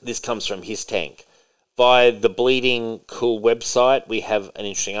 this comes from his tank. Via the Bleeding Cool website, we have an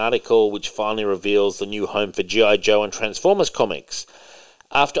interesting article which finally reveals the new home for G.I. Joe and Transformers comics.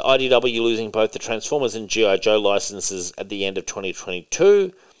 After IDW losing both the Transformers and G.I. Joe licenses at the end of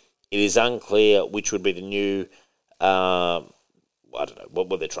 2022, it is unclear which would be the new. I don't know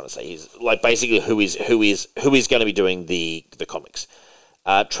what they're trying to say. He's like basically who is going to be doing the comics.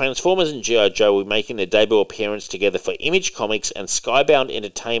 Transformers and G.I. Joe will be making their debut appearance together for Image Comics and Skybound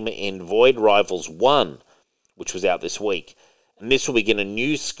Entertainment in Void Rivals 1, which was out this week. And this will begin a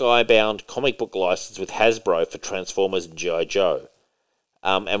new Skybound comic book license with Hasbro for Transformers and G.I. Joe.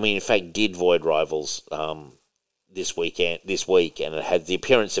 And we in fact did Void Rivals this week, and it had the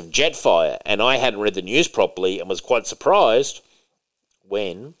appearance of Jetfire, and I hadn't read the news properly and was quite surprised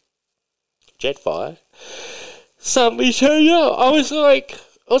when Jetfire suddenly showed up. I was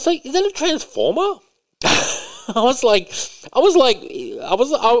like, is that a Transformer? My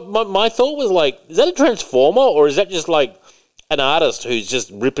thought was like, is that a Transformer, or is that just like an artist who's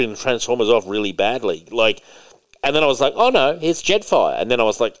just ripping Transformers off really badly? Like, and then I was like, oh no, it's Jetfire. And then I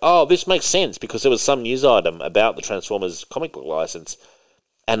was like, oh, this makes sense because there was some news item about the Transformers comic book license,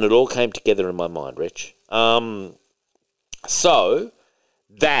 and it all came together in my mind, Rich. So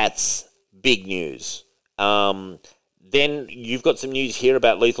that's big news. Then you've got some news here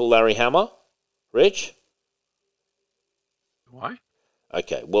about Lethal Larry Hama, Rich? Why?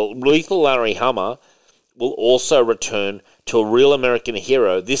 Okay, well, Lethal Larry Hama will also return to A Real American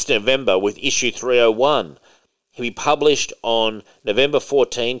Hero this November with issue 301. He'll be published on November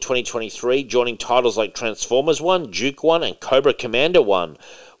 14, 2023, joining titles like Transformers 1, Duke 1, and Cobra Commander 1,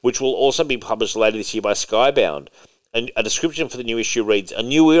 which will also be published later this year by Skybound. And a description for the new issue reads, a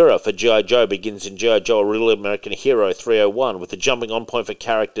new era for G.I. Joe begins in G.I. Joe, A Real American Hero 301, with a jumping on point for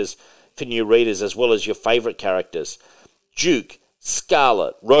characters for new readers as well as your favourite characters. Duke,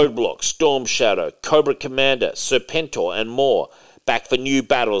 Scarlet, Roadblock, Storm Shadow, Cobra Commander, Serpentor, and more. Back for new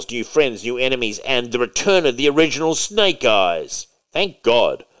battles, new friends, new enemies, and the return of the original Snake Eyes. Thank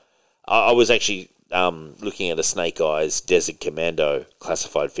God. I was actually looking at a Snake Eyes Desert Commando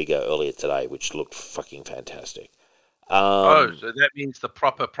classified figure earlier today, which looked fucking fantastic. So that means the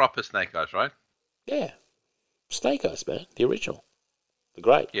proper Snake Eyes, right? Yeah. Snake Eyes, man. The original. The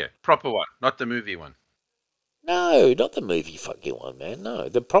great. Yeah, proper one, not the movie one. No, not the movie fucking one, man. No,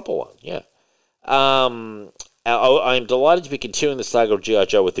 the proper one, yeah. I am delighted to be continuing the saga of G.I.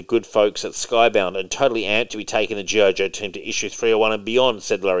 Joe with the good folks at Skybound and totally amped to be taking the G.I. Joe team to issue 301 and beyond,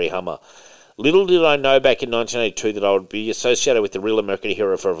 said Larry Hama. Little did I know back in 1982 that I would be associated with the Real American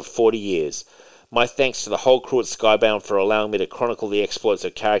Hero for over 40 years. My thanks to the whole crew at Skybound for allowing me to chronicle the exploits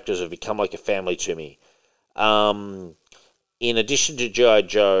of characters who have become like a family to me. In addition to G.I.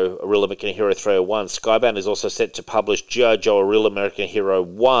 Joe, A Real American Hero 301, Skybound is also set to publish G.I. Joe, A Real American Hero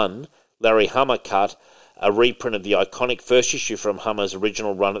 1, Larry Hama cut, a reprint of the iconic first issue from Hama's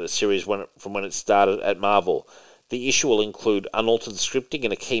original run at the series from when it started at Marvel. The issue will include unaltered scripting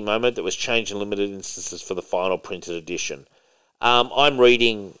and a key moment that was changed in limited instances for the final printed edition. I'm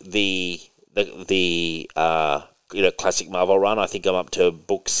reading the classic Marvel run. I think I'm up to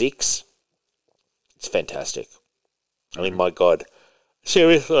book 6. It's fantastic. I mean, my God.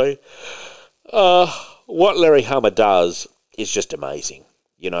 Seriously. What Larry Hama does is just amazing,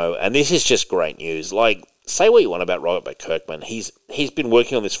 and this is just great news. Like, say what you want about Robert Kirkman. He's been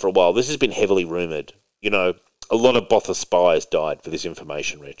working on this for a while. This has been heavily rumoured. A lot of Botha spies died for this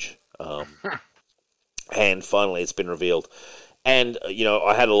information, Rich. And finally it's been revealed. And,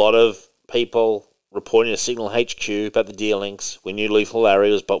 I had a lot of people reporting to Signal HQ about the dealings. We knew Lethal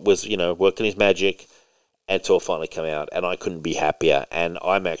Larry was working his magic. And it's all finally come out. And I couldn't be happier. And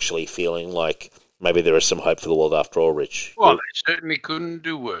I'm actually feeling like maybe there is some hope for the world after all, Rich. Well, they certainly couldn't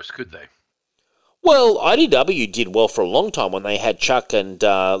do worse, could they? Well, IDW did well for a long time when they had Chuck and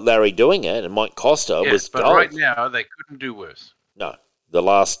Larry doing it, and Mike Costa was but gold. Right now they couldn't do worse. No, the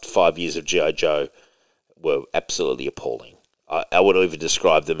last 5 years of G.I. Joe were absolutely appalling. I would even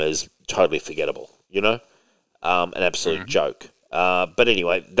describe them as totally forgettable, an absolute joke. But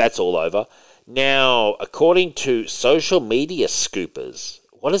anyway, that's all over. Now, according to social media scoopers,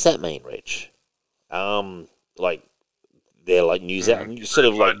 what does that mean, Rich? They're like news out, sort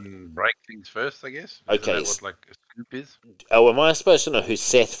of like break things first, I guess. Okay, Isn't that what a scoop is? Oh, am I supposed to know who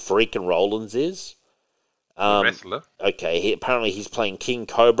Seth freaking Rollins is? wrestler. Okay, apparently he's playing King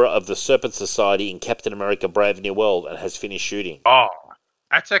Cobra of the Serpent Society in Captain America: Brave New World and has finished shooting. Oh,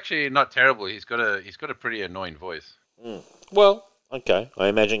 that's actually not terrible. He's got a pretty annoying voice. Well, okay, I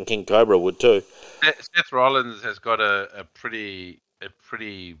imagine King Cobra would too. Seth Rollins has got a pretty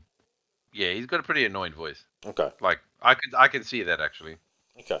he's got a pretty annoying voice. Okay. Like I can see that actually.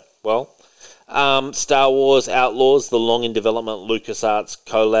 Okay. Well, Star Wars Outlaws, the long in development LucasArts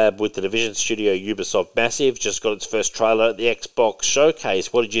collab with the Division studio Ubisoft Massive, just got its first trailer at the Xbox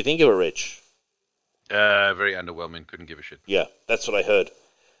Showcase. What did you think of it, Rich? Very underwhelming. Couldn't give a shit. Yeah, that's what I heard.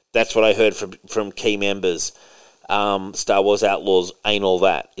 That's what I heard from key members. Star Wars Outlaws ain't all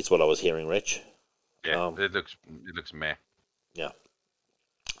that, is what I was hearing, Rich. Yeah, it looks meh. Yeah.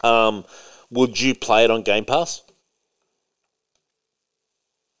 Would you play it on Game Pass?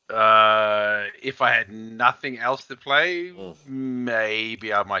 If I had nothing else to play,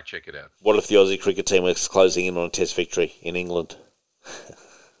 maybe I might check it out. What if the Aussie cricket team was closing in on a test victory in England?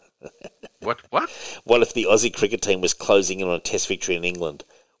 What? What if the Aussie cricket team was closing in on a test victory in England?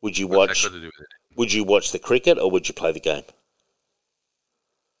 Would you What's watch? that got to do with it? Would you watch the cricket or would you play the game?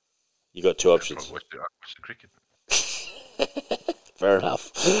 You got two options. I'll watch the cricket. Fair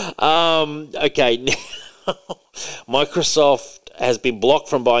enough. Okay, now Microsoft has been blocked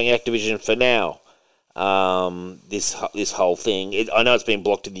from buying Activision for now. This whole thing. I know it's been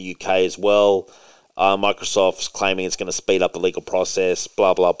blocked in the UK as well. Microsoft's claiming it's going to speed up the legal process.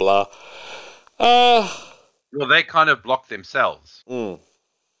 Blah blah blah. Well, they kind of blocked themselves. Mm.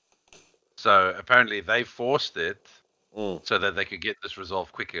 So apparently they forced it so that they could get this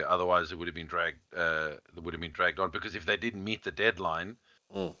resolved quicker. Otherwise, it would have been dragged on. Because if they didn't meet the deadline,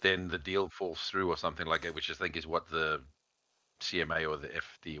 then the deal falls through or something like that. Which I think is what the CMA or the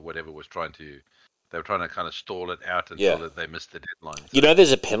FD, whatever, was trying to. They were trying to kind of stall it out until that they missed the deadline. So, you know,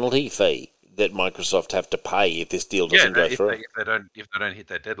 there's a penalty fee that Microsoft have to pay if this deal doesn't go through. If they don't hit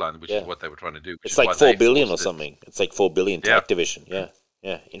that deadline, which is what they were trying to do. It's like $4 billion or something. It's like $4 billion to Activision.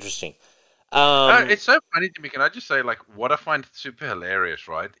 Yeah, interesting. It's so funny to me. Can I just say, like, what I find super hilarious,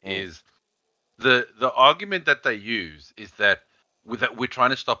 right, is the argument that they use is that we're trying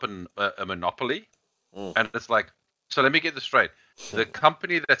to stop a monopoly, and it's like, so let me get this straight: the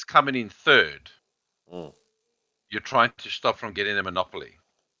company that's coming in third, you're trying to stop from getting a monopoly.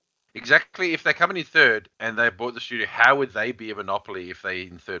 Exactly. If they're coming in third and they bought the studio, how would they be a monopoly if they're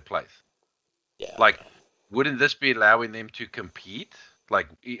in third place? Yeah. Like, wouldn't this be allowing them to compete? Like,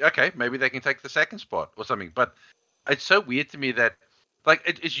 okay, maybe they can take the second spot or something. But it's so weird to me that, like,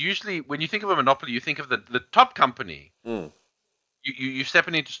 it's usually when you think of a monopoly, you think of the top company. You're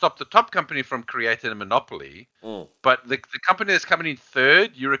stepping in to stop the top company from creating a monopoly. But the company that's coming in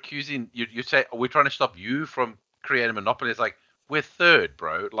third, you're accusing. You say, we're trying to stop you from creating a monopoly. It's like, we're third,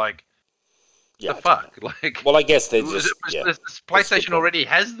 bro. Like, the fuck? Like, well, I guess they're just. PlayStation already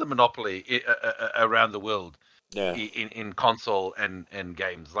has the monopoly around the world. Yeah. In console and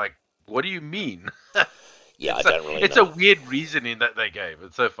games. Like, what do you mean? Yeah, I don't really know. It's a weird reasoning that they gave.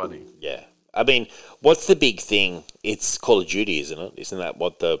 It's so funny. Yeah. I mean, what's the big thing? It's Call of Duty, isn't it? Isn't that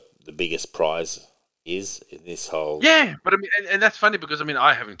what the biggest prize is in this whole... Yeah, but I mean, and that's funny because, I mean,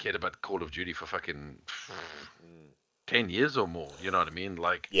 I haven't cared about Call of Duty for fucking 10 years or more. You know what I mean?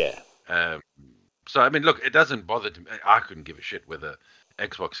 Like, yeah. So, I mean, look, it doesn't bother to me. I couldn't give a shit whether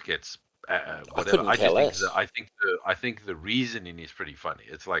Xbox gets whatever. I think the reasoning is pretty funny.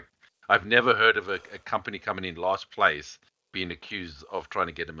 It's like, I've never heard of a company coming in last place being accused of trying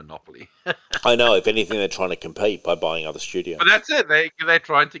to get a monopoly. I know. If anything, they're trying to compete by buying other studios. But that's it. They're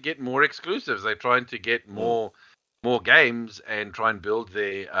trying to get more exclusives. They're trying to get more games and try and build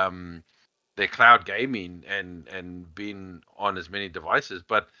their cloud gaming and being on as many devices.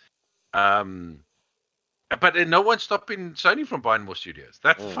 But no one's stopping Sony from buying more studios.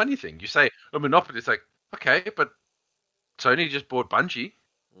 That's the funny thing. You say a monopoly. It's like, okay, but Sony just bought Bungie.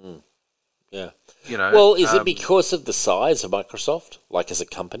 Yeah. You know. Well, is it because of the size of Microsoft, like as a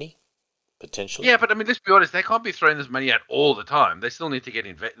company, potentially? Yeah, but I mean, let's be honest. They can't be throwing this money out all the time. They still need to get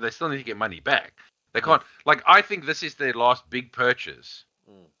They still need to get money back. They can't. Like, I think this is their last big purchase,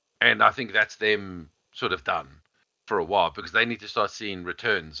 and I think that's them sort of done for a while because they need to start seeing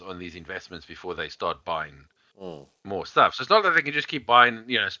returns on these investments before they start buying more stuff. So it's not that they can just keep buying,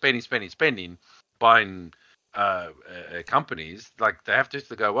 spending, buying companies. Like, they have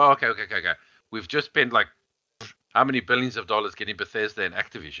to go, well, okay. We've just spent like how many billions of dollars getting Bethesda and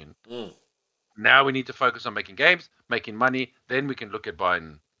Activision. Now we need to focus on making games, making money. Then we can look at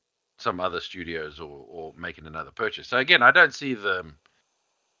buying some other studios or making another purchase. So again, I don't see the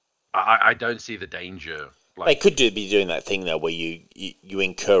danger. Like, they could be doing that thing though, where you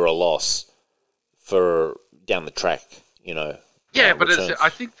incur a loss for down the track, Yeah, but returns. I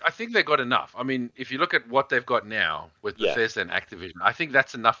think they got enough. I mean, if you look at what they've got now with Bethesda and Activision, I think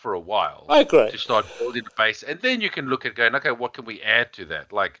that's enough for a while. I agree. To start building a base, and then you can look at going, okay, what can we add to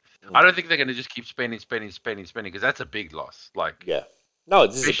that? Like, I don't think they're going to just keep spending, because that's a big loss. Like, no,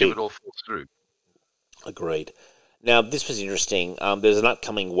 this is especially a big. if it all falls through. Agreed. Now, this was interesting. There's an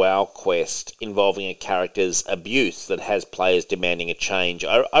upcoming WoW quest involving a character's abuse that has players demanding a change.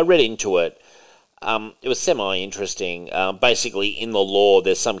 I read into it. It was semi-interesting. Basically, in the lore,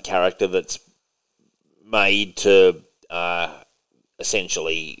 there's some character that's made to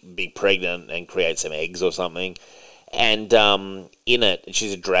essentially be pregnant and create some eggs or something. And in it, and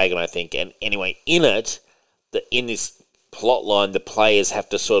she's a dragon, I think. And anyway, in it, in this plot line, the players have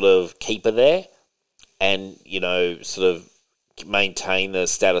to sort of keep her there and, sort of maintain the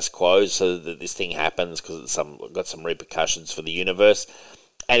status quo so that this thing happens because it's got some repercussions for the universe.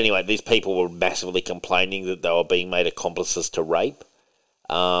 And anyway, these people were massively complaining that they were being made accomplices to rape.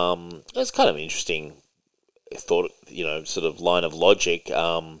 It's kind of an interesting thought, sort of line of logic.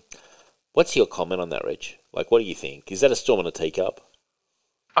 What's your comment on that, Rich? Like, what do you think? Is that a storm in a teacup?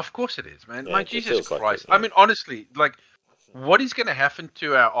 Of course it is, man. Yeah, My Jesus Christ. Like it, I mean, honestly, like, what is going to happen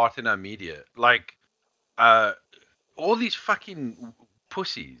to our art and our media? Like, all these fucking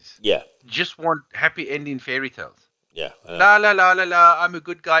pussies just want happy ending fairy tales. Yeah. La la la la la, I'm a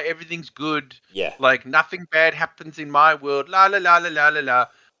good guy, everything's good. Yeah. Like, nothing bad happens in my world. La la la la la la la.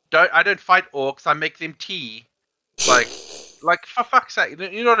 I don't fight orcs, I make them tea. Like for fuck's sake,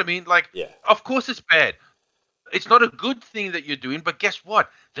 you know what I mean? Like, of course it's bad. It's not a good thing that you're doing, but guess what?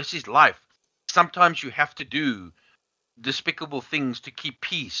 This is life. Sometimes you have to do despicable things to keep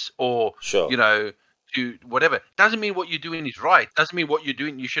peace or, to whatever. Doesn't mean what you're doing is right. Doesn't mean what you're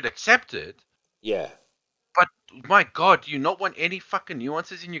doing, you should accept it. Yeah. But, my God, do you not want any fucking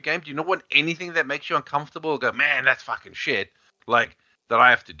nuances in your game? Do you not want anything that makes you uncomfortable or go, man, that's fucking shit? Like, that I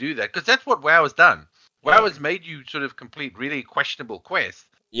have to do that? Because that's what WoW has done. WoW has made you sort of complete really questionable quests.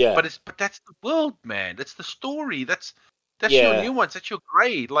 Yeah. But that's the world, man. That's the story. That's your nuance. That's your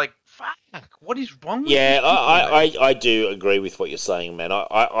grade. Like, fuck, what is wrong with you? Yeah, I do agree with what you're saying, man.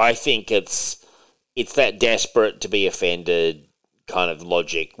 I think it's that desperate to be offended kind of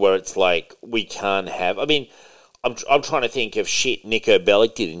logic where it's like we can't have. I mean, I'm trying to think of shit Nico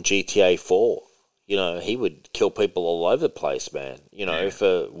Bellic did in GTA 4. He would kill people all over the place, man.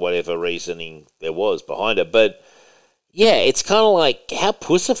 For whatever reasoning there was behind it. But yeah, it's kind of like, how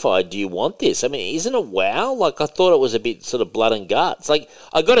pussified do you want this? I mean, isn't it WoW? Like, I thought it was a bit sort of blood and guts. Like,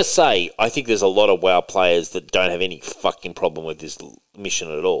 I got to say, I think there's a lot of WoW players that don't have any fucking problem with this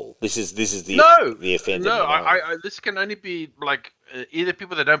mission at all. This is the offended. No, I this can only be like either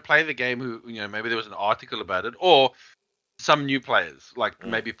people that don't play the game who maybe there was an article about it, or some new players, like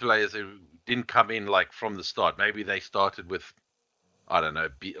maybe players who didn't come in like from the start. Maybe they started with, I don't know,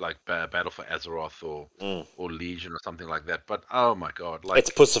 Battle for Azeroth or Legion or something like that. But oh my God, like, it's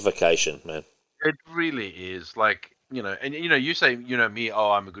pussification, man. It really is. Like, and you say, me,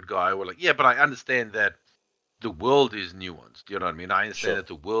 oh, I'm a good guy. Well, like, yeah, but I understand that the world is nuanced. You know what I mean? I understand that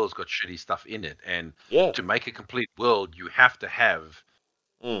the world's got shitty stuff in it, and to make a complete world, you have to have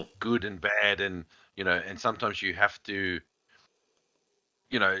good and bad, and and sometimes you have to,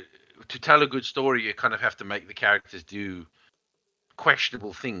 to tell a good story, you kind of have to make the characters do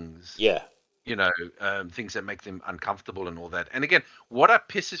questionable things. Yeah. Things that make them uncomfortable and all that. And again, what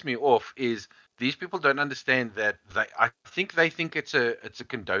pisses me off is these people don't understand that I think they think it's a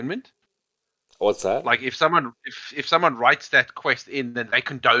condonement. What's that? Like, if someone writes that quest in, then they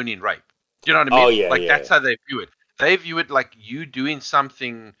condone in rape. Do you know what I mean? Oh yeah. Like, that's how they view it. They view it like you doing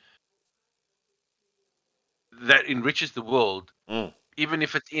something that enriches the world, even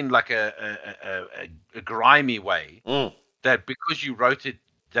if it's in like a grimy way. That because you wrote it,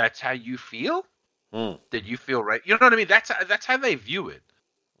 that's how you feel. That you feel right. You know what I mean? That's how they view it,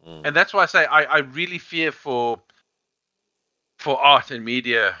 and that's why I say I really fear for art and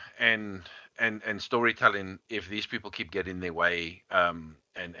media and storytelling if these people keep getting their way.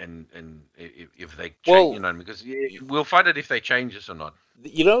 And if they change, because we'll find out if they change this or not.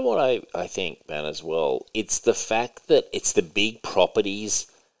 You know what I think, man, as well? It's the fact that it's the big properties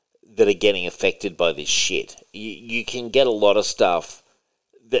that are getting affected by this shit. You can get a lot of stuff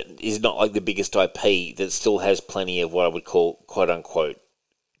that is not like the biggest IP that still has plenty of what I would call, quote-unquote,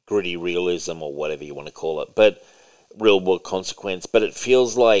 gritty realism or whatever you want to call it, but real-world consequence. But it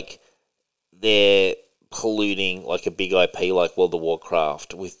feels like they're polluting like a big IP like World of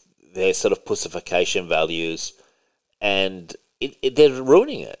Warcraft with their sort of pussification values, and they're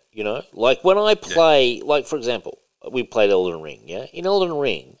ruining it, Like, when I play, like, for example, we played Elden Ring, yeah? In Elden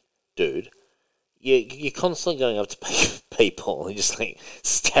Ring, dude, you're constantly going up to people and just like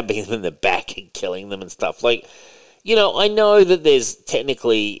stabbing them in the back and killing them and stuff. Like, I know that there's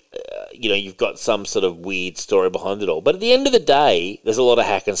technically, you've got some sort of weird story behind it all, but at the end of the day, there's a lot of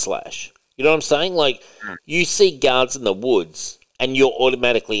hack and slash. You know what I'm saying? Like, you see guards in the woods and you're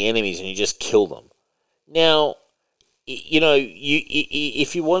automatically enemies and you just kill them. Now,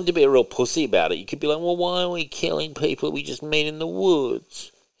 if you wanted to be a real pussy about it, you could be like, well, why are we killing people we just meet in the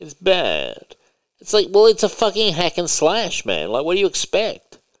woods? It's bad. It's like, well, it's a fucking hack and slash, man. Like, what do you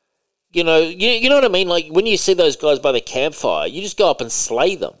expect? You know what I mean? Like, when you see those guys by the campfire, you just go up and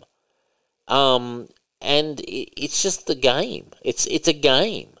slay them. And it's just the game. It's a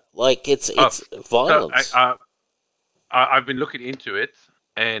game. Like, it's violence. So I've been looking into it,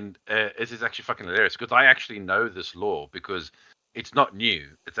 and this is actually fucking hilarious because I actually know this lore because it's not new.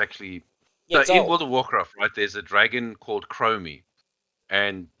 It's actually in World of Warcraft, right? There's a dragon called Chromie,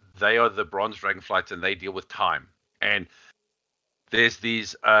 and they are the bronze dragonflights, and they deal with time. And there's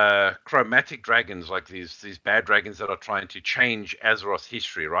these chromatic dragons, like these bad dragons that are trying to change Azeroth's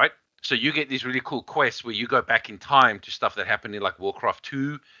history, right? So you get these really cool quests where you go back in time to stuff that happened in like Warcraft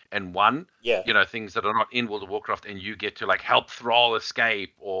 2 and 1. Yeah. Things that are not in World of Warcraft, and you get to like help Thrall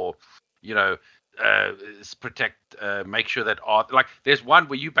escape or, protect, make sure that Arthur... Like, there's one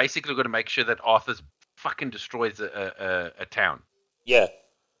where you basically got to make sure that Arthur's fucking destroys a town. Yeah.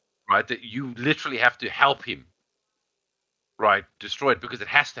 Right? That you literally have to help him, right, destroy it, because it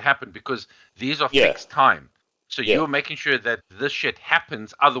has to happen, because these are fixed time. So you're making sure that this shit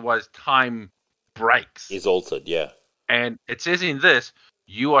happens, otherwise time breaks. Is altered, yeah. And it says in this,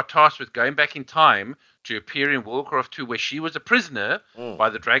 you are tasked with going back in time to appear in Warcraft 2, where she was a prisoner by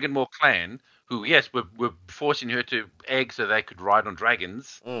the Dragonmaw clan, who, yes, were forcing her to egg so they could ride on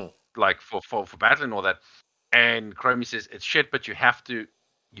dragons, like for battle and all that. And Chromie says, it's shit, but you have to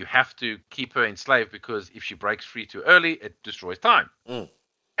keep her enslaved, because if she breaks free too early, it destroys time.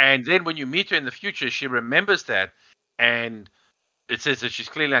 And then when you meet her in the future, she remembers that, and it says that she's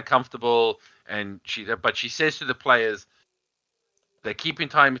clearly uncomfortable, but she says to the players that keeping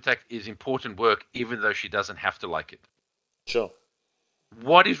time intact is important work, even though she doesn't have to like it. Sure.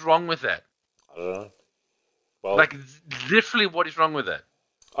 What is wrong with that? I don't know. Well, like, literally, what is wrong with that?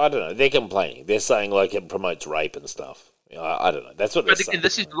 I don't know. They're complaining. They're saying, like, it promotes rape and stuff. I don't know. That's what they're saying. But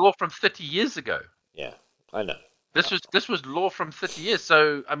this is law from 30 years ago. Yeah, I know. This was law from 30 years.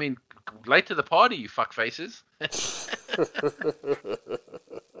 So, I mean, late to the party, you fuckfaces.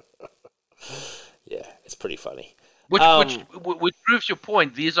 Yeah, it's pretty funny. Which proves your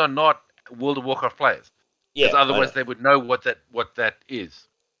point. These are not World of Warcraft players. Yeah, because otherwise they would know what that is.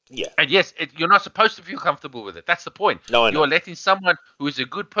 Yeah. And yes, you're not supposed to feel comfortable with it. That's the point. No, I know. You are letting someone who is a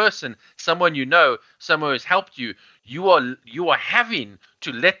good person, someone you know, someone who has helped you, you are having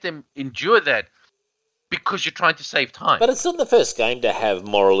to let them endure that, because you're trying to save time. But it's not the first game to have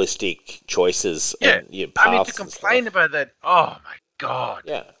moralistic choices. Yeah, and, I mean, to complain about that, oh my god.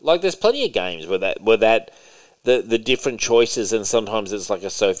 Yeah, like there's plenty of games where the different choices, and sometimes it's like a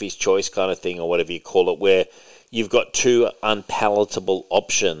Sophie's Choice kind of thing, or whatever you call it, where you've got two unpalatable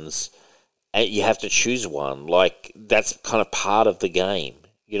options and you have to choose one. Like, that's kind of part of the game.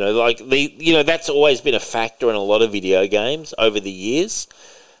 That's always been a factor in a lot of video games over the years,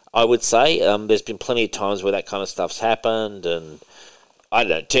 I would say. There's been plenty of times where that kind of stuff's happened, and I don't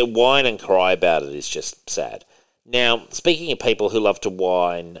know, to whine and cry about it is just sad. Now, speaking of people who love to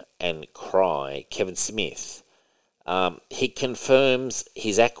whine and cry, Kevin Smith, he confirms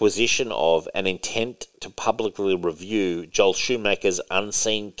his acquisition of an intent to publicly review Joel Schumacher's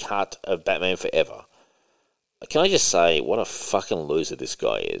unseen cut of Batman Forever. Can I just say, what a fucking loser this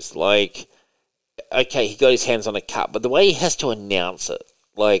guy is. Like, okay, he got his hands on a cut, but the way he has to announce it,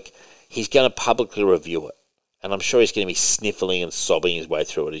 like, he's going to publicly review it, and I'm sure he's going to be sniffling and sobbing his way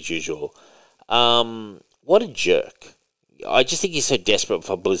through it as usual. What a jerk. I just think he's so desperate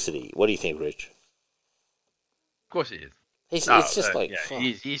for publicity. What do you think, Rich? Of course he is. It's just like... Yeah,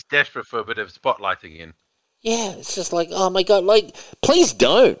 he's desperate for a bit of spotlighting in. Yeah, it's just like, oh my god, like, please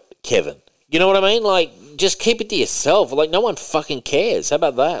don't, Kevin. You know what I mean? Like, just keep it to yourself. Like, no one fucking cares. How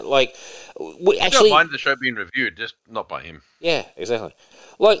about that? Like, I don't mind the show being reviewed, just not by him. Yeah, exactly.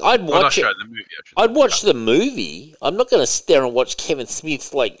 Like, I'd watch it. The movie, I'd watch the movie. I'm not going to sit there and watch Kevin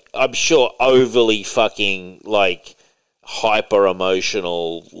Smith's, like, I'm sure overly fucking, like, hyper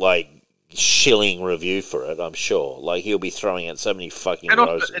emotional, like, shilling review for it. I'm sure. Like, he'll be throwing out so many fucking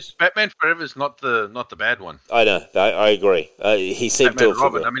roses. Batman Forever is not the bad one. I know. I agree. He seemed Batman to and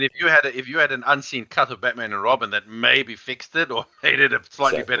Robin. I mean, if you had an unseen cut of Batman and Robin that maybe fixed it or made it a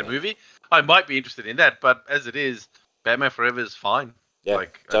slightly better movie, I might be interested in that. But as it is, Batman Forever is fine. Yeah,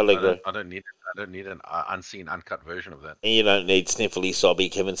 like, totally agree. I don't need it. I don't need an unseen, uncut version of that. And you don't need sniffly, sobby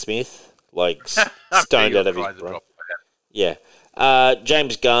Kevin Smith, like I'm sure stoned you'll out of his try the brain. drop. Yeah.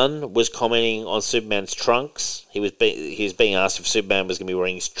 James Gunn was commenting on Superman's trunks. He was being asked if Superman was going to be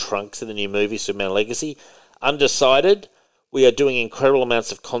wearing his trunks in the new movie, Superman Legacy. Undecided. We are doing incredible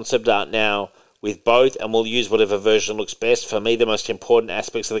amounts of concept art now with both, and we'll use whatever version looks best. For me, the most important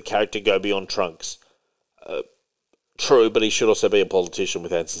aspects of the character go beyond trunks. True, but he should also be a politician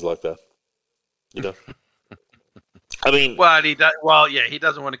with answers like that. You know? I mean... Well, he does. Well, yeah, he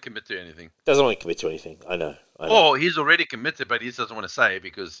doesn't want to commit to anything. Doesn't want to commit to anything. I know. Or he's already committed, but he just doesn't want to say it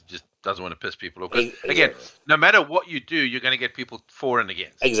because he just doesn't want to piss people off. Because, Exactly. again, no matter what you do, you're going to get people for and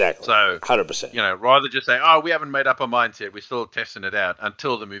against. Exactly. So, 100%. Rather just say, oh, we haven't made up our minds yet. We're still testing it out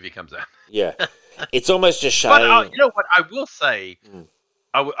until the movie comes out. Yeah. It's almost a shame. But you know what? I will say,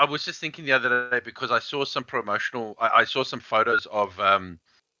 I was just thinking the other day because I saw some promotional, I saw some photos of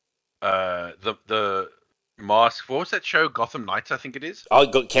the mask. What was that show? Gotham Knights, I think it is. I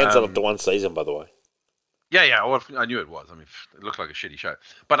got cancelled after one season, by the way. Yeah. Well, I knew it was. I mean, it looked like a shitty show.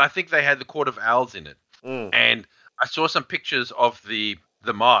 But I think they had the Court of Owls in it. And I saw some pictures of the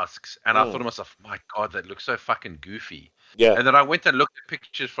masks, and I thought to myself, my God, that looks so fucking goofy. Yeah. And then I went and looked at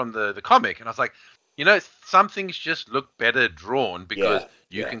pictures from the comic, and I was like, some things just look better drawn because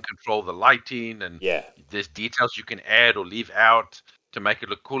you can control the lighting, and there's details you can add or leave out to make it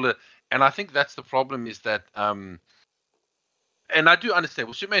look cooler. And I think that's the problem is that, and I do understand,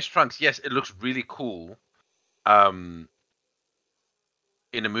 well, Superman's trunks, yes, it looks really cool. In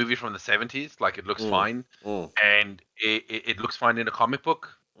a movie from the 70s, like it looks fine, and it looks fine in a comic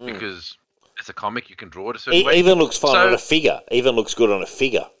book because it's a comic, you can draw it a certain way. Even looks fine on a figure. Even looks good on a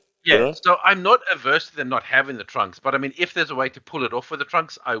figure. Yeah, you know? So I'm not averse to them not having the trunks, but I mean, if there's a way to pull it off with the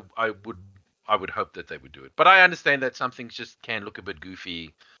trunks, I would hope that they would do it. But I understand that some things just can look a bit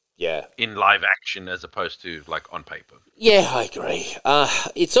goofy. Yeah. In live action as opposed to like on paper. Yeah, I agree.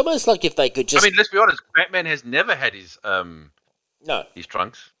 It's almost like if they could just. I mean, let's be honest. Batman has never had his his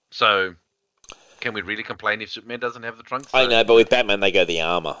trunks. So, can we really complain if Superman doesn't have the trunks? I know, but with Batman they go the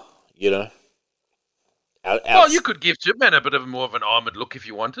armor. You know. Well, you could give Superman a bit of more of an armored look if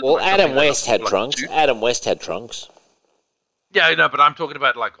you wanted. Well, Adam West had trunks. Adam West had trunks. Yeah, I know, but I'm talking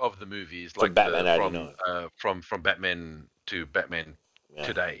about like of the movies, like Batman from Batman to Batman.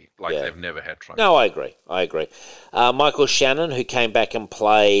 Today, they've never had trunks. No, I agree. Michael Shannon, who came back and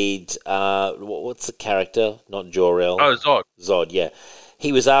played, what's the character? Not Jor-El. Oh, Zod. Zod, yeah.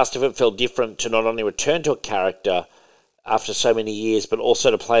 He was asked if it felt different to not only return to a character after so many years, but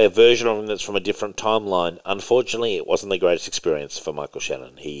also to play a version of him that's from a different timeline. Unfortunately, it wasn't the greatest experience for Michael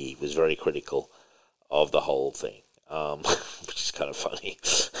Shannon. He was very critical of the whole thing, which is kind of funny.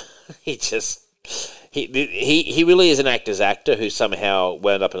 He really is an actor's actor who somehow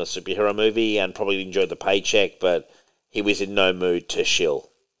wound up in a superhero movie and probably enjoyed the paycheck, but he was in no mood to shill.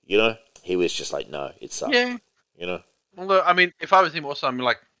 You know, he was just like, no, it sucks. Yeah. You know. Well, I mean, if I was him, also, I'm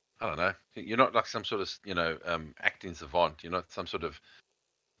like, I don't know. You're not like some sort of, acting savant. You're not some sort of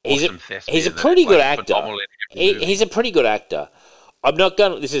awesome thespian. He's a pretty good actor. He's a pretty good actor. I'm not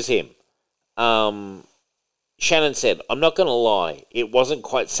going to... This is him. Shannon said, I'm not going to lie. It wasn't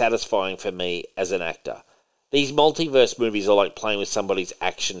quite satisfying for me as an actor. These multiverse movies are like playing with somebody's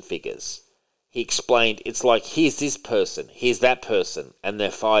action figures. He explained, it's like, here's this person, here's that person, and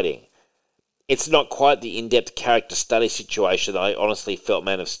they're fighting. It's not quite the in-depth character study situation that I honestly felt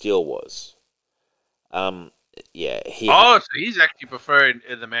Man of Steel was. So he's actually preferring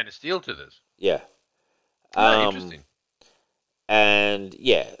the Man of Steel to this. Yeah. Interesting. And,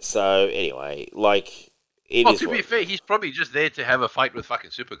 so anyway, like... to be fair, he's probably just there to have a fight with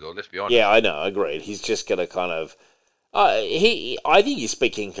fucking Supergirl, let's be honest. Yeah, I know, agreed. He's just going to kind of... I think he's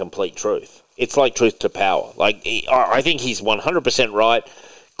speaking complete truth. It's like truth to power. Like, I think he's 100% right.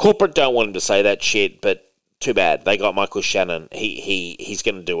 Corporate don't want him to say that shit, but too bad. They got Michael Shannon. He's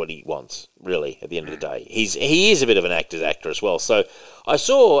going to do what he wants, really, at the end of the day. He is a bit of an actor's actor as well. So I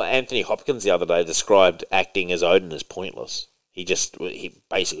saw Anthony Hopkins the other day described acting as Odin as pointless. He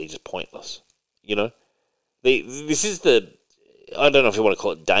basically just pointless, you know? This is I don't know if you want to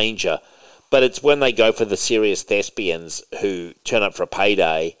call it danger, but it's when they go for the serious thespians who turn up for a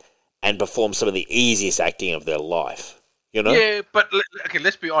payday and perform some of the easiest acting of their life, you know? Yeah, but okay,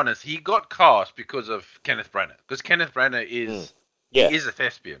 let's be honest. He got cast because of Kenneth Branagh, because Kenneth Branagh is he is a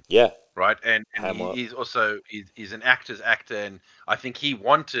thespian. Yeah. Right? And he's also he's an actor's actor, and I think he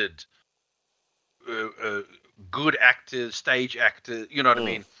wanted good actors, stage actors, you know what I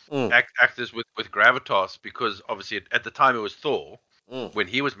mean? Actors with gravitas, because obviously at the time it was Thor. When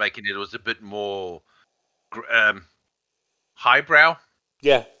he was making it, it was a bit more highbrow,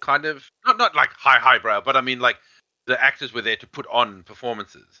 Yeah. kind of not like highbrow, but I mean like the actors were there to put on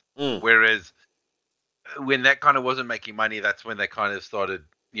performances. Whereas when that kind of wasn't making money, that's when they kind of started,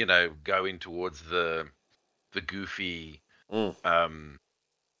 going towards the goofy,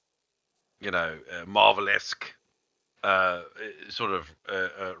 Marvel-esque sort of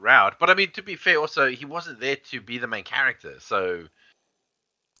route. But I mean, to be fair, also he wasn't there to be the main character, so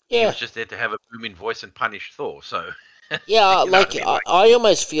he was just there to have a booming voice and punish Thor. So yeah, you know what I mean? I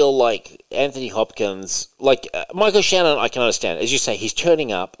almost feel like Anthony Hopkins, like Michael Shannon, I can understand. As you say, he's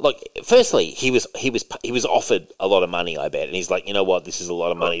turning up. Like, firstly, he was offered a lot of money, I bet, and he's like, you know what, this is a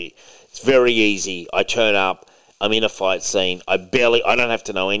lot of money. It's very easy. I turn up. I'm in a fight scene. I don't have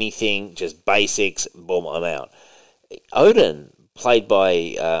to know anything. Just basics. Boom, I'm out. Odin, played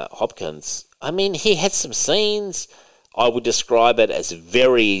by Hopkins, I mean, he had some scenes. I would describe it as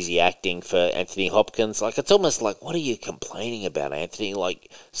very easy acting for Anthony Hopkins. Like, it's almost like, what are you complaining about, Anthony? Like,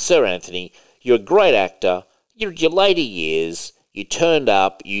 Sir Anthony, you're a great actor. You're your later years. You turned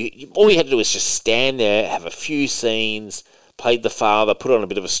up. All you had to do was just stand there, have a few scenes, played the father, put on a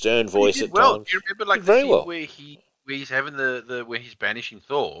bit of a stern voice at times. Do you remember like the scene where he's having where he's banishing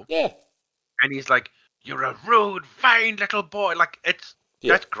Thor? Yeah. And he's like, "You're a rude, vain little boy." Like,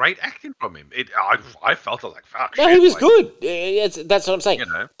 that's great acting from him. I felt it like, fuck. No, shit, he was like, good. That's what I'm saying. You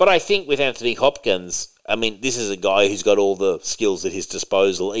know. But I think with Anthony Hopkins, I mean, this is a guy who's got all the skills at his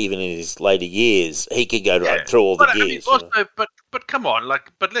disposal, even in his later years. He could go right through all the gears. I mean, also, but come on,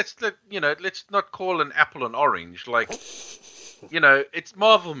 like, but let's not call an apple an orange. Like, it's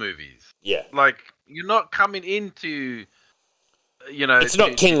Marvel movies. Yeah. Like, you're not coming into. It's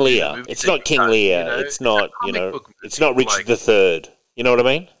not King Lear. It's not King Lear. It's not, it's not Richard the Third. You know what I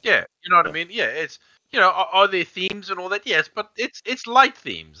mean? Yeah, you know what I mean? Yeah, it's, are there themes and all that? Yes, but it's light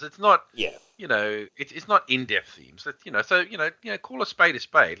themes. It's not, it's not in-depth themes. So, call a spade a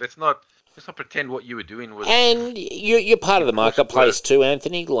spade. Let's not pretend what you were doing was... And you're part of the marketplace too,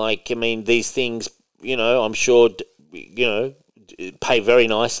 Anthony. Like, I mean, these things, I'm sure, pay very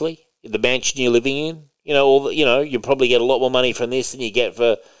nicely. The mansion you're living in, you probably get a lot more money from this than you get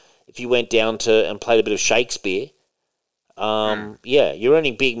for if you went down to and played a bit of Shakespeare. Yeah, you're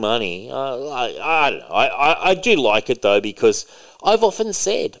earning big money. I don't know. I do like it though, because I've often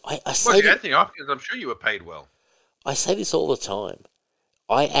said I say Anthony Hopkins, I'm sure you were paid well. I say this all the time.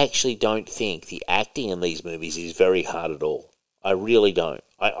 I actually don't think the acting in these movies is very hard at all. I really don't.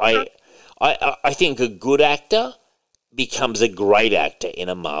 I think a good actor becomes a great actor in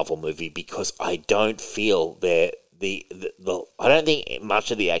a Marvel movie, because I don't feel I don't think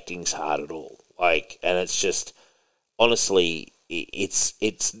much of the acting's hard at all. Like, and it's just, honestly, it's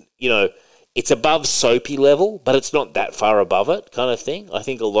above soapy level, but it's not that far above it, kind of thing. I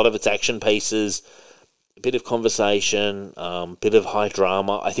think a lot of it's action pieces, a bit of conversation, bit of high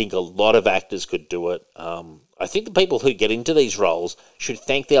drama. I think a lot of actors could do it. I think the people who get into these roles should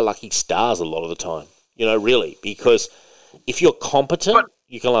thank their lucky stars a lot of the time. Really, because if you're competent,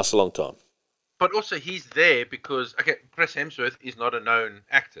 you can last a long time. But also, he's there because, Chris Hemsworth is not a known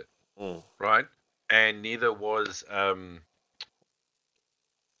actor, right? And neither was Tom.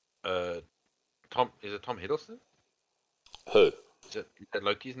 Is it Tom Hiddleston? Who? Is that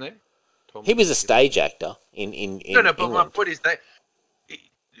Loki's name? He was a stage actor in No, but England. my point is that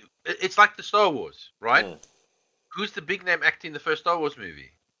it's like the Star Wars, right? Who's the big name actor in the first Star Wars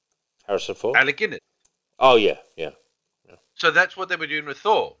movie? Harrison Ford? Alec Guinness. Oh, yeah. So that's what they were doing with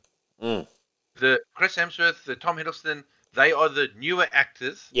Thor. The Chris Hemsworth, the Tom Hiddleston, they are the newer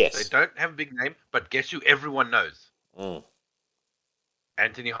actors. Yes. They don't have a big name, but guess who everyone knows?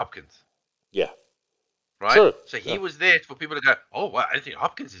 Anthony Hopkins. Yeah. Right? True. So he was there for people to go, oh, wow, Anthony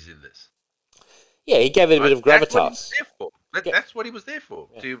Hopkins is in this. Yeah, he gave it a bit of gravitas. That's what he was there for.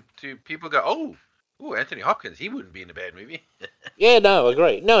 To people go, oh, Anthony Hopkins, he wouldn't be in a bad movie. Yeah, no, I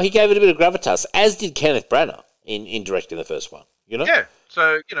agree. No, he gave it a bit of gravitas, as did Kenneth Branagh in directing the first one. Yeah.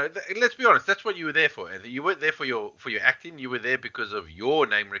 So, let's be honest, that's what you were there for, Anthony. You weren't there for your acting. You were there because of your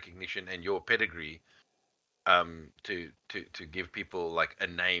name recognition and your pedigree, to give people like a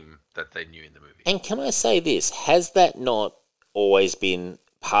name that they knew in the movie. And can I say this? Has that not always been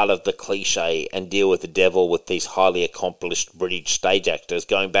part of the cliche and deal with the devil with these highly accomplished British stage actors,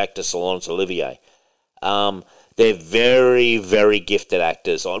 going back to Laurence Olivier? They're very, very gifted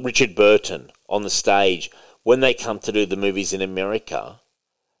actors. Richard Burton on the stage, when they come to do the movies in America,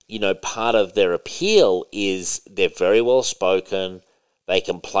 part of their appeal is they're very well spoken. They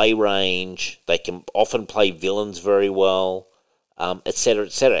can play range. They can often play villains very well, etc.,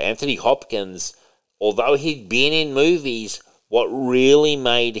 etc. Anthony Hopkins, although he'd been in movies, what really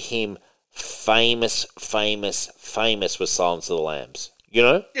made him famous was Silence of the Lambs. You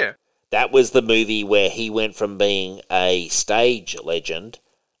know? Yeah. That was the movie where he went from being a stage legend,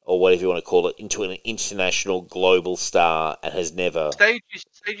 or whatever you want to call it, into an international global star and has never... Stage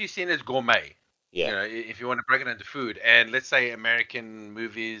is seen as gourmet. Yeah. You know, if you want to break it into food, and let's say American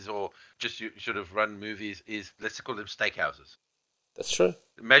movies or just you sort of run movies is, let's call them steakhouses. That's true.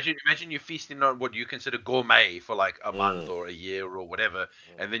 Imagine you feasting on what you consider gourmet for like a month or a year or whatever,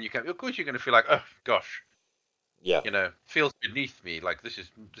 and then you come. Of course, you're going to feel like, oh gosh, Yeah. you know, feels beneath me. Like this is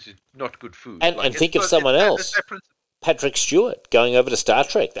not good food. And like, think of someone else, Patrick Stewart going over to Star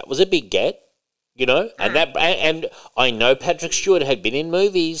Trek. That was a big get, you know. And I know Patrick Stewart had been in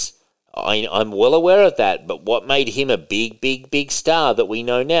movies. I'm well aware of that. But what made him a big star that we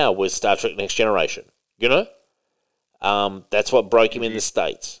know now was Star Trek Next Generation. You know. That's what broke him in the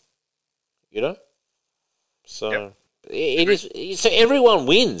States, you know? So it is. So everyone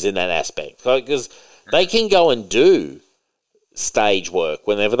wins in that aspect, because they can go and do stage work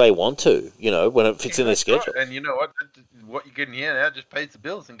whenever they want to, you know, when it fits in their schedule. Right. And you know what you're getting here now just pays the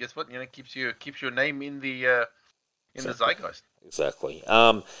bills, and guess what? You know, keeps your name in the the zeitgeist. Exactly.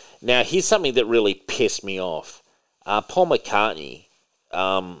 Now here's something that really pissed me off. Paul McCartney,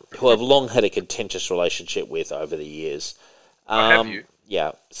 who I've long had a contentious relationship with over the years. Have you?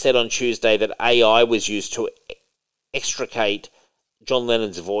 Yeah, said on Tuesday that AI was used to extricate John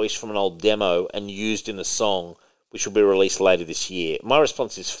Lennon's voice from an old demo and used in a song which will be released later this year. My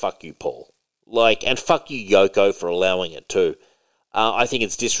response is, fuck you, Paul. And fuck you, Yoko, for allowing it too. I think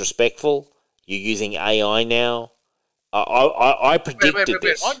it's disrespectful. You're using AI now. I predicted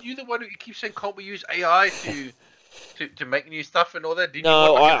this. Aren't you the one who keeps saying, can't we use AI to make new stuff and all that? Didn't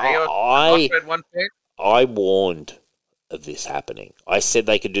No, you want at one point? I warned of this happening. I said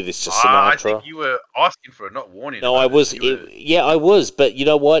they could do this to Sinatra. I think you were asking for it, not warning. No, I was. I was. But you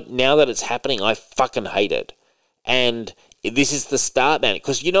know what? Now that it's happening, I fucking hate it. And this is the start, man.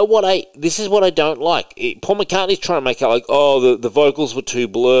 Because you know what? This is what I don't like. Paul McCartney's trying to make it like, oh, the vocals were too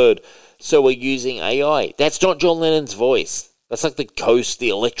blurred, so we're using AI. That's not John Lennon's voice. That's like the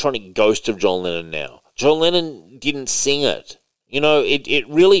electronic ghost of John Lennon now. John Lennon didn't sing it. You know, it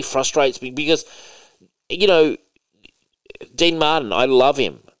really frustrates me because, you know, Dean Martin, I love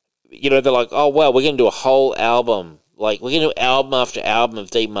him. You know, they're like, oh, wow, we're going to do a whole album. Like, we're going to do album after album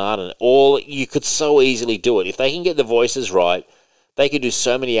of Dean Martin. You could so easily do it. If they can get the voices right, they could do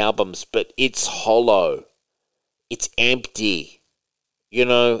so many albums, but it's hollow. It's empty. You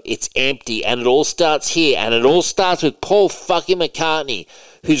know, it's empty. And it all starts here. And it all starts with Paul fucking McCartney,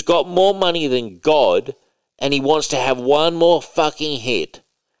 who's got more money than God, and he wants to have one more fucking hit.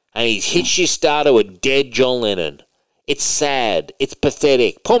 And he's hitched his star to a dead John Lennon. It's sad. It's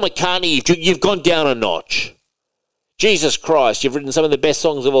pathetic. Paul McCartney, you've gone down a notch. Jesus Christ, you've written some of the best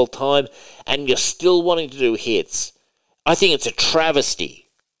songs of all time, and you're still wanting to do hits. I think it's a travesty.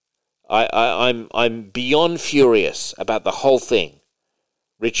 I'm beyond furious about the whole thing.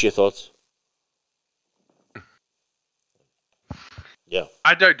 Rich, your thoughts? Yeah.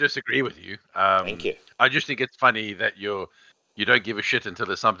 I don't disagree with you. Thank you. I just think it's funny that you don't give a shit until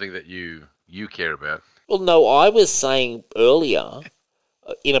there's something that you care about. Well, no, I was saying earlier,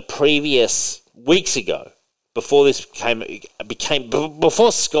 in a previous weeks ago, before this before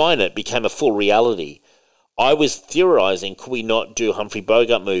Skynet became a full reality, I was theorising, could we not do Humphrey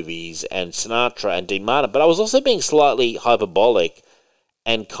Bogart movies and Sinatra and Dean Martin? But I was also being slightly hyperbolic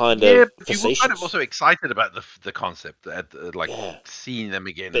and kind of facetious. You were kind of also excited about the concept, seeing them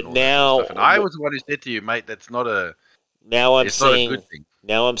again. But and now, that stuff. And I was the one who said to you, mate, that's not a. Now I'm seeing. Not a good thing.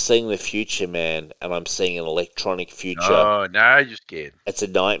 Now I'm seeing the future, man, and I'm seeing an electronic future. Oh, now you're scared. It's a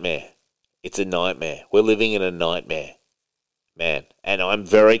nightmare. It's a nightmare. We're living in a nightmare, man. And I'm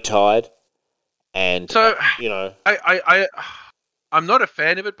very tired. And so, you know, I'm not a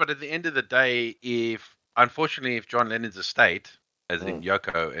fan of it. But at the end of the day, if John Lennon's estate, as in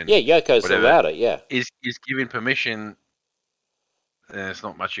Yoko, and Yoko's allowed it, is giving permission, there's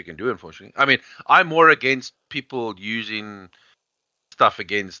not much you can do, unfortunately. I mean, I'm more against people using stuff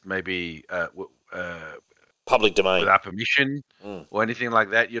against maybe public domain without permission or anything like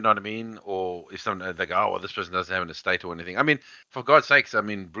that. You know what I mean? Or if someone they go, oh, well, this person doesn't have an estate or anything. I mean, for God's sakes, I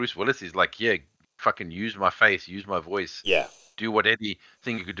mean, Bruce Willis is like, yeah, fucking use my face, use my voice, do what anything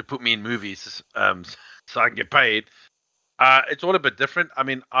you could to put me in movies, so I can get paid. It's all a bit different. I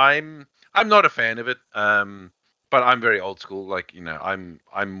mean, I'm not a fan of it, but I'm very old school. Like, you know,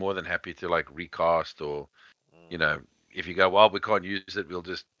 I'm more than happy to like recast or, you know, if you go, well, we can't use it, we'll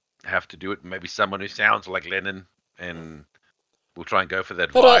just have to do it. Maybe someone who sounds like Lennon, and we'll try and go for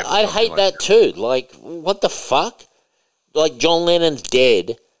that vibe. But I hate that too. Like, what the fuck? Like, John Lennon's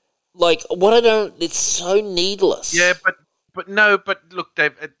dead. Like, it's so needless. Yeah, But no, but look,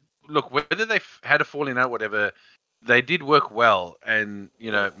 Dave. Look, whether they had a falling out, whatever, they did work well, and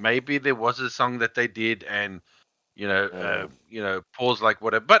maybe there was a song that they did, and Paul's like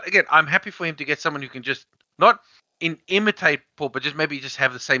whatever. But again, I'm happy for him to get someone who can just not imitate Paul, but just maybe just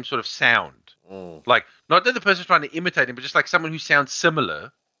have the same sort of sound. Like, not that the person's trying to imitate him, but just like someone who sounds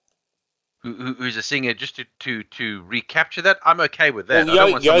similar, who's a singer, just to recapture that. I'm okay with that.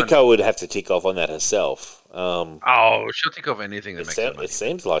 Well, Yoko would have to tick off on that herself. She'll tick off anything that makes her money. It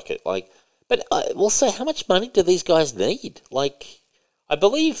seems like it. But also, how much money do these guys need? I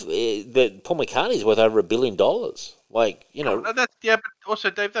believe that Paul McCartney's worth over $1 billion. But also,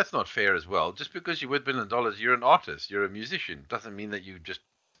 Dave, that's not fair as well. Just because you're worth $1 billion, you're an artist, you're a musician. Doesn't mean that you just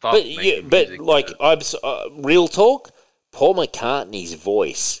start making music. Real talk, Paul McCartney's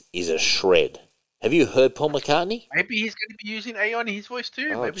voice is a shred. Have you heard Paul McCartney? Maybe he's going to be using AI in his voice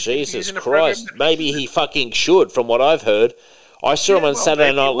too. Oh, Jesus Christ. Maybe he fucking should, from what I've heard. I saw him on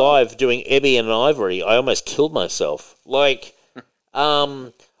Saturday Night Live doing Ebby and Ivory. I almost killed myself. I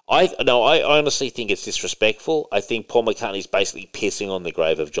honestly think it's disrespectful. I think Paul McCartney's basically pissing on the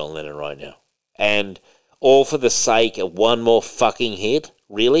grave of John Lennon right now. And all for the sake of one more fucking hit?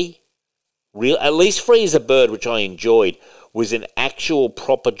 Really? At least Free as a Bird, which I enjoyed, was an actual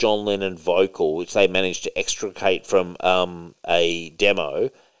proper John Lennon vocal, which they managed to extricate from a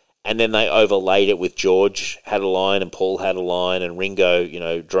demo. And then they overlaid it with George had a line and Paul had a line and Ringo,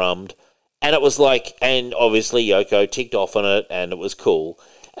 drummed. And it was and obviously Yoko ticked off on it and it was cool.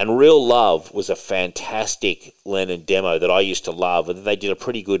 And Real Love was a fantastic Lennon demo that I used to love. And they did a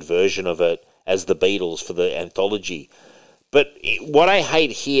pretty good version of it as the Beatles for the anthology. But what I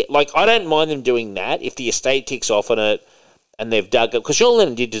hate here, I don't mind them doing that if the estate ticks off on it and they've dug up. Because John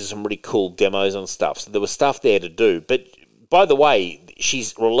Lennon did do some really cool demos and stuff. So there was stuff there to do. But by the way,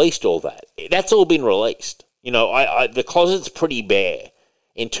 she's released all that. That's all been released. The closet's pretty bare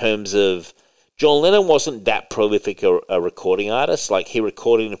in terms of John Lennon wasn't that prolific a recording artist. He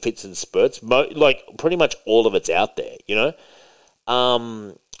recorded in fits and spurts. Pretty much all of it's out there,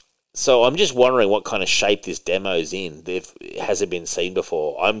 So I'm just wondering what kind of shape this demo's in. Has it been seen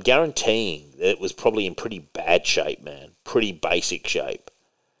before? I'm guaranteeing that it was probably in pretty bad shape, man. Pretty basic shape.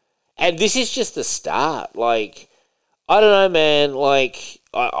 And this is just the start. I don't know, man.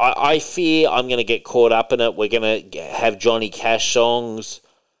 I fear I'm going to get caught up in it. We're going to have Johnny Cash songs.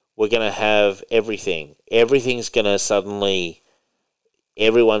 We're going to have everything. Everything's going to suddenly...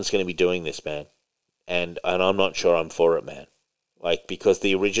 Everyone's going to be doing this, man. And I'm not sure I'm for it, man. Because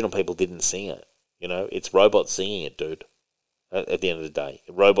the original people didn't sing it. It's robots singing it, dude. At the end of the day.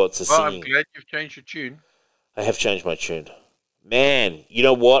 Robots are singing. I'm glad you've changed your tune. I have changed my tune. Man, you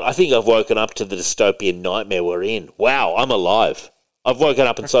know what? I think I've woken up to the dystopian nightmare we're in. Wow, I'm alive. I've woken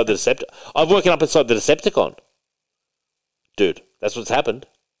up inside the Decepticon. Dude, that's what's happened.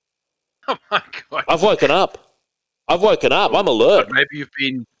 Oh my God. I've woken up. I'm alert. But maybe you've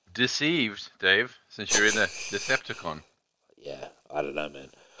been deceived, Dave, since you're in the Decepticon. Yeah, I don't know, man.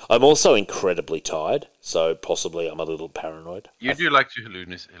 I'm also incredibly tired, so possibly I'm a little paranoid. You do like to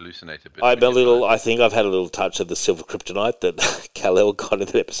hallucinate a bit. I think I've had a little touch of the silver kryptonite that Kal-El got in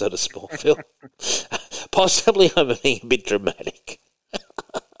an episode of Smallville. Possibly I'm being a bit dramatic.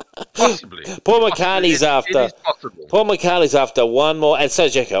 Possibly. Paul McCartney's after one more, and so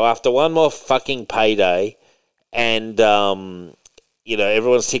Jacko, after one more fucking payday, and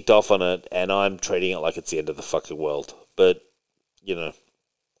everyone's ticked off on it, and I'm treating it like it's the end of the fucking world. But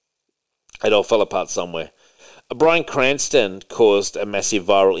it all fell apart somewhere. Bryan Cranston caused a massive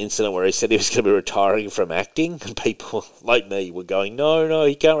viral incident where he said he was going to be retiring from acting, and people like me were going, no,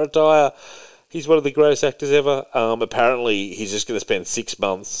 he can't retire. He's one of the greatest actors ever. Apparently, he's just going to spend 6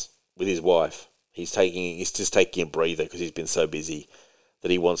 months with his wife. He's just taking a breather because he's been so busy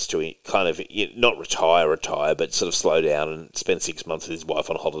that he wants to kind of not retire, but sort of slow down and spend 6 months with his wife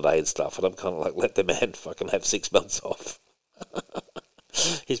on holiday and stuff. And I'm kind of like, let the man fucking have 6 months off.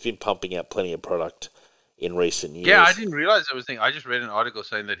 He's been pumping out plenty of product in recent years. Yeah, I didn't realize that was thing. I just read an article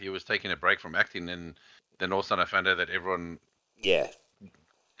saying that he was taking a break from acting, and then all of a sudden I found out that everyone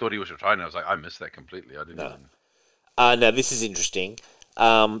thought he was retiring. I was like, I missed that completely. I didn't know. Now, this is interesting.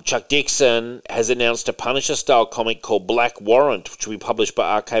 Chuck Dixon has announced a Punisher-style comic called Black Warrant, which will be published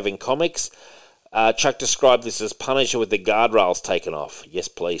by Arcaven Comics. Chuck described this as Punisher with the guardrails taken off. Yes,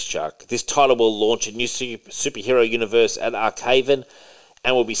 please, Chuck. This title will launch a new superhero universe at Arcaven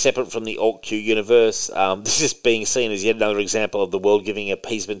and will be separate from the Alt-Q universe. This is being seen as yet another example of the world giving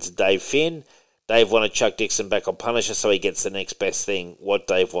appeasement to Dave Finn. Dave wanted Chuck Dixon back on Punisher, so he gets the next best thing. What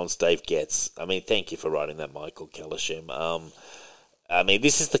Dave wants, Dave gets. I mean, thank you for writing that, Michael Kellisham. I mean,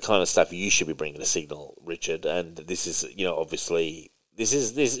 this is the kind of stuff you should be bringing to Signal, Richard. And this is, obviously,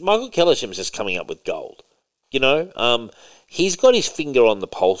 this Michael Kellersham's just coming up with gold. He's got his finger on the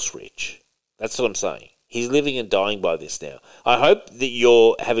pulse, Rich. That's what I'm saying. He's living and dying by this now. I hope that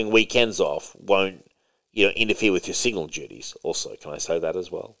your having weekends off won't, interfere with your Signal duties. Also, can I say that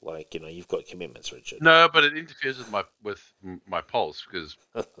as well? Like, you've got commitments, Richard. No, but it interferes with my pulse because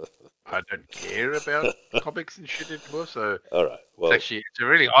I don't care about comics and shit anymore. So all right, well, it's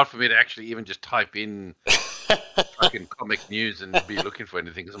really hard for me to actually even just type in fucking comic news and be looking for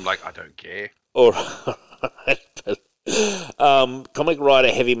anything because I'm like, I don't care. All right, but comic writer,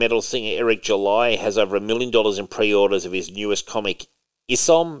 heavy metal singer Eric July has over $1 million in pre-orders of his newest comic,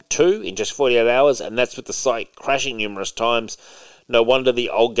 Isom 2, in just 48 hours, and that's with the site crashing numerous times. No wonder the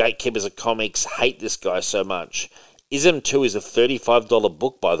old gatekeepers of comics hate this guy so much. Isom 2 is a $35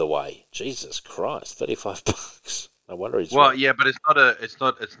 book, by the way. Jesus Christ, $35. No wonder he's yeah, but it's not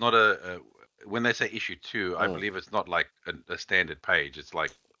a. When they say issue 2, I believe it's not like a standard page. It's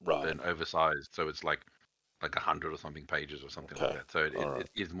like an oversized, so it's like 100 or something pages or something like that. So it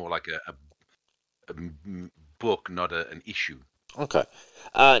is more like a book, not an issue. Okay.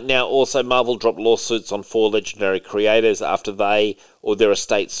 Now, also, Marvel dropped lawsuits on 4 legendary creators after they or their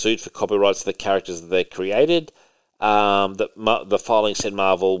estates sued for copyrights to the characters that they created. The filing said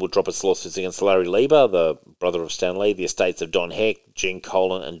Marvel would drop its lawsuits against Larry Lieber, the brother of Stan Lee, the estates of Don Heck, Gene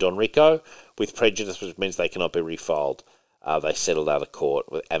Colan, and Don Rico, with prejudice, which means they cannot be refiled. They settled out of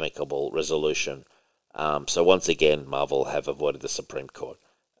court with amicable resolution. So once again, Marvel have avoided the Supreme Court,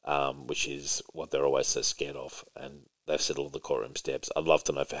 which is what they're always so scared of, and they've settled the courtroom steps. I'd love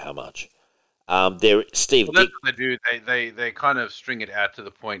to know for how much. Steve. Well, that's what they do. They kind of string it out to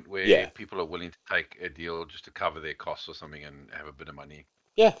the point where people are willing to take a deal just to cover their costs or something and have a bit of money.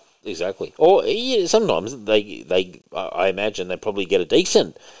 Yeah, exactly. Or sometimes I imagine they probably get a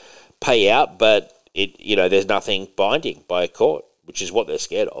decent payout, but there's nothing binding by a court, which is what they're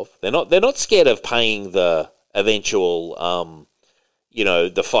scared of. They're not scared of paying the eventual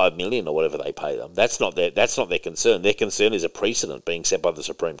the $5 million or whatever they pay them. That's not their concern. Their concern is a precedent being set by the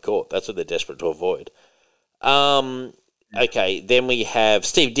Supreme Court. That's what they're desperate to avoid. Okay, then we have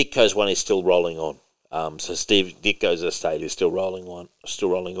Steve Ditko's one is still rolling on. So Steve Ditko's estate is still rolling on.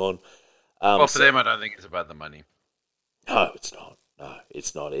 Well, for them, I don't think it's about the money. No, it's not.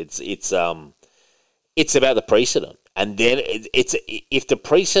 It's about the precedent. And then it's if the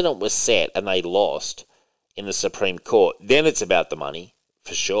precedent was set and they lost in the Supreme Court, then it's about the money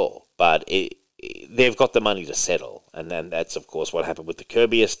for sure. But they've got the money to settle, and then that's of course what happened with the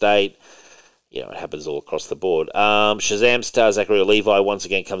Kirby estate. It happens all across the board. Shazam star Zachary Levi once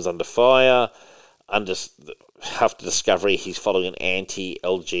again comes under fire. After discovery, he's following an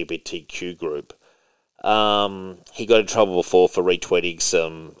anti-LGBTQ group. He got in trouble before for retweeting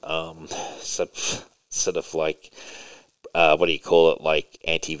some sort of like what do you call it, like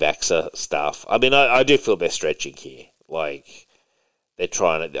anti-vaxxer stuff. I mean, I do feel they're stretching here. Like they're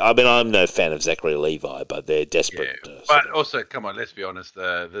trying to. I mean, I'm no fan of Zachary Levi, but they're desperate. Yeah, but also, come on, let's be honest.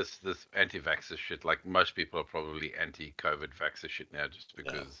 This anti-vaxxer shit, like most people are probably anti-COVID vaxxer shit now, just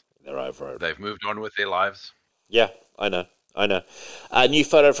because they're over it. They've moved on with their lives. Yeah, I know. A new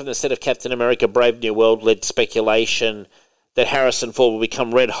photo from the set of Captain America: Brave New World led speculation that Harrison Ford will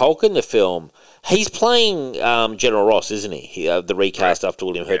become Red Hulk in the film. He's playing General Ross, isn't he? The recast after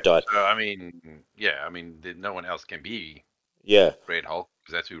William Hurt died. So, I mean, no one else can be Red Hulk,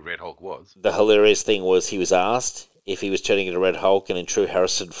 because that's who Red Hulk was. The hilarious thing was he was asked if he was turning into Red Hulk, and in true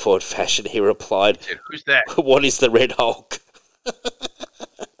Harrison Ford fashion, he replied, he said, "Who's that? What is the Red Hulk?"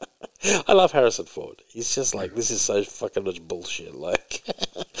 I love Harrison Ford. He's just like, this is so fucking much bullshit. Like,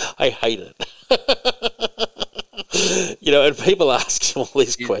 I hate it. And people ask him all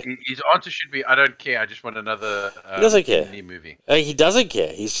these questions. His answer should be, "I don't care. I just want another he doesn't care. movie." He doesn't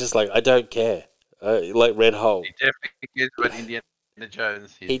care. He's just like, I don't care. Like Red Hulk. He definitely cares about Indiana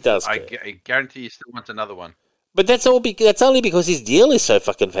Jones. He does care. I guarantee he still wants another one. But that's only because his deal is so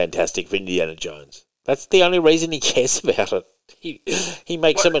fucking fantastic for Indiana Jones. That's the only reason he cares about it. He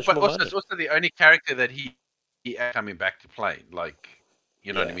makes so much more money. It's also the only character that he coming back to play. Like,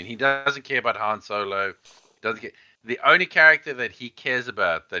 you know what I mean? He doesn't care about Han Solo. Doesn't care. The only character that he cares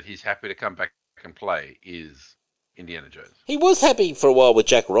about, that he's happy to come back and play, is Indiana Jones. He was happy for a while with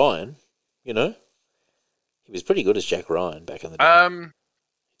Jack Ryan. He was pretty good as Jack Ryan back in the day.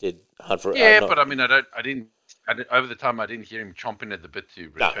 Did Hunt for but I mean, over the time I didn't hear him chomping at the bit to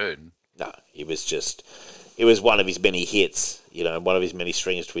return. No, it was one of his many hits, one of his many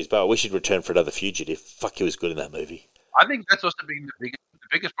strings to his bow. I wish he'd return for another Fugitive. Fuck, he was good in that movie. I think that's also been the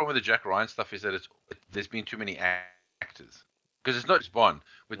biggest problem with the Jack Ryan stuff, is that there's been too many actors. because it's not just Bond.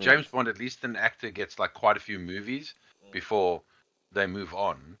 With James Bond, at least an actor gets like quite a few movies before they move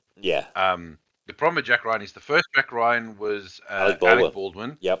on. Yeah. The problem with Jack Ryan is the first Jack Ryan was Alec Alec Baldwin.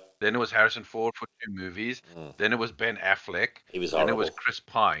 Baldwin. Yep. Then it was Harrison Ford for 2 movies. Then it was Ben Affleck. He was Then it was horrible. Chris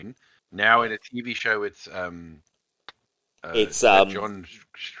Pine. Now in a TV show, it's It's that John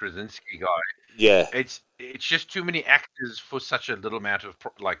Straczynski guy. Yeah. It's just too many actors for such a little amount of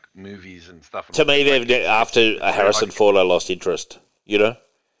like movies and stuff. To me, after Harrison Ford, I lost interest. You know,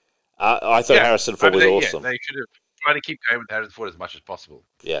 I thought Harrison Ford was awesome. They should have tried to keep going with Harrison Ford as much as possible.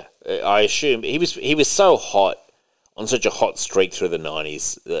 Yeah, I assume he was so hot on such a hot streak through the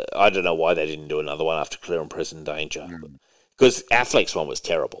 90s. I don't know why they didn't do another one after Clear and Present Danger, because Affleck's one was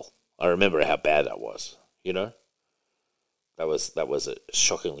terrible. I remember how bad that was. You know, that was a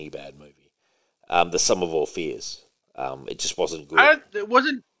shockingly bad movie. The Sum of All Fears. It just wasn't good. It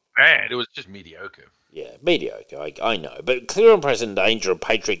wasn't bad. It was just mediocre. Yeah, mediocre. I know, but Clear and Present Danger and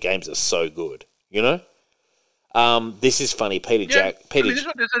Patriot Games are so good. You know. This is funny. This one is an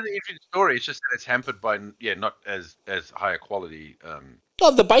interesting story. It's just that it's hampered by not as higher quality.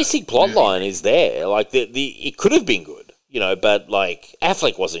 No, the basic plot line is there. Like it could have been good, you know, but like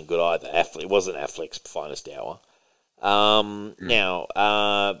Affleck wasn't good either. It wasn't Affleck's finest hour.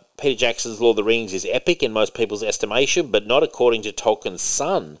 Now, Peter Jackson's Lord of the Rings is epic in most people's estimation, but not according to Tolkien's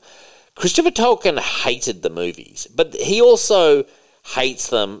son. Christopher Tolkien hated the movies, but he also hates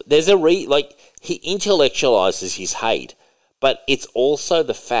them. There's he intellectualizes his hate, but it's also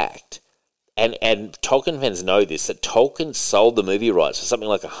the fact, and Tolkien fans know this, that Tolkien sold the movie rights for something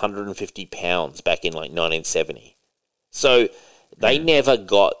like £150 back in like 1970. So they never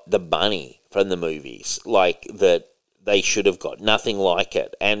got the money from the movies like that they should have got, nothing like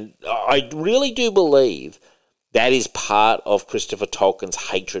it. And I really do believe that is part of Christopher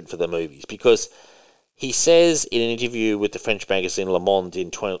Tolkien's hatred for the movies, because he says in an interview with the French magazine Le Monde in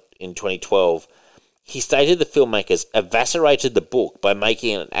 2012, he stated the filmmakers eviscerated the book by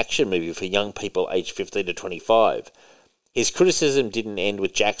making it an action movie for young people aged 15 to 25. His criticism didn't end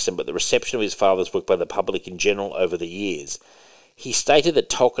with Jackson, but the reception of his father's work by the public in general over the years. He stated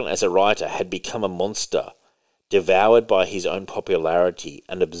that Tolkien as a writer had become a monster, devoured by his own popularity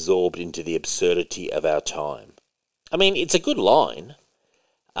and absorbed into the absurdity of our time. I mean, it's a good line,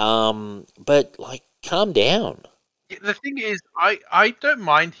 but, like, calm down. The thing is, I don't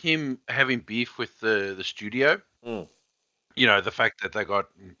mind him having beef with the studio. You know, the fact that they got,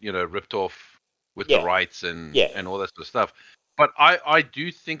 ripped off with the rights and all that sort of stuff. But I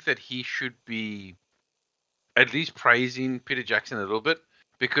do think that he should be at least praising Peter Jackson a little bit,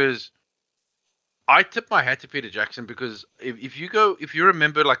 because I tip my hat to Peter Jackson, because if you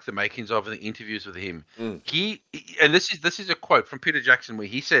remember like the makings of the interviews with him, and this is a quote from Peter Jackson where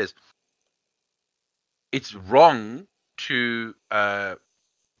he says, it's wrong to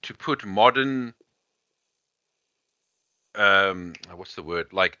put modern what's the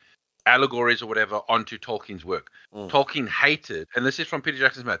word, like allegories or whatever onto Tolkien's work. Tolkien hated, and this is from Peter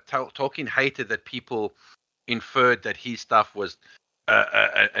Jackson's mouth, Tolkien hated that people inferred that his stuff was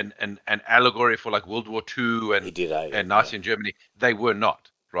an allegory for like World War II and Nazi in Germany. They were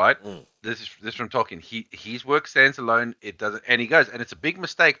not, right? This is from Tolkien. His work stands alone. It doesn't, and he goes, and it's a big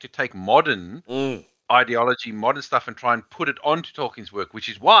mistake to take modern ideology, modern stuff, and try and put it onto Tolkien's work, which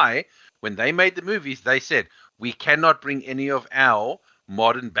is why when they made the movies, they said, we cannot bring any of our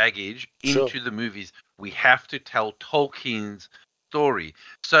modern baggage into the movies. We have to tell Tolkien's story.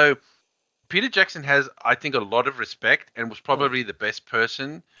 So Peter Jackson has, I think, a lot of respect and was probably the best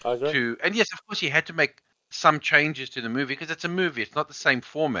person to. And yes, of course, he had to make some changes to the movie because it's a movie. It's not the same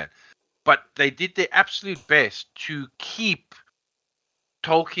format. But they did their absolute best to keep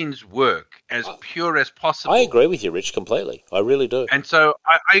Tolkien's work as pure as possible. I agree with you, Rich, completely. I really do. And so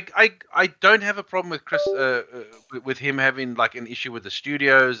I don't have a problem with Chris with him having like an issue with the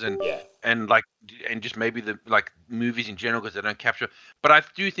studios and just maybe the like movies in general because they don't capture. But I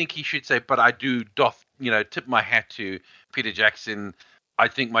do think he should say, but I do tip my hat to Peter Jackson. I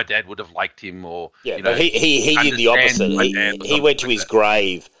think my dad would have liked him, or but he did the opposite. He went to his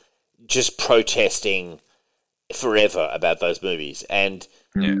grave just protesting forever about those movies, and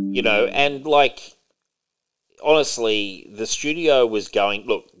and like honestly, the studio was going,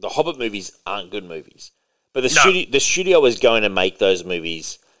 look, the Hobbit movies aren't good movies, but the studio was going to make those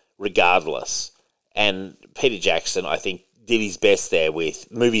movies regardless, and Peter Jackson, I think, did his best there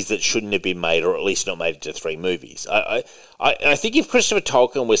with movies that shouldn't have been made, or at least not made into 3 movies. I think if Christopher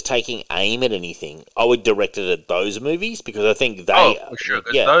Tolkien was taking aim at anything, I would direct it at those movies, because I think they for sure.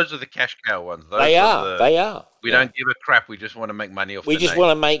 Those are the cash cow ones. They are. They are. We don't give a crap. We just want to make money off. We just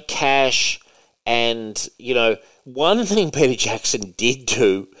want to make cash And, one thing Peter Jackson did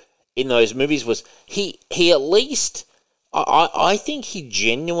do in those movies was he at least, I think he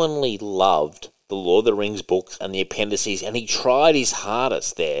genuinely loved the Lord of the Rings books and the appendices, and he tried his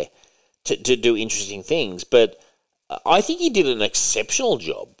hardest there to do interesting things. But I think he did an exceptional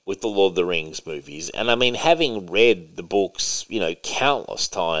job with the Lord of the Rings movies. And I mean, having read the books, countless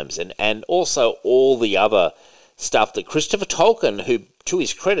times, and also all the other stuff that Christopher Tolkien, who, to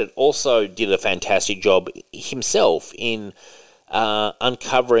his credit, also did a fantastic job himself in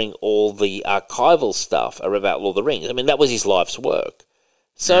uncovering all the archival stuff about Lord of the Rings. I mean, that was his life's work.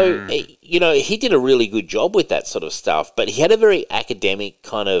 So, he did a really good job with that sort of stuff, but he had a very academic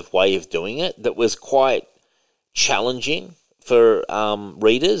kind of way of doing it that was quite challenging for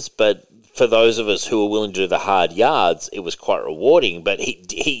readers, but for those of us who were willing to do the hard yards, it was quite rewarding, but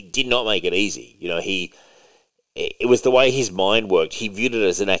he did not make it easy. It was the way his mind worked. He viewed it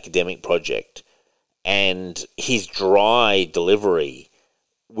as an academic project, and his dry delivery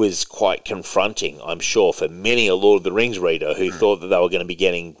was quite confronting, I'm sure, for many a Lord of the Rings reader who thought that they were going to be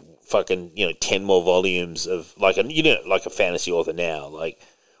getting fucking 10 more volumes of like a fantasy author now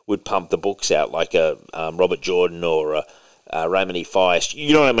would pump the books out like a Robert Jordan or a Raymond E. Feist.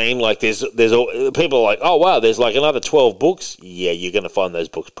 You know what I mean? Like there's all, people are like, oh wow, there's like another 12 books. Yeah, you're going to find those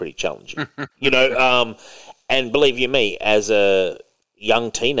books pretty challenging. And believe you me, as a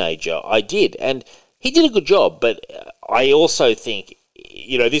young teenager, I did, and he did a good job. But I also think,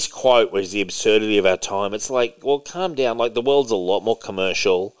 this quote was the absurdity of our time. It's like, well, calm down. Like, the world's a lot more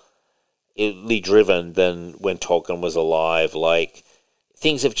commercially driven than when Tolkien was alive. Like,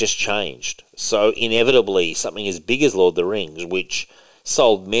 things have just changed. So, inevitably, something as big as Lord of the Rings, which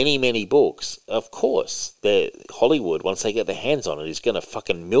sold many, many books, of course, Hollywood, once they get their hands on it, is going to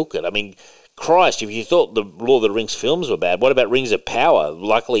fucking milk it. I mean, Christ, if you thought the Lord of the Rings films were bad, what about Rings of Power?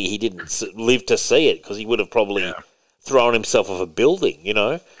 Luckily, he didn't live to see it, because he would have probably thrown himself off a building,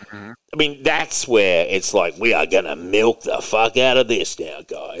 Mm-hmm. I mean, that's where it's like, we are going to milk the fuck out of this now,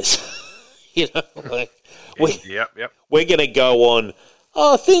 guys. We're going to go on,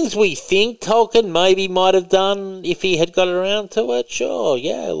 things we think Tolkien maybe might have done if he had got around to it. Sure,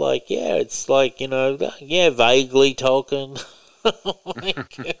 it's like, vaguely Tolkien.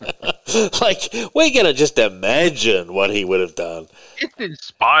 We're going to just imagine what he would have done. It's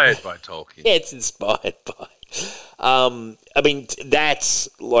inspired by Tolkien. Yeah, it's inspired by. I mean, that's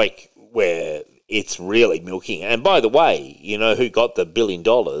like where it's really milking. And by the way, who got the $1 billion?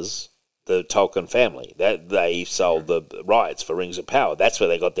 The Tolkien family. That they sold the rights for Rings of Power. That's where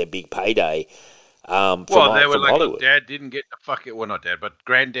they got their big payday. They were like, look, Dad didn't get not Dad, but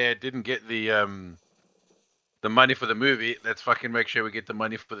Granddad didn't get the money for the movie. Let's fucking make sure we get the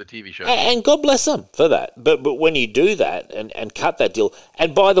money for the TV show. And God bless them for that. But when you do that and cut that deal,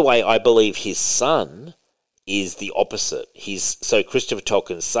 and by the way, I believe his son is the opposite. So Christopher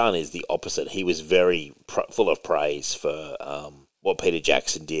Tolkien's son is the opposite. He was very full of praise for what Peter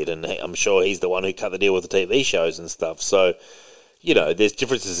Jackson did, and I'm sure he's the one who cut the deal with the TV shows and stuff. So, there's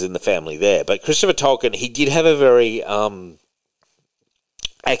differences in the family there. But Christopher Tolkien, he did have a very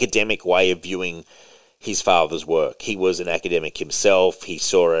academic way of viewing his father's work. He was an academic himself. He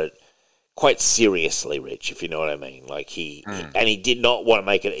saw it quite seriously, Rich, if you know what I mean. Like and he did not want to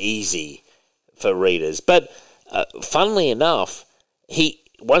make it easy for readers. But funnily enough,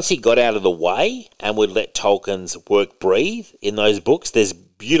 once he got out of the way and would let Tolkien's work breathe in those books, there's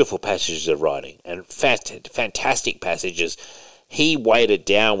beautiful passages of writing and fantastic passages. He weighed it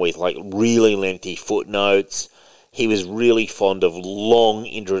down with like really lengthy footnotes. He was really fond of long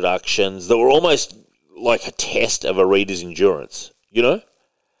introductions that were almost like a test of a reader's endurance, That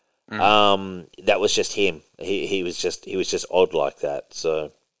was just him. He was just odd like that.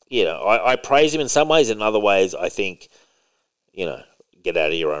 So, I praise him in some ways. In other ways, I think, get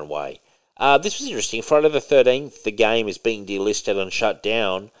out of your own way. This was interesting. Friday the 13th, the game is being delisted and shut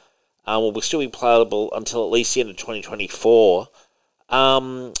down. Will still be playable until at least the end of 2024.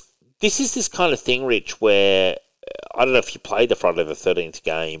 This is this kind of thing, Rich, where I don't know if you played the Friday the 13th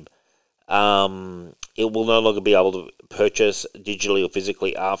game. It will no longer be able to purchase digitally or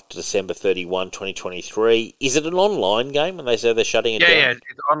physically after December 31, 2023. Is it an online game when they say they're shutting it down? Yeah, it's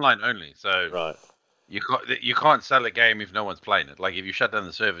online only. So right. You can't sell a game if no one's playing it. Like if you shut down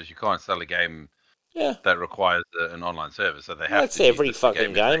the servers, you can't sell a game that requires an online service. So they have that's every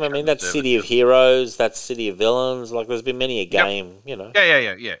fucking game. I mean, that's City of Heroes, that's City of Villains. Like there's been many a game,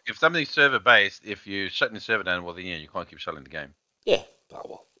 Yeah. If something's server based, if you're shutting the server down, well then you can't keep selling the game. Yeah. Oh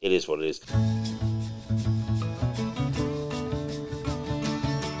well, it is what it is.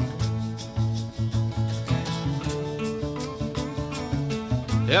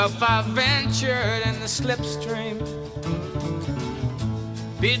 If I ventured in the slipstream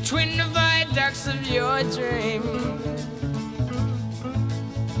between the viaducts of your dream,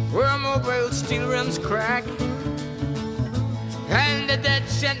 where mobile steel rims crack and the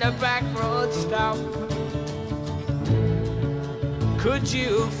ditch and the back road stop, could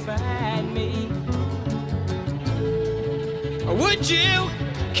you find me? Or would you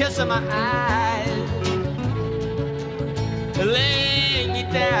kiss my eyes, lay me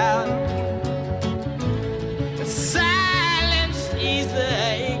down? Silence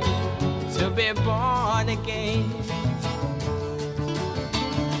easy to be born again,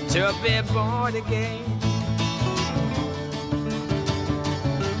 to be born again.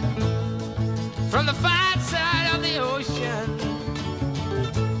 From the far side of the ocean,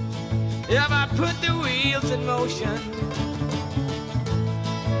 if I put the wheels in motion,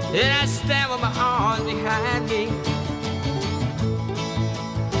 and I stand with my arms behind me,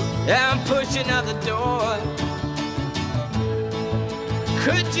 and I'm pushing out the door,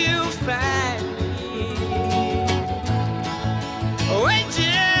 could you find me? Would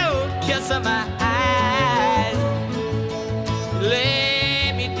you kiss my eyes,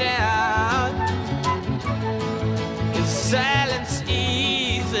 lay me down? Is silence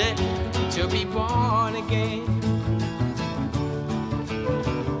easy to be born again?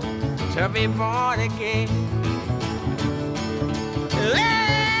 To be born again.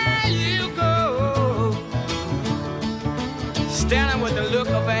 There you go, standing with the look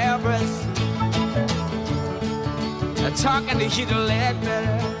of avarice, talking to Hugh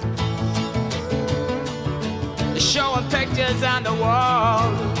Ledbetter, showing pictures on the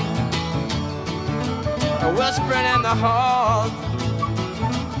wall, whispering in the hall.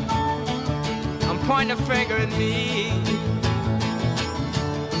 I'm pointing a finger at me.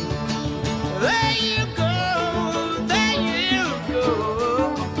 There you go, there you go,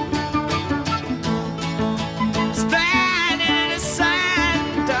 standing in the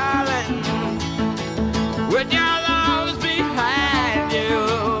sun, darling, with your arms behind you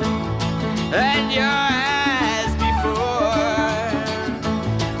and your eyes before.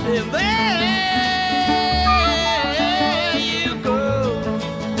 There you go,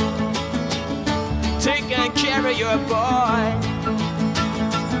 taking care of your boy,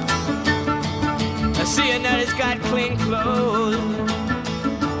 seeing that he's got clean clothes,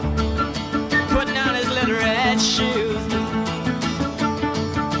 putting on his little red shoes.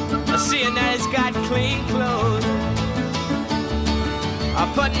 Seeing that he's got clean clothes,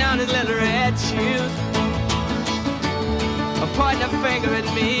 putting on his little red shoes, pointing a finger at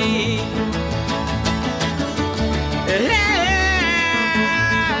me.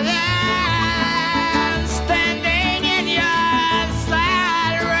 Standing in your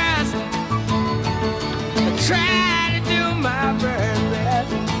side rest, trying to do my very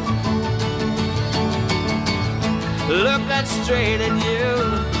best, looking straight at you,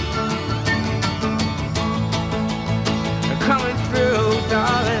 coming through,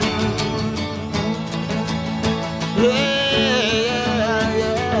 darling. Yeah, yeah,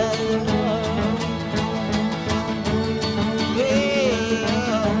 yeah, yeah.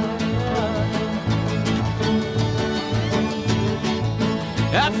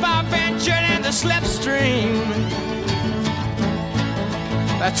 If I ventured in the slipstream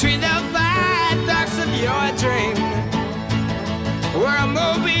between the viaducts of your dream, where a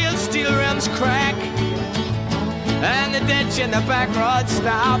mobile steel rims crack and the ditch in the back road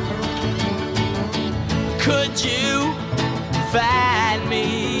stop, could you find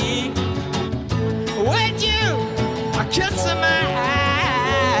me? Would you kiss my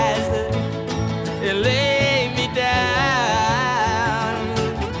eyes and lay me down?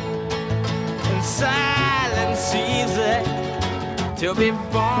 In silence easy to be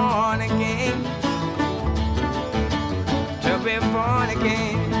born again, to be born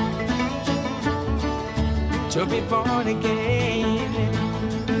again, to be born again,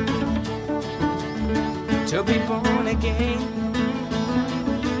 to be born again.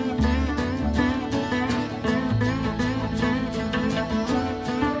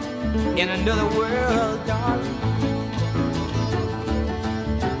 In another world, darling,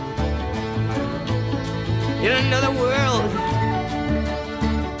 in another world,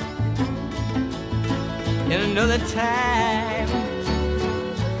 in another time.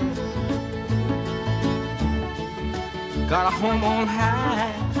 Got a home on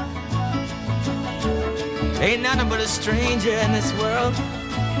high, ain't nothing but a stranger in this world.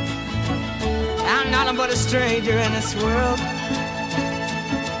 I'm nothing but a stranger in this world.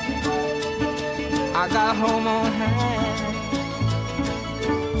 I got a home on high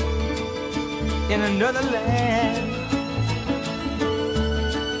in another land.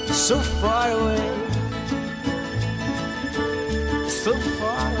 so far away, so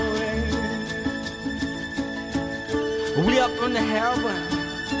far away. We up in the heaven,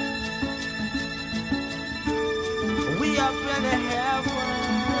 we up in the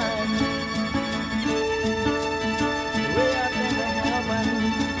heaven, we up in the heaven.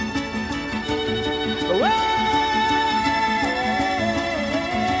 Way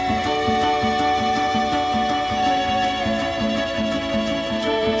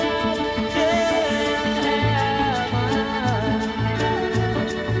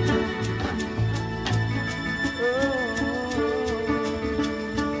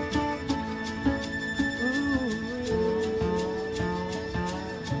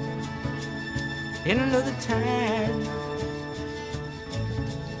in another time,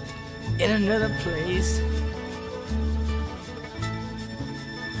 in another place,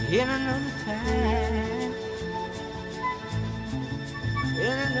 in another time, in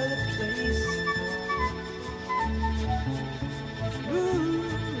another place. Ooh.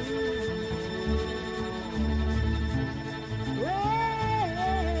 Way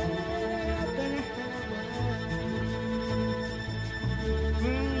up in heaven.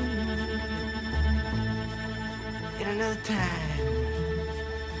 In another time,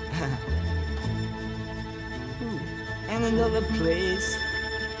 in another place,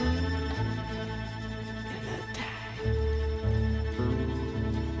 in another time,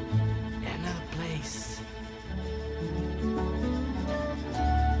 in another place,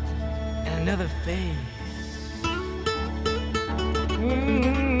 in another phase.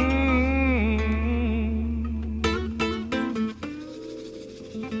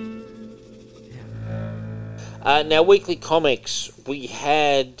 Now, weekly comics. We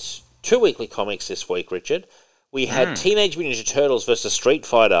had 2 weekly comics this week, Richard. We had Teenage Mutant Ninja Turtles versus Street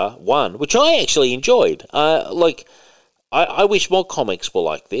Fighter 1, which I actually enjoyed. I wish more comics were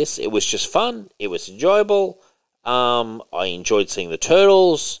like this. It was just fun. It was enjoyable. I enjoyed seeing the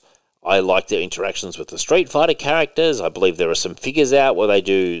Turtles. I liked their interactions with the Street Fighter characters. I believe there are some figures out where they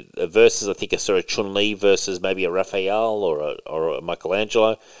do versus, I think I saw a Chun-Li versus maybe a Raphael or a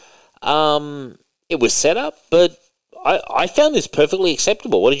Michelangelo. It was set up, but I found this perfectly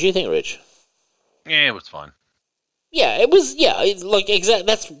acceptable. What did you think, Rich? Yeah, it was fine. Yeah, it was. Yeah, exactly.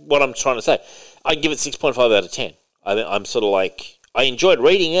 That's what I'm trying to say. I give it 6.5 out of 10. I'm sort of like, I enjoyed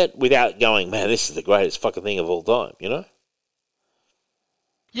reading it without going, man, this is the greatest fucking thing of all time. You know?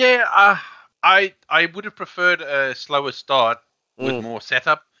 Yeah, I would have preferred a slower start with more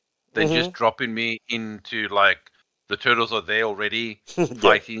setup than just dropping me into like the Turtles are there already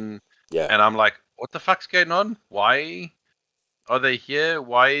fighting, and I'm like, what the fuck's going on? Why are they here?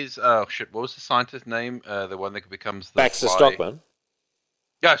 Why is what was the scientist's name? The one that becomes the Baxter spy? Stockman.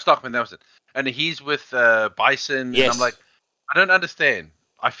 Yeah, Stockman, that was it. And he's with Bison, Yes. and I'm like, I don't understand.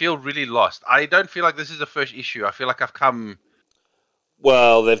 I feel really lost. I don't feel like this is the first issue. I feel like I've come.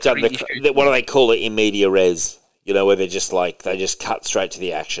 Well, they've done what do they call it, in media res? You know, where they just cut straight to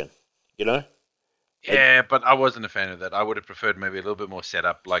the action. You know? Yeah, but I wasn't a fan of that. I would have preferred maybe a little bit more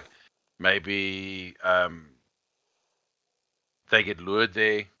setup, like maybe they get lured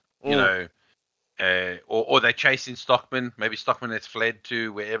there, you know, or they chase in Stockman. Maybe Stockman has fled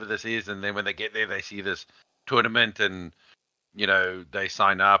to wherever this is, and then when they get there, they see this tournament, and you know they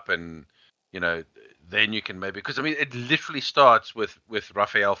sign up, and you know then you can maybe, because I mean it literally starts with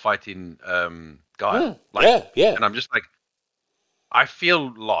Raphael fighting Guile, yeah, and I'm just like, I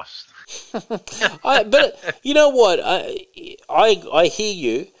feel lost. But you know what? I hear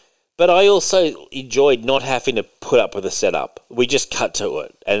you, but I also enjoyed not having to put up with the setup. We just cut to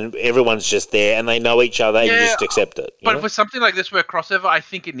it, and everyone's just there, and they know each other, and you just accept it. But know? for something like this, where crossover, I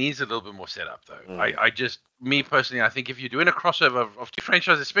think it needs a little bit more setup, though. I just, me personally, I think if you're doing a crossover of 2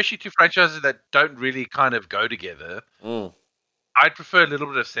 franchises, especially 2 franchises that don't really kind of go together, I'd prefer a little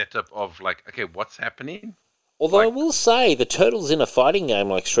bit of setup of like, okay, what's happening? Although I will say, the Turtles in a fighting game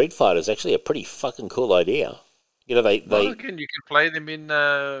like Street Fighter is actually a pretty fucking cool idea. You know, Well, again, you can play them in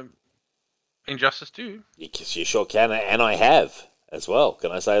Injustice 2. Yes, you sure can, and I have as well.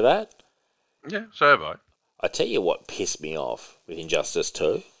 Can I say that? Yeah, so have I. I tell you what pissed me off with Injustice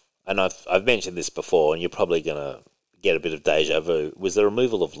 2, and I've mentioned this before, and you're probably going to get a bit of deja vu, was the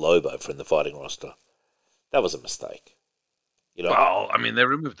removal of Lobo from the fighting roster. That was a mistake. You know? Well, I mean, they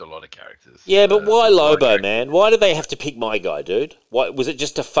removed a lot of characters. Yeah, but why Lobo, man? Why did they have to pick my guy, dude? Why was it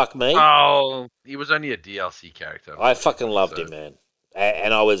just to fuck me? Oh, he was only a DLC character. I fucking loved him, man,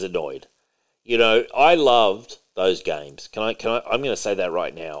 and I was annoyed. You know, I loved those games. I'm going to say that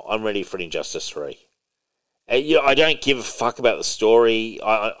right now. I'm ready for Injustice 3. And, you know, I don't give a fuck about the story.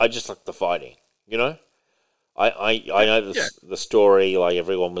 I just like the fighting, you know? I know the story, like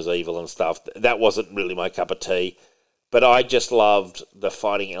everyone was evil and stuff. That wasn't really my cup of tea, but I just loved the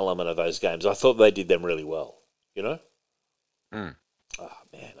fighting element of those games. I thought they did them really well, you know? Mm. Oh,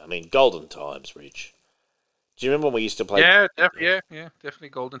 man, I mean, golden times, Rich. Do you remember when we used to play... Yeah, definitely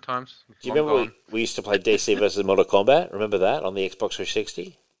golden times. Do you remember we used to play DC versus Mortal Kombat? Remember that on the Xbox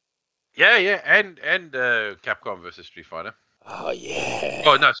 360? Yeah, and Capcom versus Street Fighter. Oh, yeah.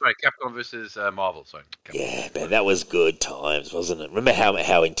 Oh, no, sorry, Capcom versus Marvel, sorry. Capcom. Yeah, man, that was good times, wasn't it? Remember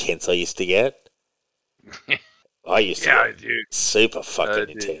how intense I used to get? I used to get super fucking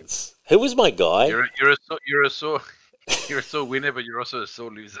intense. Who was my guy? You're a sore winner, but you're also a sore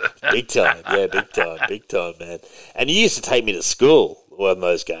loser. Big time, big time, man. And you used to take me to school on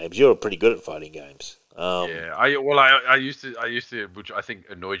those games. You were pretty good at fighting games. I used to, which I think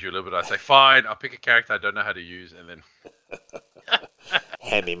annoyed you a little bit. I'd say, fine, I'll pick a character I don't know how to use, and then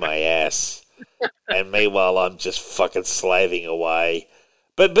hand me my ass. And meanwhile, I'm just fucking slaving away.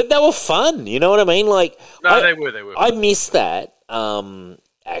 But they were fun, you know what I mean? Like, they were. I miss that.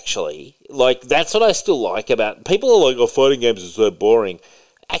 Actually, like that's what I still like about. People are like, "Oh, fighting games are so boring."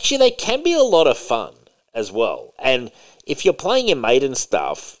 Actually, they can be a lot of fun as well. And if you're playing your mate and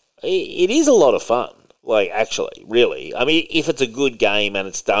stuff, it is a lot of fun. Like, actually, really. I mean, if it's a good game and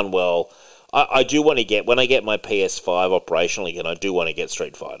it's done well, I do want to get, when I get my PS5 operational again, I do want to get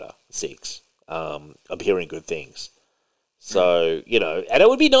Street Fighter 6. I'm hearing good things. So, you know, and it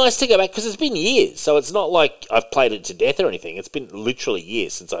would be nice to go back because it's been years. So it's not like I've played it to death or anything. It's been literally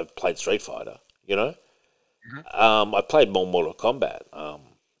years since I've played Street Fighter, you know? Mm-hmm. I played more Mortal Kombat,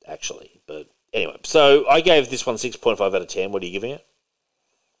 actually. But anyway, so I gave this one 6.5 out of 10. What are you giving it?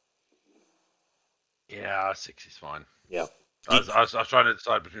 Yeah, 6 is fine. Yeah. I was trying to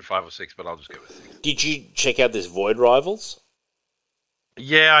decide between 5 or 6, but I'll just go with 6. Did you check out this Void Rivals?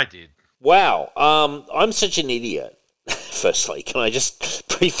 Yeah, I did. Wow. I'm such an idiot. Firstly, can I just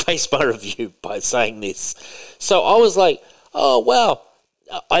preface my review by saying this? So I was like, oh, wow.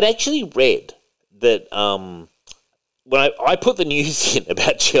 I'd actually read that when I put the news in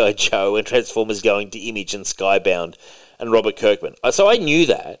about G.I. Joe and Transformers going to Image and Skybound and Robert Kirkman. So I knew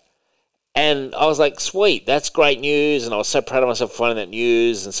that. And I was like, sweet, that's great news. And I was so proud of myself for finding that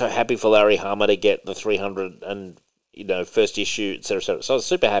news and so happy for Larry Hama to get the 300 and, you know, first issue, et cetera, et cetera. So I was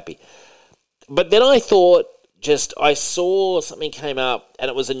super happy. But then I thought, I saw something came up, and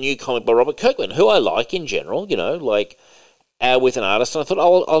it was a new comic by Robert Kirkman, who I like in general, you know, like with an artist. And I thought,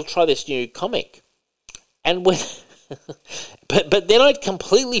 I'll try this new comic. And when, but then I'd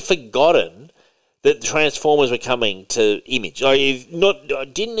completely forgotten that Transformers were coming to Image.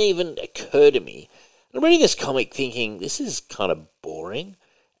 It didn't even occur to me. I'm reading this comic thinking, this is kind of boring.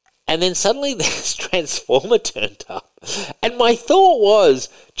 And then suddenly this Transformer turned up. And my thought was,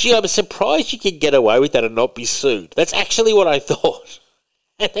 gee, I'm surprised you could get away with that and not be sued. That's actually what I thought.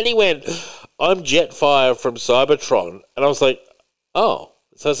 And then he went, I'm Jetfire from Cybertron. And I was like, oh,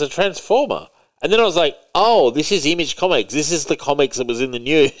 so it's a Transformer. And then I was like, oh, this is Image Comics. This is the comics that was in the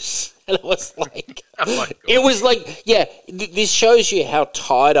news. And I was like, it was like, yeah, this shows you how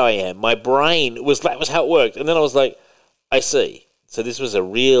tired I am. My brain that was how it worked. And then I was like, I see. So this was a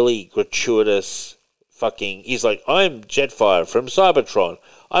really gratuitous fucking... He's like, I'm Jetfire from Cybertron.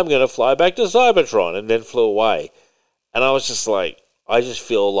 I'm going to fly back to Cybertron. And then flew away. And I was just like, I just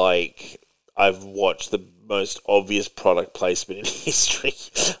feel like I've watched the most obvious product placement in history.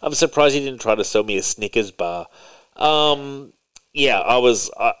 I'm surprised he didn't try to sell me a Snickers bar. Yeah,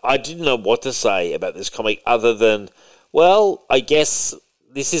 I didn't know what to say about this comic other than, well, I guess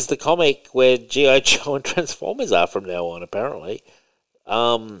this is the comic where G.I. Joe and Transformers are from now on, apparently.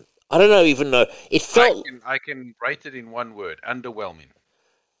 I don't even know. It felt... I can rate it in one word. Underwhelming.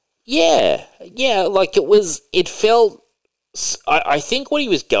 Yeah, like it felt... I think what he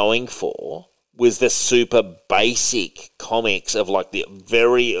was going for was the super basic comics of like the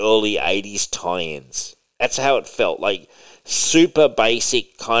very early 80s tie-ins. That's how it felt, like super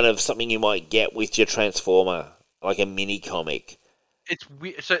basic kind of something you might get with your Transformer, like a mini comic. It's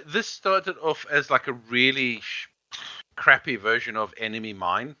weird. So this started off as like a really crappy version of Enemy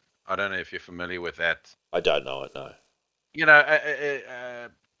Mine. I don't know if you're familiar with that. I don't know it, no. You know,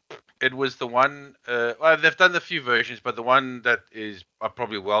 it was the one... well, they've done a few versions, but the one that is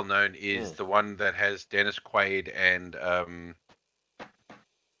probably well known is the one that has Dennis Quaid and...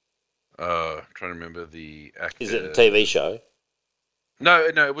 trying to remember the actor. Is it a TV show? No,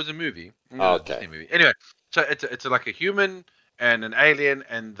 it was a movie. Oh, okay. Movie. Anyway, so it's like a human and an alien,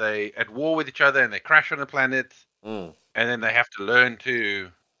 and they at war with each other, and they crash on a planet, and then they have to learn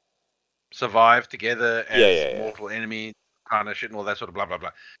to survive together as mortal enemies. kind of shit and all that sort of blah blah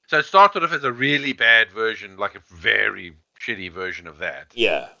blah. So it started off as a really bad version, like a very shitty version of that.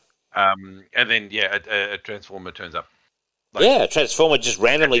 Yeah. And then a Transformer turns up. A Transformer just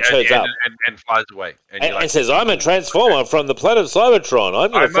randomly turns up and flies away, and says, "I'm a Transformer from the planet Cybertron. I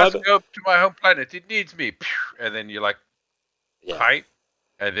must go to my home planet. It needs me." And then you're like, "Right."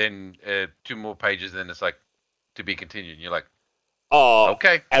 And then 2 more pages, then it's like, "To be continued." And you're like, "Oh,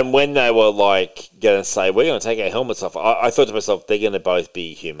 okay." And when they were like going to say, "We're going to take our helmets off," I thought to myself, "They're going to both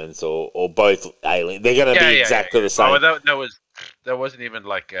be humans or both alien. They're going to be exactly the same." Oh, that wasn't even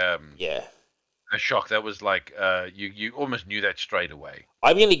like a shock. That was like you almost knew that straight away.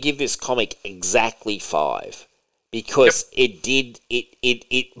 I'm going to give this comic exactly 5 because it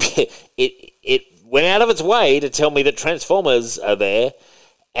went out of its way to tell me that Transformers are there,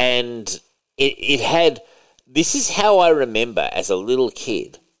 and it had. This is how I remember as a little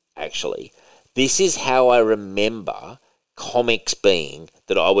kid. Actually, this is how I remember comics being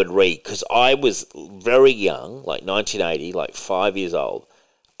that I would read because I was very young, like 1980, like 5 years old.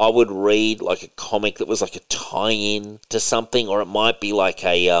 I would read like a comic that was like a tie-in to something, or it might be like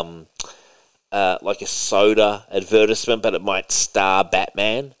a soda advertisement, but it might star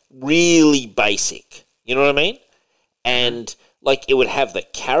Batman. Really basic, you know what I mean? And like it would have the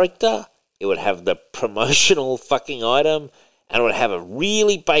character, it would have the promotional fucking item, and it would have a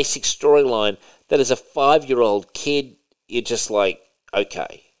really basic storyline that as a 5-year-old kid, you're just like,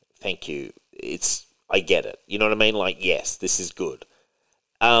 okay, thank you. I get it. You know what I mean? Like, yes, this is good.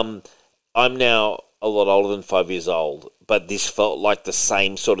 I'm now a lot older than 5 years old, but this felt like the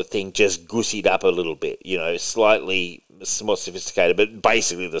same sort of thing, just gussied up a little bit, slightly more sophisticated, but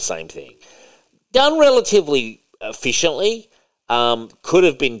basically the same thing. Done relatively efficiently, could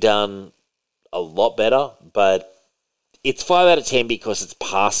have been done a lot better, but it's 5 out of 10 because it's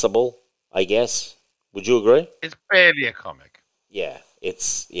passable, I guess. Would you agree? It's barely a comic. Yeah,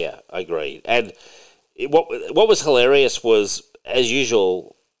 I agree. And what was hilarious was, as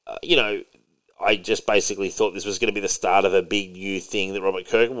usual, I just basically thought this was going to be the start of a big new thing that Robert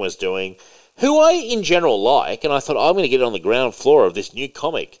Kirkman was doing, who I in general like, and I thought, I'm going to get on the ground floor of this new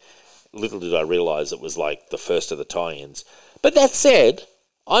comic. Little did I realise it was like the first of the tie-ins. But that said,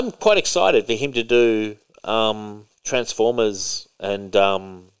 I'm quite excited for him to do Transformers and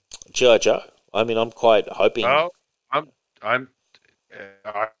G.I. Joe. I mean, I'm quite hoping. Oh, I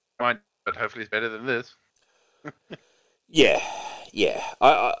might, but hopefully it's better than this. Yeah.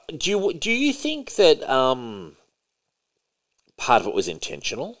 Do you think that part of it was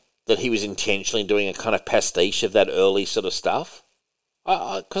intentional? That he was intentionally doing a kind of pastiche of that early sort of stuff?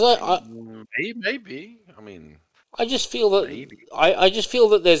 Maybe. I mean, I just feel that I just feel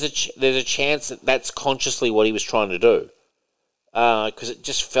that there's a chance that that's consciously what he was trying to do, because it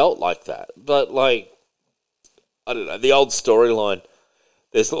just felt like that. But like, I don't know, the old storyline.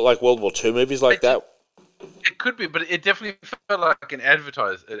 There's like World War II movies like that. It could be, but it definitely felt like an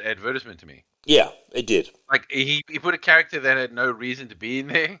advertisement to me. Yeah, it did. Like he put a character that had no reason to be in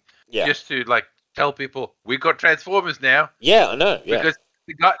there, just to like tell people we got Transformers now. Yeah, I know. Yeah, because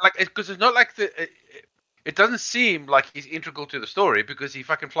the guy, because it's not like it doesn't seem like he's integral to the story because he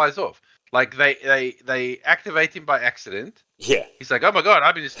fucking flies off. Like they activate him by accident. Yeah, he's like, oh my god,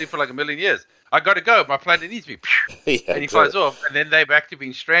 I've been asleep for like a million years. I got to go. My planet needs me. And he flies off, and then they're back to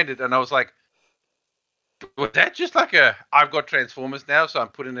being stranded. And I was like, was that just like I've got Transformers now, so I'm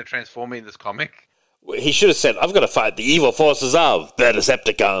putting a Transformer in this comic? He should have said, I've got to fight the evil forces of the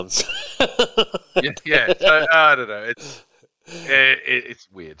Decepticons. yeah. So, I don't know. It's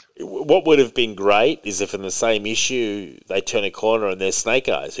weird. What would have been great is if in the same issue they turn a corner and there's Snake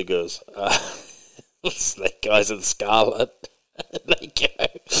Eyes who goes, Snake Eyes and Scarlet. And they go,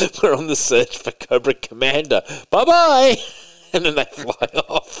 we're on the search for Cobra Commander. Bye-bye. And then they fly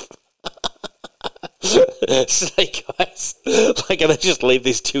off. Snake Eyes. Like, and they just leave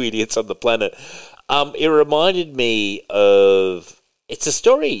these 2 idiots on the planet. It reminded me of... It's a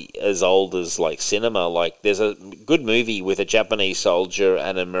story as old as, like, cinema. Like, there's a good movie with a Japanese soldier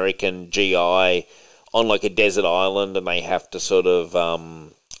and an American GI on, like, a desert island, and they have to sort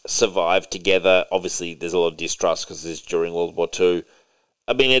of survive together. Obviously, there's a lot of distrust because this is during World War II.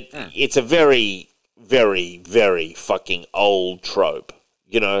 I mean, it's a very, very, very fucking old trope.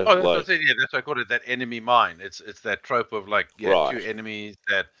 You know, that's what I called it, that enemy mine. It's that trope of like two enemies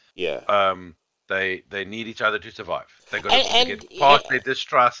that they need each other to survive. They got to get past their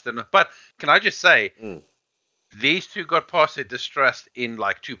distrust. But can I just say, these two got past their distrust in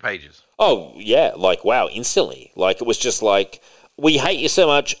like 2 pages. Oh yeah, like wow, instantly. Like it was just like, we hate you so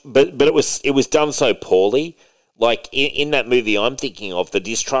much, but it was done so poorly. Like, in that movie I'm thinking of, the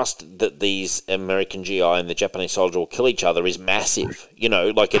distrust that these American GI and the Japanese soldier will kill each other is massive. You know,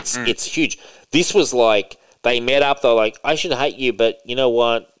 like, it's huge. This was like, they met up, they're like, I should hate you, but you know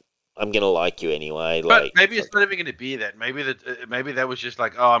what? I'm going to like you anyway. But maybe it's not even going to be that. Maybe that was just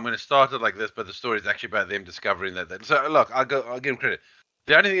like, oh, I'm going to start it like this, but the story is actually about them discovering that. So, look, I'll give them credit.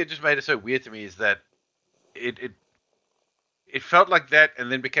 The only thing that just made it so weird to me is that it felt like that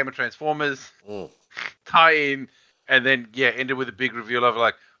and then became a Transformers tie-in, and then ended with a big reveal of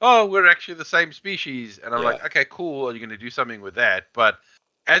like, oh, we're actually the same species, and I'm like, okay, cool, are you going to do something with that? But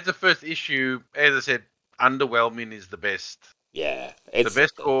as the first issue, as I said, underwhelming is the best. Yeah, it's the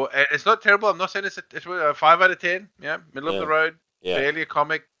best. Or it's not terrible. I'm not saying it's a 5 out of 10. Yeah, middle of the road. Yeah. Barely a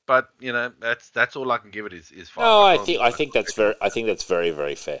comic, but you know that's all I can give it is 5. No, I think that's very,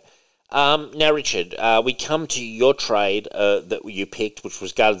 very fair. Now, Richard, we come to your trade that you picked, which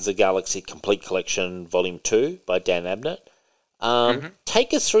was Guardians of the Galaxy Complete Collection Volume 2 by Dan Abnett.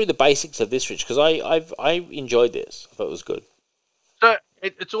 Take us through the basics of this, Rich, because I enjoyed this. I thought it was good. So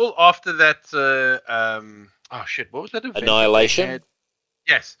it's all after that. Oh shit! What was that? Annihilation.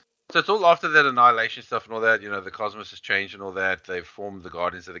 Yes. So it's all after that Annihilation stuff and all that. You know, the cosmos has changed and all that. They've formed the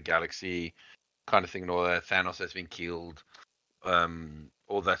Guardians of the Galaxy kind of thing and all that. Thanos has been killed.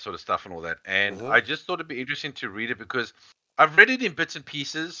 All that sort of stuff and all that. And I just thought it'd be interesting to read it because I've read it in bits and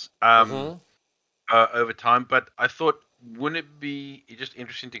pieces over time. But I thought, wouldn't it be just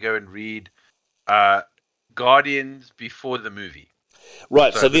interesting to go and read Guardians before the movie?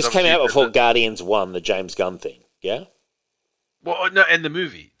 Right, so this came out before Guardians 1, the James Gunn thing, yeah? Well, no, and the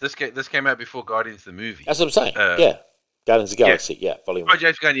movie. This came out before Guardians the movie. That's what I'm saying, yeah. Guardians of the Galaxy, Volume 1. Oh,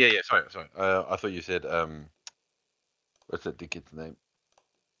 James Gunn, yeah, sorry. I thought you said, what's that dickhead's name?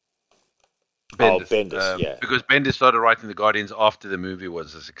 Bendis. Oh, Bendis, yeah. Because Bendis started writing the Guardians after the movie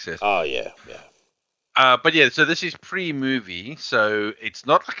was a success. Oh, yeah. But yeah, so this is pre-movie, so it's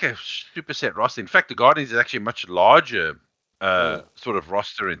not like a super set roster. In fact, the Guardians is actually a much larger sort of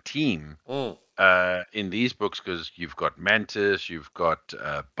roster and team in these books because you've got Mantis, you've got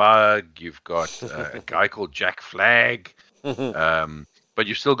Bug, you've got a guy called Jack Flag, but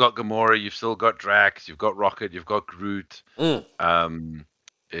you've still got Gamora, you've still got Drax, you've got Rocket, you've got Groot, you've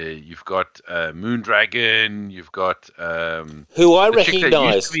got Moondragon, you've got who I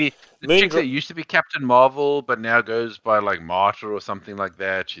recognise. The chick that used to be Captain Marvel, but now goes by like Martyr or something like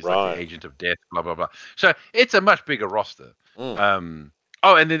that. She's like the Agent of Death, blah blah blah. So it's a much bigger roster. And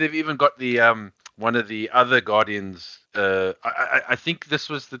then they've even got the one of the other Guardians. I think this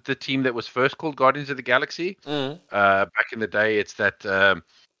was the team that was first called Guardians of the Galaxy back in the day. It's that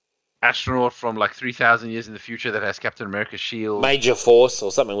astronaut from like 3,000 years in the future that has Captain America's shield. Major Force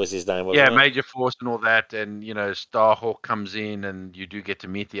or something was his name, wasn't it? Major Force and all that. And, you know, Starhawk comes in and you do get to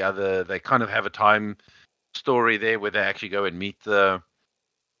meet the other. They kind of have a time story there where they actually go and meet the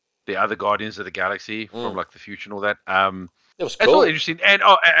other Guardians of the Galaxy from like the future and all that. It was cool. It's all interesting. And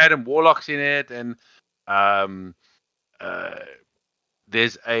Adam Warlock's in it. And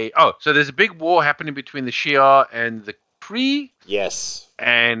there's a big war happening between the Shi'ar and the Kree. Yes.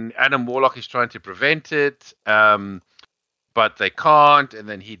 And Adam Warlock is trying to prevent it, but they can't. And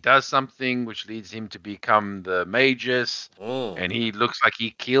then he does something which leads him to become the Magus. And he looks like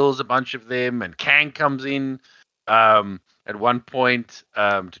he kills a bunch of them. And Kang comes in at one point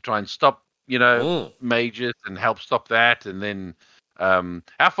to try and stop, Magus and help stop that. And then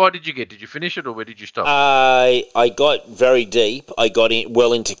how far did you get? Did you finish it or where did you stop? I got very deep. I got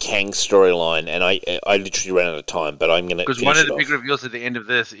well into Kang's storyline, and I literally ran out of time. But I'm going to because one of the big reveals at the end of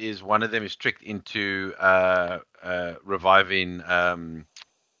this is one of them is tricked into reviving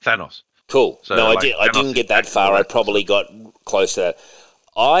Thanos. Cool. So, no, I didn't get that far. I probably got close to that.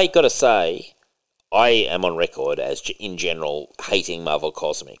 I got to say, I am on record as in general hating Marvel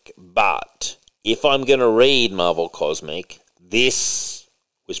Cosmic, but if I'm going to read Marvel Cosmic, this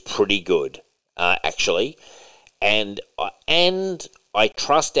was pretty good, actually, and I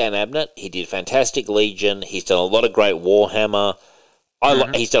trust Dan Abnett. He did fantastic Legion. He's done a lot of great Warhammer.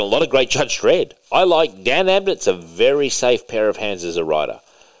 He's done a lot of great Judge Dredd. I like Dan Abnett's a very safe pair of hands as a writer,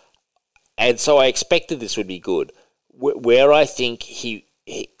 and so I expected this would be good. Where I think he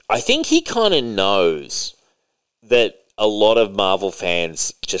kind of knows that a lot of Marvel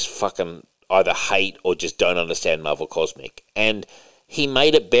fans just fucking either hate or just don't understand Marvel Cosmic. And he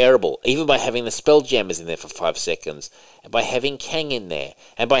made it bearable, even by having the Spelljammers in there for 5 seconds, and by having Kang in there,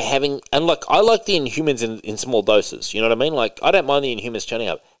 and by having... And look, I like the Inhumans in small doses, you know what I mean? Like, I don't mind the Inhumans turning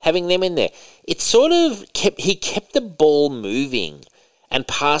up. Having them in there, it sort of he kept the ball moving and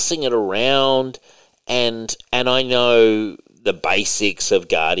passing it around, and I know the basics of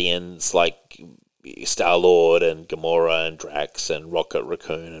Guardians, like Star-Lord and Gamora and Drax and Rocket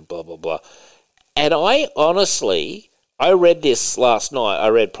Raccoon and blah, blah, blah. And I read this last night. I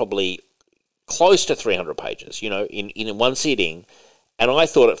read probably close to 300 pages, in one sitting. And I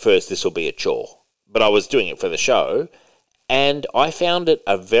thought at first this will be a chore. But I was doing it for the show. And I found it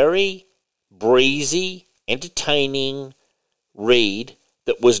a very breezy, entertaining read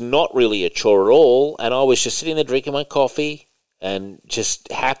that was not really a chore at all. And I was just sitting there drinking my coffee and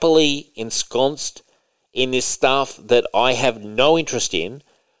just happily ensconced in this stuff that I have no interest in.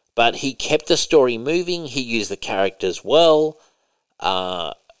 But he kept the story moving. He used the characters well.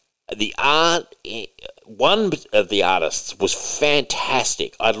 The art, one of the artists was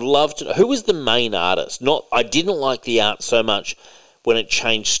fantastic. I'd love to know who was the main artist. I didn't like the art so much when it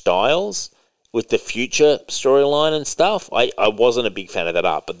changed styles with the future storyline and stuff. I wasn't a big fan of that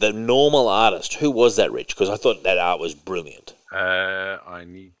art. But the normal artist, who was that, Rich? Because I thought that art was brilliant. I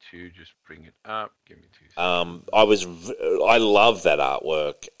need to just bring it up. Give me 2 seconds. I love that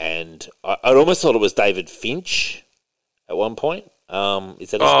artwork, and I almost thought it was David Finch at one point.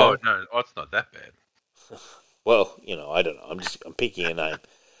 Is that his name? No, it's not that bad. Well, I don't know. I'm picking a name,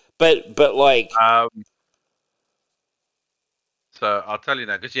 but like. So I'll tell you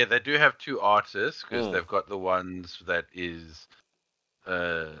now, because they do have two artists, because they've got the ones that is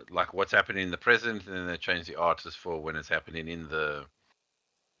like what's happening in the present, and then they change the artist for when it's happening in the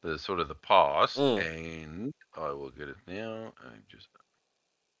sort of the past. And I will get it now. I'm just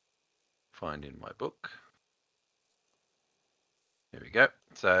finding my book. There we go.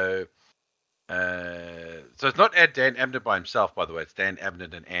 So it's not Dan Abnett by himself, by the way. It's Dan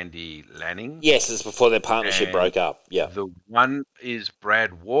Abnett and Andy Lanning. Yes, it's before their partnership broke up. Yeah. The one is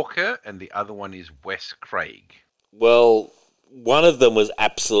Brad Walker, and the other one is Wes Craig. Well, one of them was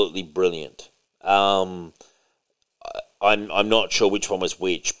absolutely brilliant. I'm not sure which one was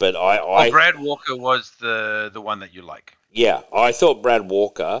which, but Brad Walker was the one that you like. Yeah, I thought Brad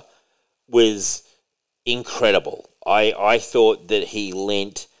Walker was incredible. I thought that he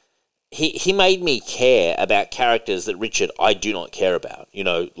lent. He made me care about characters that, Richard, I do not care about.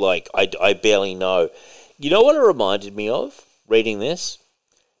 Like I barely know. You know what it reminded me of reading this?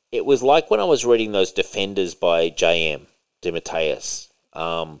 It was like when I was reading those Defenders by J.M. DeMatteis.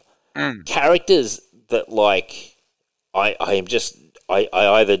 Characters that, like, I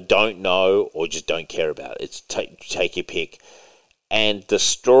either don't know or just don't care about. It's take your pick. And the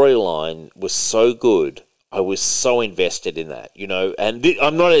storyline was so good. I was so invested in that, and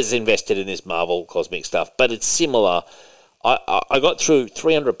I'm not as invested in this Marvel cosmic stuff, but it's similar. I got through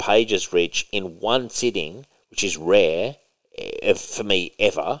 300 pages, Rich, in one sitting, which is rare for me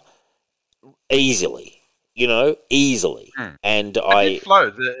ever, easily, easily. And it did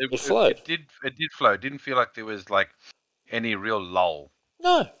flow. It flowed. It did flow. It didn't feel like there was like any real lull.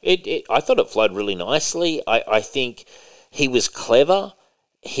 No, I thought it flowed really nicely. I think he was clever.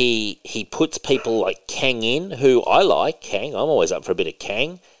 He puts people like Kang in, who I like. Kang, I'm always up for a bit of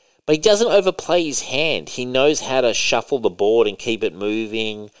Kang. But he doesn't overplay his hand. He knows how to shuffle the board and keep it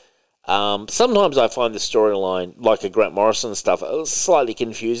moving. Sometimes I find the storyline, like a Grant Morrison stuff, slightly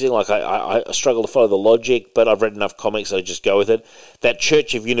confusing. Like I struggle to follow the logic, but I've read enough comics, so I just go with it. That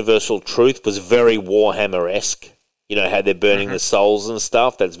Church of Universal Truth was very Warhammer-esque. How they're burning the souls and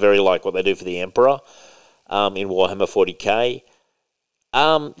stuff. That's very like what they do for the Emperor in Warhammer 40k.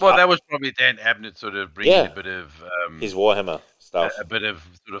 That was probably Dan Abnett sort of bringing a bit of his Warhammer stuff, a bit of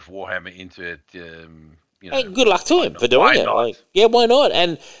sort of Warhammer into it. Hey, good luck to him for doing it. Like, why not?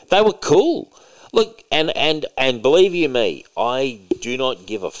 And they were cool. Look, and believe you me, I do not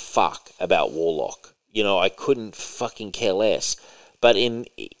give a fuck about Warlock. I couldn't fucking care less. But and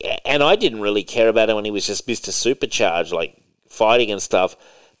I didn't really care about him when he was just Mr. Supercharged, like fighting and stuff.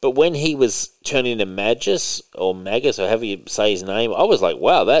 But when he was turning into Magus, or however you say his name, I was like,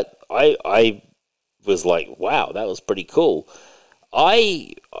 wow, I was like, wow, that was pretty cool.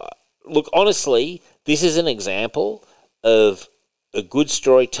 Look, honestly, this is an example of a good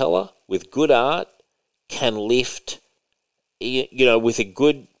storyteller with good art can lift, with a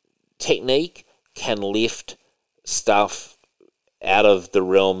good technique, can lift stuff out of the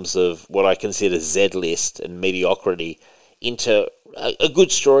realms of what I consider Z-list and mediocrity into a good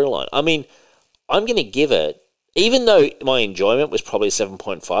storyline. I mean, I'm going to give it, even though my enjoyment was probably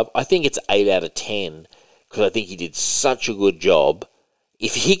 7.5, I think it's 8 out of 10 because I think he did such a good job.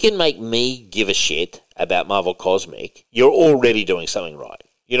 If he can make me give a shit about Marvel Cosmic, you're already doing something right.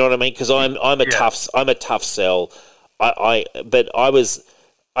 You know what I mean? Because I'm a tough sell. I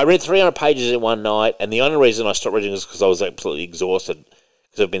read 300 pages in one night, and the only reason I stopped reading was because I was absolutely exhausted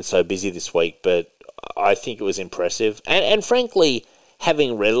because I've been so busy this week. But I think it was impressive, and frankly,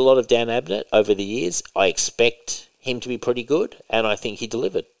 having read a lot of Dan Abnett over the years, I expect him to be pretty good, and I think he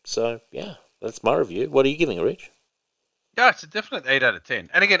delivered. So, yeah, that's my review. What are you giving, Rich? Yeah, it's a definite 8 out of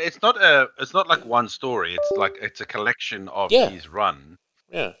 10. And again, it's not like one story. It's a collection of his run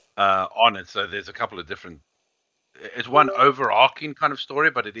on it. So there's a couple of different. It's one overarching kind of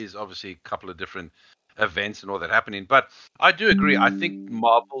story, but it is obviously a couple of different events and all that happening. But I do agree. I think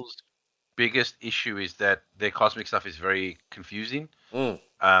Marvel's biggest issue is that their cosmic stuff is very confusing.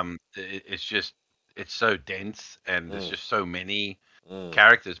 It's so dense, and there's just so many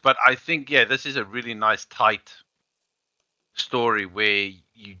characters. But I think this is a really nice tight story where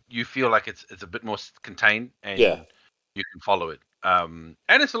you feel like it's a bit more contained and you can follow it. And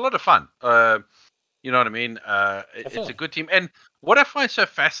it's a lot of fun. You know what I mean? It's a good team. And what I find so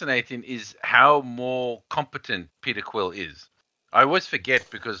fascinating is how more competent Peter Quill is. I always forget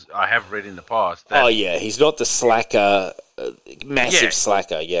because I have read in the past that... Oh, yeah. He's not the slacker, massive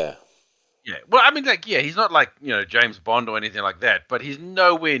slacker, Yeah. Well, I mean, he's not like, James Bond or anything like that, but he's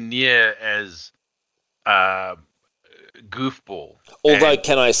nowhere near as goofball. Although,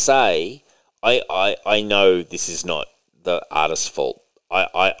 can I say, I know this is not the artist's fault.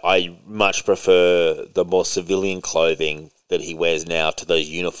 I much prefer the more civilian clothing that he wears now to those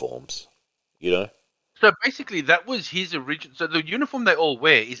uniforms, So basically, that was his original. So the uniform they all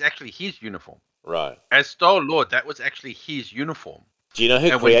wear is actually his uniform. Right. As Star-Lord, that was actually his uniform. Do you know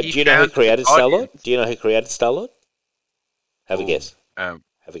who created Star-Lord? Do you know who created Star-Lord? Have a guess. Have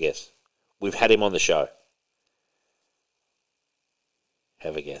a guess. We've had him on the show.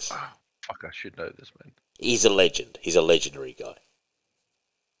 Have a guess. Oh, fuck, I should know this, man. He's a legend. He's a legendary guy.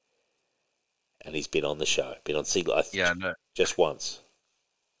 And he's been on the show. Been on Siegel, I know. Just once.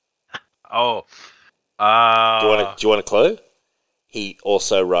 Oh. Do you want a clue? He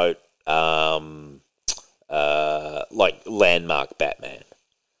also wrote like landmark Batman.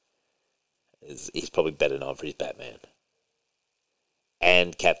 He's probably better known for his Batman.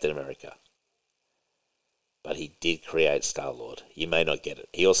 And Captain America. But he did create Star-Lord. You may not get it.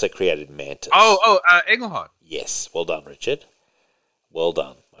 He also created Mantis. Engelhardt. Yes. Well done, Richard. Well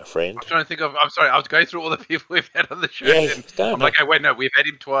done, my friend. I'm trying to think of... I'm sorry, I was going through all the people we've had on the show. Yeah, like, oh, wait, no, we've had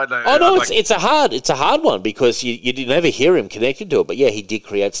him twice. It's a hard one because you didn't ever hear him connected to it. But yeah, he did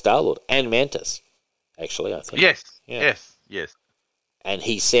create Star-Lord and Mantis, actually, I think. Yes. And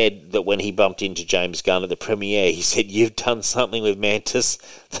he said that when he bumped into James Gunn at the premiere, he said, "You've done something with Mantis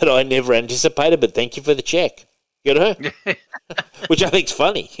that I never anticipated, but thank you for the check." Which I think's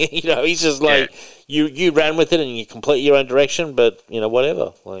funny. He's just like, you ran with it and you complete your own direction, but,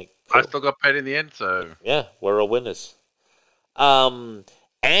 whatever. Like, cool. I still got paid in the end, so... Yeah, we're all winners. And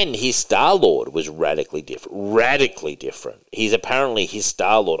his Star-Lord was radically different. He's apparently his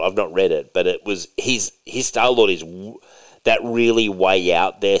Star-Lord. I've not read it, but it was his Star-Lord is that really way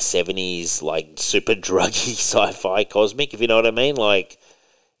out there 70s, like, super druggy sci-fi cosmic, if you know what I mean. Like,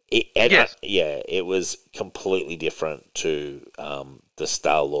 it was completely different to the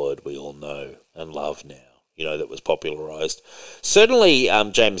Star-Lord we all know and love now, that was popularized. Certainly,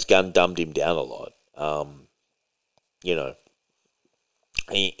 James Gunn dumbed him down a lot, into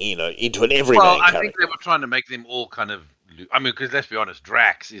an everyman character. I think they were trying to make them all kind of... I mean, because let's be honest,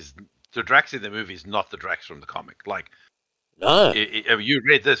 the Drax in the movie is not the Drax from the comic. Like, no. You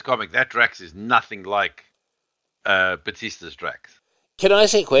read this comic, that Drax is nothing like Batista's Drax. Can I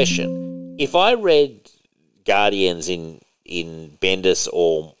ask a question? If I read Guardians in Bendis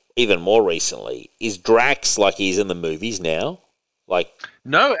or even more recently, is Drax like he's in the movies now? Like,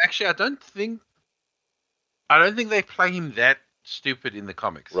 no, actually, I don't think they play him that stupid in the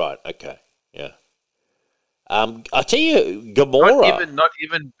comics. Right. Okay. Yeah. I tell you, Gamora. Not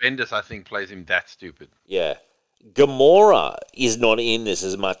even Bendis, I think, plays him that stupid. Yeah. Gamora is not in this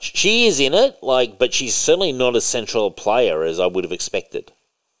as much. She is in it, but she's certainly not as central a player as I would have expected.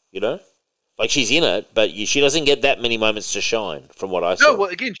 Like, she's in it, but she doesn't get that many moments to shine, from what I saw. No, well,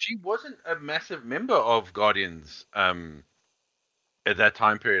 again, she wasn't a massive member of Guardians at that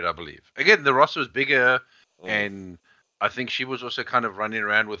time period, I believe. Again, the roster was bigger, and I think she was also kind of running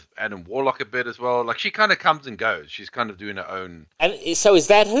around with Adam Warlock a bit as well. Like, she kind of comes and goes. She's kind of doing her own... And so is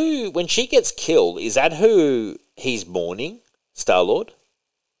that who, when she gets killed, is that who he's mourning, Star-Lord?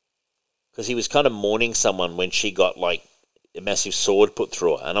 Because he was kind of mourning someone when she got, like, a massive sword put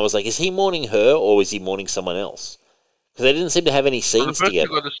through her. And I was like, is he mourning her or is he mourning someone else? Because they didn't seem to have any scenes together. The person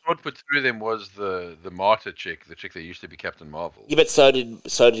who got the sword put through them was the martyr chick, the chick that used to be Captain Marvel. Yeah, but so did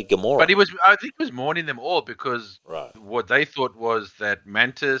Gamora. But I think he was mourning them all because what they thought was that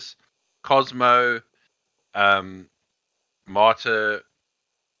Mantis, Cosmo, Martyr,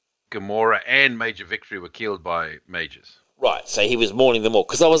 Gamora, and Major Victory were killed by Mages. Right, so he was mourning them all.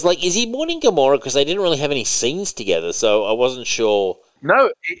 Because I was like, is he mourning Gamora? Because they didn't really have any scenes together, so I wasn't sure.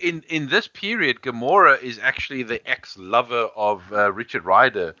 No, in this period, Gamora is actually the ex-lover of Richard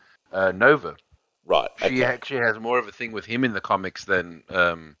Rider, Nova. Right, She okay. actually has more of a thing with him in the comics than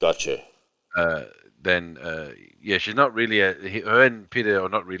Gotcha. she's not really her and Peter are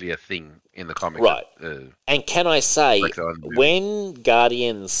not really a thing in the comics. Right. And can I say, like the movie. when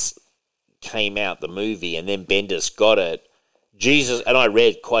Guardians came out, the movie, and then Bendis got it, Jesus, and I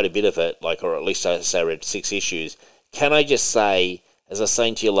read quite a bit of it, or at least I read 6 issues. Can I just say, as I was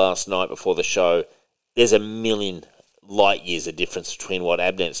saying to you last night before the show, there's a million light years of difference between what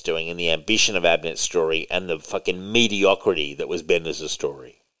Abnett's doing and the ambition of Abnett's story and the fucking mediocrity that was Bendis'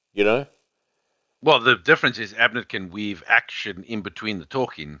 story. You know? Well, the difference is Abnett can weave action in between the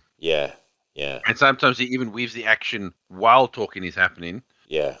talking. Yeah. And sometimes he even weaves the action while talking is happening.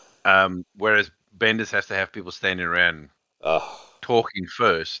 Yeah. Whereas Bendis has to have people standing around talking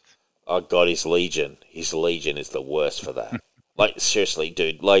first. Oh, God, his Legion. His Legion is the worst for that. Seriously,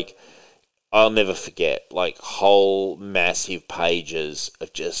 dude. I'll never forget, whole massive pages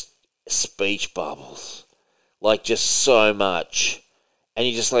of just speech bubbles. Just so much. And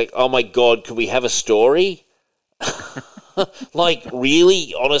you're just like, oh my God, could we have a story?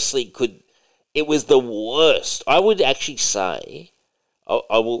 Really, honestly, it was the worst. I would actually say,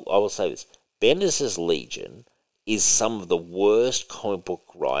 I will say this, Bendis' Legion is some of the worst comic book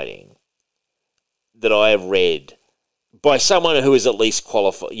writing that I have read by someone who is at least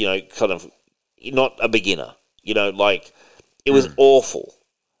qualified, kind of not a beginner. It was awful.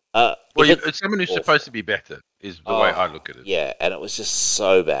 It's someone who's awful. supposed to be better, is the way I look at it. Yeah, and it was just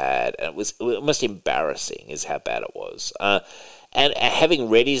so bad. And it was almost embarrassing is how bad it was. And having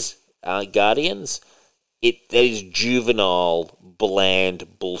read his Guardians, that is juvenile,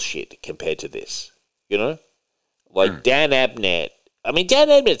 bland bullshit compared to this. Dan Abnett. I mean, Dan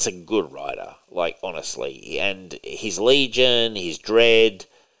Abnett's a good writer, honestly. And his Legion, his Dread,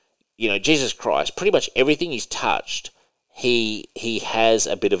 Jesus Christ, pretty much everything he's touched, he has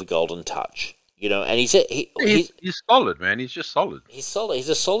a bit of a golden touch, and he's solid, man. He's just solid. He's solid. He's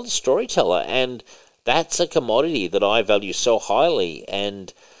a solid storyteller, and that's a commodity that I value so highly.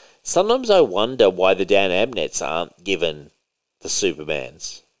 And sometimes I wonder why the Dan Abnetts aren't given the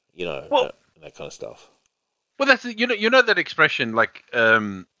Supermans, and that kind of stuff. Well, that's that expression,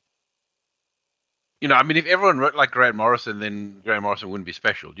 if everyone wrote like Grant Morrison, then Grant Morrison wouldn't be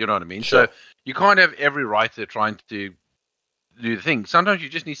special. You know what I mean? Sure. So you can't have every writer trying to do the thing. Sometimes you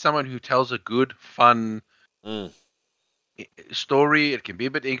just need someone who tells a good, fun story. It can be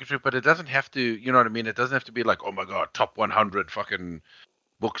a bit intricate, but it doesn't have to. You know what I mean? It doesn't have to be like, oh my God, top 100 fucking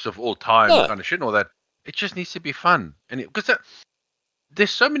books of all time kind of shit and all that. It just needs to be fun, and because there's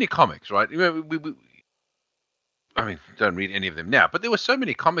so many comics, right? Don't read any of them now, but there were so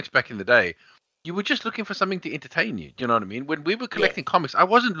many comics back in the day. You were just looking for something to entertain you. Do you know what I mean? When we were collecting comics, I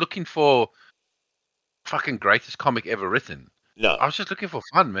wasn't looking for fucking greatest comic ever written. No. I was just looking for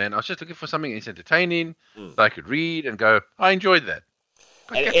fun, man. I was just looking for something that's entertaining that I could read and go, I enjoyed that.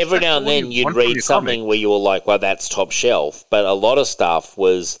 And every now and then you'd read something where you were like, well, that's top shelf. But a lot of stuff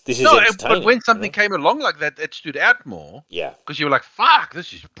was, this is entertaining. But when something came along like that, it stood out more. Yeah. Because you were like, fuck,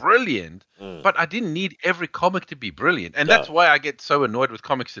 this is brilliant. But I didn't need every comic to be brilliant. And that's why I get so annoyed with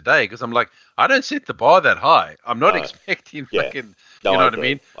comics today. Because I'm like, I don't set the bar that high. I'm not expecting fucking, you know what I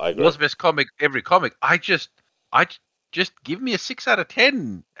mean? I agree. What's the best comic, every comic. I just give me a 6 out of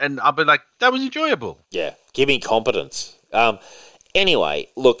 10. And I'll be like, that was enjoyable. Yeah. Give me competence. Anyway,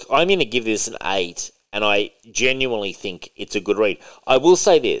 look, I'm going to give this an 8, and I genuinely think it's a good read. I will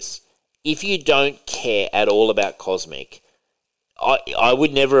say this. If you don't care at all about Cosmic, I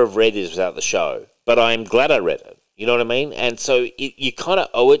would never have read this without the show, but I'm glad I read it. You know what I mean? And so you kind of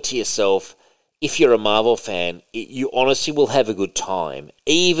owe it to yourself. If you're a Marvel fan, you honestly will have a good time,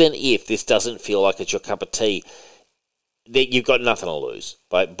 even if this doesn't feel like it's your cup of tea. That you've got nothing to lose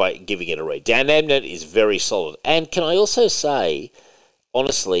by giving it a read. Dan Abnett is very solid. And can I also say,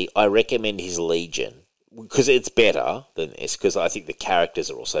 honestly, I recommend his Legion because it's better than this, because I think the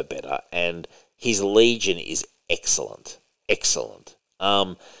characters are also better, and his Legion is excellent. Excellent.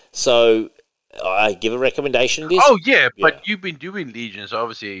 So I give a recommendation to this. Oh, yeah, but you've been doing Legions.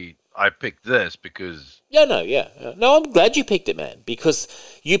 Obviously, I picked this because... No, I'm glad you picked it, man, because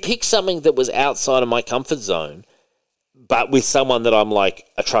you picked something that was outside of my comfort zone, but with someone that I'm like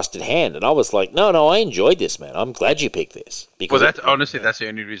a trusted hand. And I was like, no, I enjoyed this, man. I'm glad you picked this. Because that's the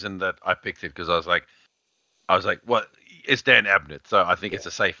only reason that I picked it, because I was like, well, it's Dan Abnett, so I think it's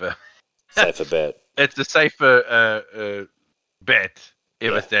a safer bet. It's a safer bet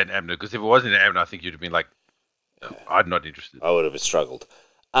if it's Dan Abnett, because if it wasn't Dan Abnett, I think you'd have been like, I'm not interested. I would have struggled.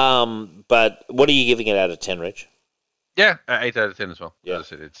 But what are you giving it out of 10, Rich? Yeah, 8 out of 10 as well. Yeah. As I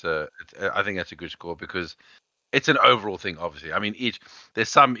said, it's I think that's a good score because it's an overall thing. Obviously, I mean, there's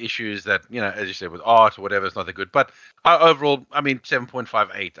some issues that as you said with art or whatever, it's not that good. But overall, I mean,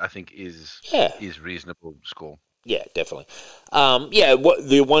 7.58 I think is reasonable score. Yeah, definitely.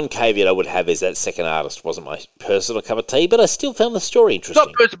 The one caveat I would have is that second artist wasn't my personal cup of tea, but I still found the story interesting.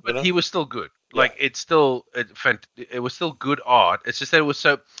 Not personal, but he was still good. Like it was still good art. It's just that it was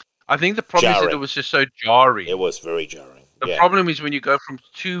so. I think the problem is that it was just so jarring. It was very jarring. The problem is when you go from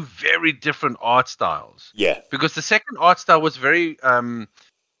two very different art styles. Yeah. Because the second art style was very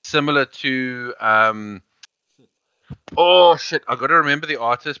similar to oh shit! I got to remember the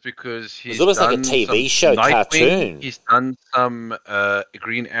artist because he's almost like a TV show cartoon. He's done some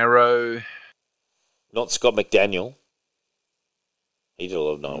Green Arrow. Not Scott McDaniel. He did a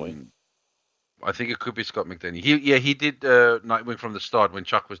lot of Nightwing. I think it could be Scott McDaniel. He did Nightwing from the start when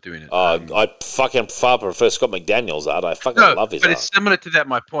Chuck was doing it. I fucking far prefer Scott McDaniel's art. I fucking love his art. But it's similar to that.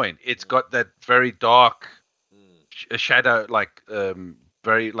 My point. It's got that very dark shadow, like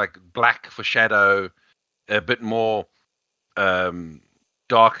very like black for shadow, a bit more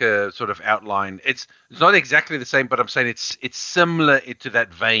darker sort of outline. It's not exactly the same, but I'm saying it's similar to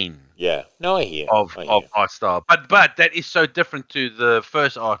that vein. Yeah, no, I hear of art style, but that is so different to the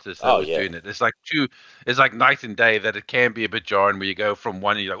first artist that was doing it. It's like night and day. That it can be a bit jarring where you go from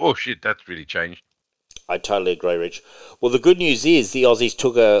one and you're like, oh shit, that's really changed. I totally agree, Rich. Well, the good news is the Aussies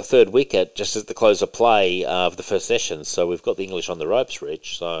took a third wicket just at the close of play of the first session, so we've got the English on the ropes,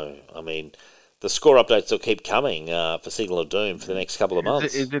 Rich. So I mean, the score updates will keep coming for Signal of Doom for the next couple of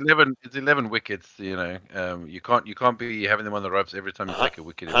months. It's 11 wickets. You can't be having them on the ropes every time you take a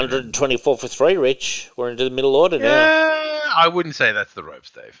wicket. 124 for 3, Rich. We're into the middle order now. Yeah, I wouldn't say that's the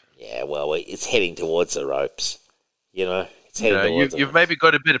ropes, Dave. Yeah, well, it's heading towards the ropes. It's heading towards you've maybe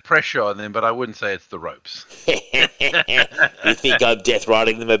got a bit of pressure on them, but I wouldn't say it's the ropes. You think I'm death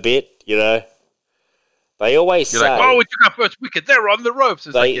riding them a bit? They always say... You're like, we took our first wicket. They're on the ropes.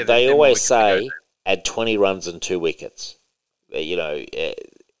 They always say, add 20 runs and 2 wickets.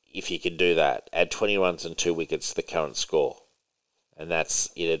 If you can do that, add 20 runs and 2 wickets to the current score. And that's,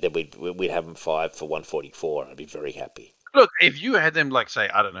 then we'd have them 5 for 144. I'd be very happy. Look, if you had them, like, say,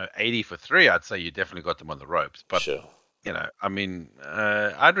 I don't know, 80 for 3, I'd say you definitely got them on the ropes. But, sure. I mean,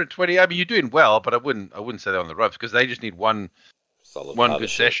 120, I mean, you're doing well, but I wouldn't say they're on the ropes because they just need one good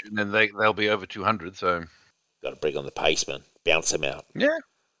session and they'll be over 200. So got to bring on the pace, man. Bounce them out. Yeah.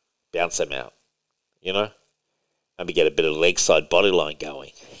 Bounce them out. Maybe get a bit of leg side body line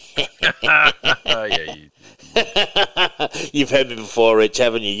going. Yeah. You've heard me before, Rich,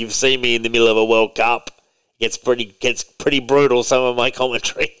 haven't you? You've seen me in the middle of a World Cup. Gets pretty brutal, some of my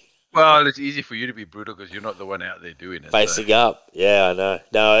commentary. Well, it's easy for you to be brutal because you're not the one out there doing it. Facing up. Yeah, I know.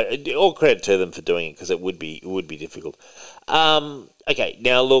 No, all credit to them for doing it because it would be difficult. Okay,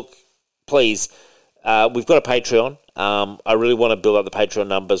 now look, please, we've got a Patreon. I really want to build up the Patreon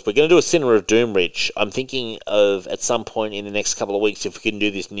numbers. We're going to do a Cinema of Doom, Rich. I'm thinking of, at some point in the next couple of weeks, if we can do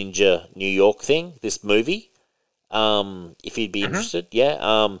this Ninja New York thing, this movie, if you'd be interested.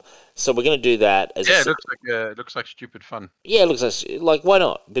 Yeah. So we're going to do that. It looks like stupid fun. Yeah, it looks like why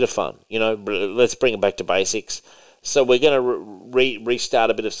not? A bit of fun. Let's bring it back to basics. So we're going to restart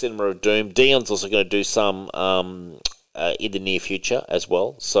a bit of Cinema of Doom. Dion's also going to do some in the near future as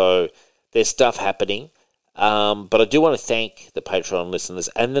well. So there's stuff happening. But I do want to thank the Patreon listeners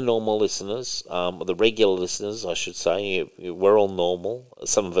and the normal listeners, the regular listeners, I should say. We're all normal.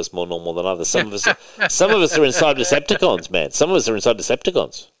 Some of us more normal than others. Some of us are inside Decepticons, man. Some of us are inside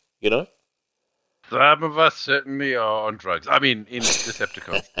Decepticons. Some of us certainly are on drugs. I mean, in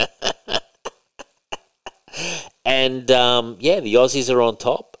Decepticons. And the Aussies are on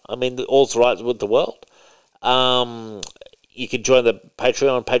top. I mean, all's right with the world. You can join the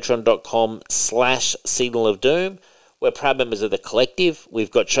Patreon, patreon.com/Signal of Doom. We're proud members of the collective.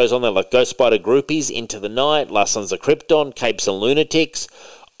 We've got shows on there like Ghost Spider Groupies, Into the Night, Last Sons of Krypton, Capes and Lunatics.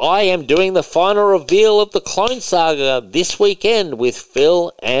 I am doing the final reveal of the Clone Saga this weekend with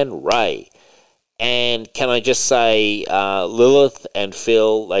Phil and Ray. And can I just say, Lilith and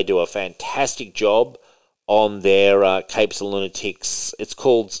Phil, they do a fantastic job on their Capes and Lunatics. It's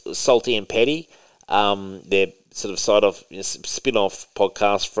called Salty and Petty. They're sort of spin-off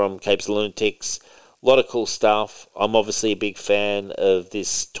podcast from Capes and Lunatics. A lot of cool stuff. I'm obviously a big fan of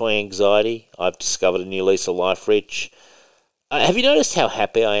this Toy Anxiety. I've discovered a new lease of life, Rich. Have you noticed how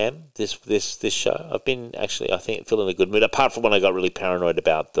happy I am this show? I've been actually, I think, feeling a good mood. Apart from when I got really paranoid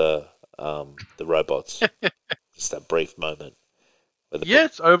about the robots, just that brief moment.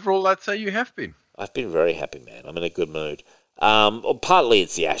 Yes, overall, I'd say you have been. I've been very happy, man. I'm in a good mood. Partly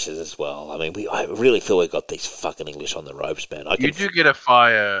it's the Ashes as well. I mean, I really feel we've got these fucking English on the ropes, man. You do get a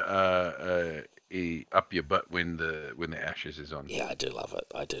fire up your butt when the Ashes is on. Yeah, I do love it.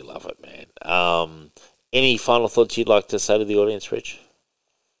 I do love it, man. Any final thoughts you'd like to say to the audience, Rich?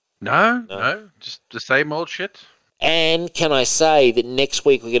 No, just the same old shit. And can I say that next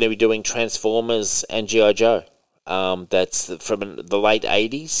week we're going to be doing Transformers and G.I. Joe? That's from the late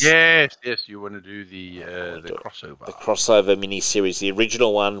 80s. Yes, you want to do the crossover. The crossover miniseries, the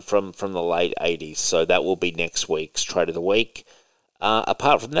original one from the late 80s. So that will be next week's Trade of the Week.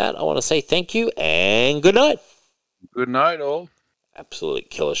 Apart from that, I want to say thank you and good night. Good night, all. Absolute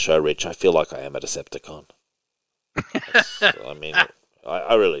killer show, Rich. I feel like I am a Decepticon. I mean,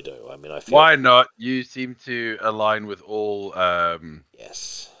 I really do. I mean, I feel. Why not? You seem to align with all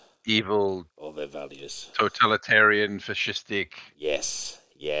yes, evil, all their values, totalitarian, fascistic. Yes.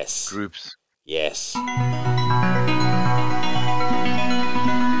 Groups. Yes.